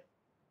you, sir?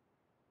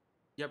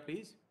 Yeah,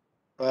 please.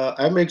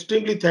 I'm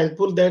extremely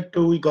thankful that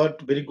we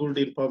got very good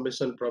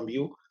information from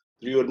you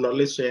through your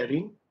knowledge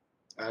sharing.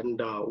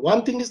 And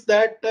one thing is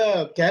that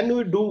can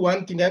we do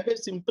one thing? I have a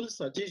simple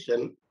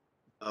suggestion.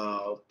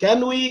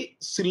 Can we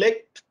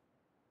select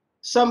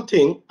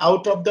something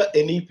out of the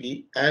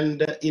NEP,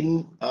 and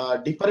in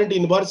different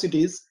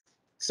universities,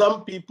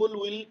 some people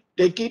will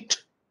take it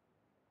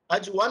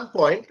as one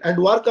point and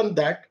work on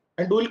that,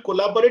 and will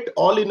collaborate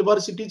all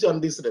universities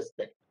on this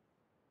respect.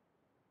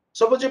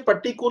 Suppose a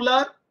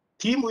particular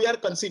theme we are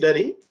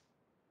considering,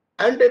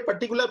 and a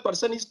particular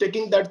person is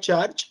taking that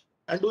charge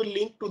and will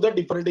link to the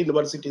different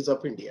universities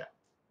of India.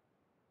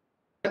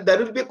 And there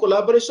will be a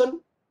collaboration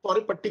for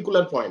a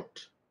particular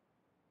point.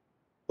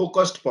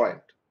 focused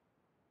point.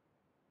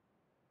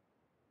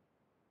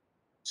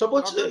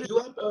 Suppose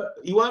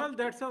you are.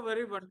 That's a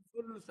very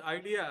wonderful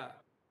idea.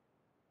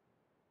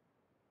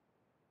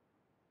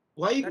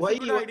 Why? That's Why a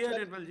good you idea,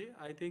 Nirmalji.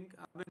 I think.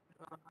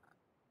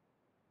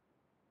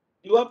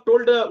 You have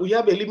told we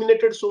have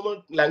eliminated so much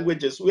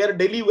languages. We are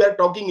Delhi. We are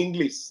talking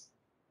English.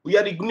 We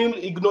are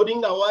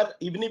ignoring our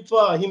even if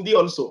Hindi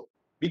also,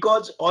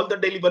 because all the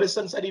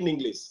deliberations are in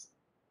English.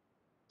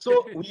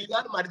 So we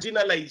are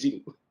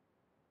marginalizing.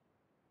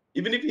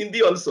 Even if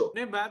Hindi also.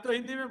 नहीं मैं तो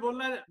हिंदी में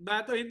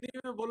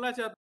बोलना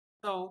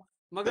चाहता हूँ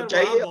मगर तो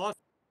वहाँ चाहिए बहुत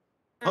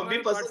हम भी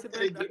हमारे पसंद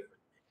पार्टिसिपेंट करेंगे.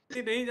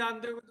 हिंदी नहीं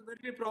जानते हो तो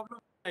मेरी प्रॉब्लम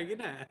आएगी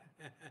ना.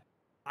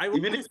 I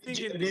Even want to if speak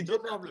Hindi, no regional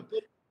problem.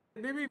 people,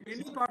 Maybe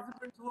many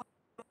participants who are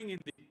speaking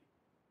Hindi.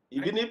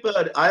 even if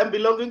I am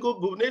belonging to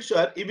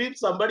Bhubaneswar, even if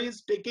somebody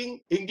is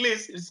taking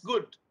English, it's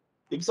good.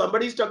 If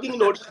somebody is talking in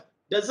Odia,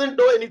 doesn't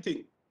know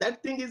anything,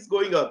 that thing is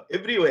going on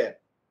everywhere.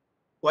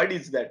 What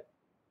is that?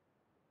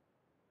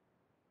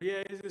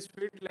 Yeah, is a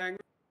sweet language.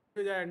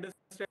 I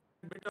understand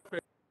a bit of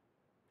it,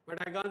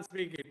 but I can't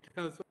speak it.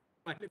 So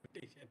my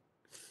limitation.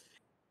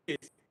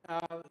 Yes,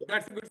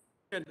 that's a good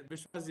question,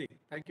 Vishwaji.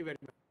 Thank you very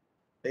much.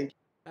 Thank you.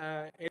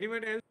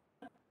 Anyone else?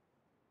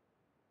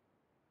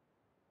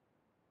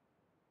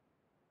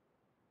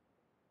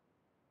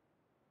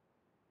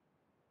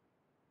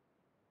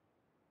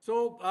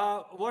 So,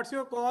 what's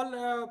your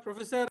call,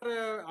 Professor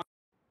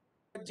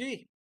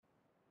G?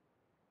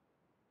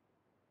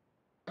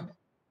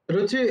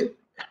 Ruchi,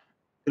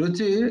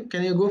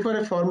 can you go for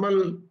a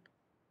formal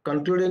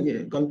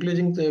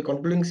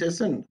concluding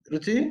session,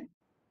 Ruchi?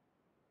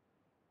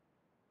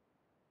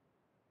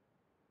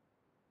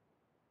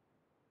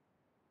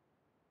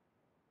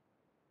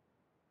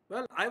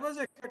 Well, I was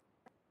expecting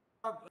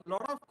a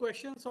lot of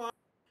questions on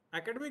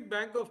academic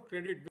bank of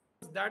credit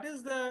because that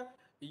is the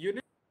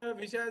unit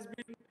which has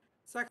been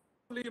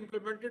successfully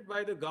implemented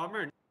by the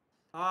government.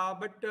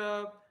 But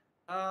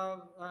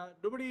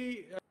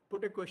nobody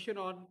put a question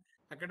on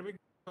academic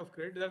bank of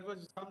credit. That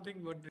was something.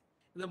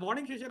 In the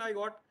morning session, I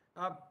got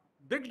a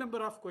big number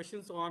of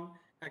questions on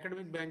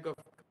academic bank of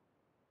credit.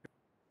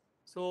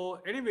 So,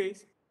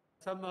 anyways,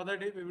 some other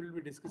day we will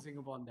be discussing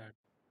upon that.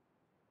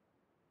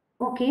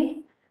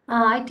 Okay.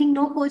 I think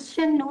no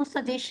question, no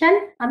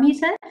suggestion. Ami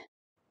sir?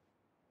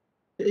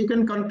 You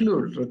can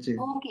conclude, Ruchi.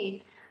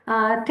 Okay.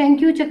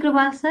 Thank you,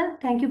 Chakrawal sir.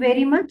 Thank you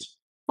very much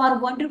for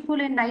wonderful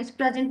and nice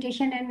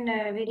presentation and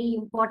very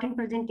important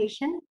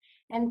presentation.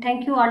 And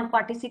thank you all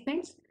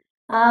participants.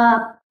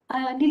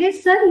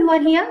 Nilesh sir, you are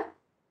here?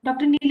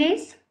 Dr.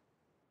 Nilesh?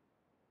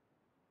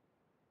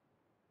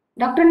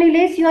 Dr.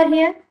 Nilesh, you are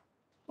here?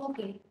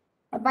 Okay.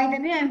 By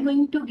the way, I am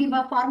going to give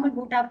a formal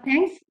vote of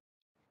thanks.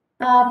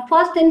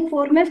 First and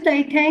foremost,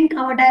 I thank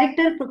our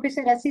director,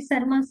 Professor Ashish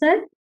Sharma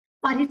sir,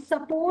 for his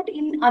support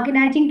in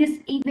organizing this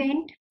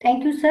event.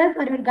 Thank you, sir,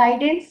 for your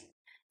guidance.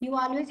 You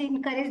always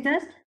encouraged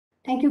us.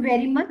 Thank you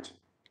very much.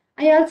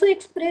 I also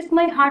express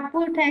my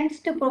heartfelt thanks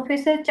to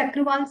Professor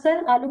Chakrawal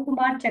sir, Alok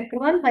Kumar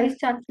Chakrawal, Vice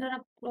Chancellor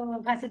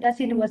of Ghasidas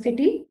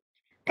University.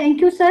 Thank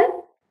you, sir.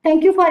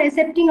 Thank you for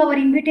accepting our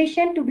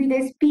invitation to be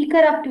the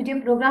speaker of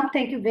today's program.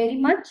 Thank you very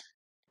much.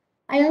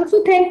 I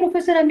also thank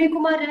Professor Amir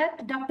Kumar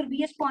Rath, Dr.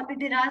 B.S.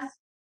 Pondidiras,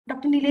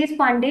 Dr. Nilesh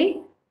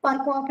Pandey for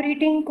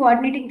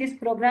coordinating this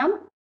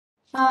program.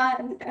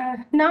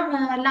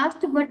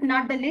 Last but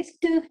not the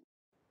least,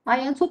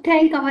 I also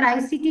thank our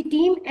ICT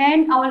team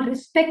and our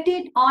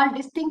respected all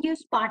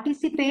distinguished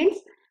participants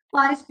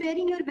for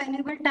sparing your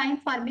valuable time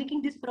for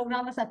making this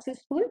program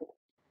successful.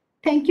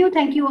 Thank you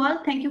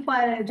all. Thank you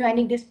for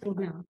joining this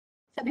program.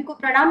 सभी को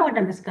प्रणाम और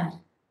नमस्कार.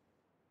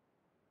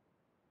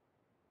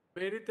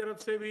 मेरी तरफ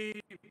से भी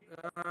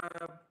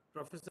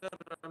professor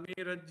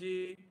अमीर जी,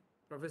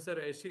 professor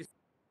Ashish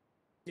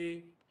ji,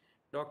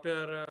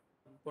 doctor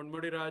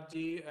Ponmudi Raj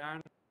ji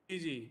and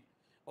ji,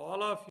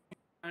 all of you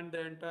and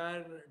the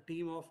entire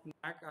team of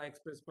NAAC, I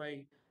express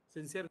my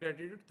sincere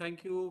gratitude.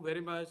 Thank you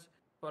very much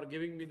for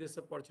giving me this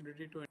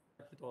opportunity to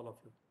interact with all of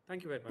you.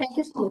 Thank you very much. Thank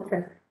you so much,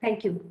 sir.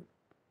 Thank you.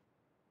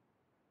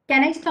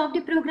 Can I stop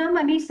the program,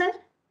 Amir sir?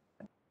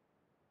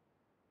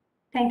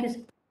 Thank you, sir.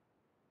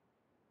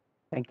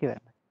 Thank you very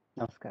much.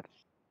 Namaskar.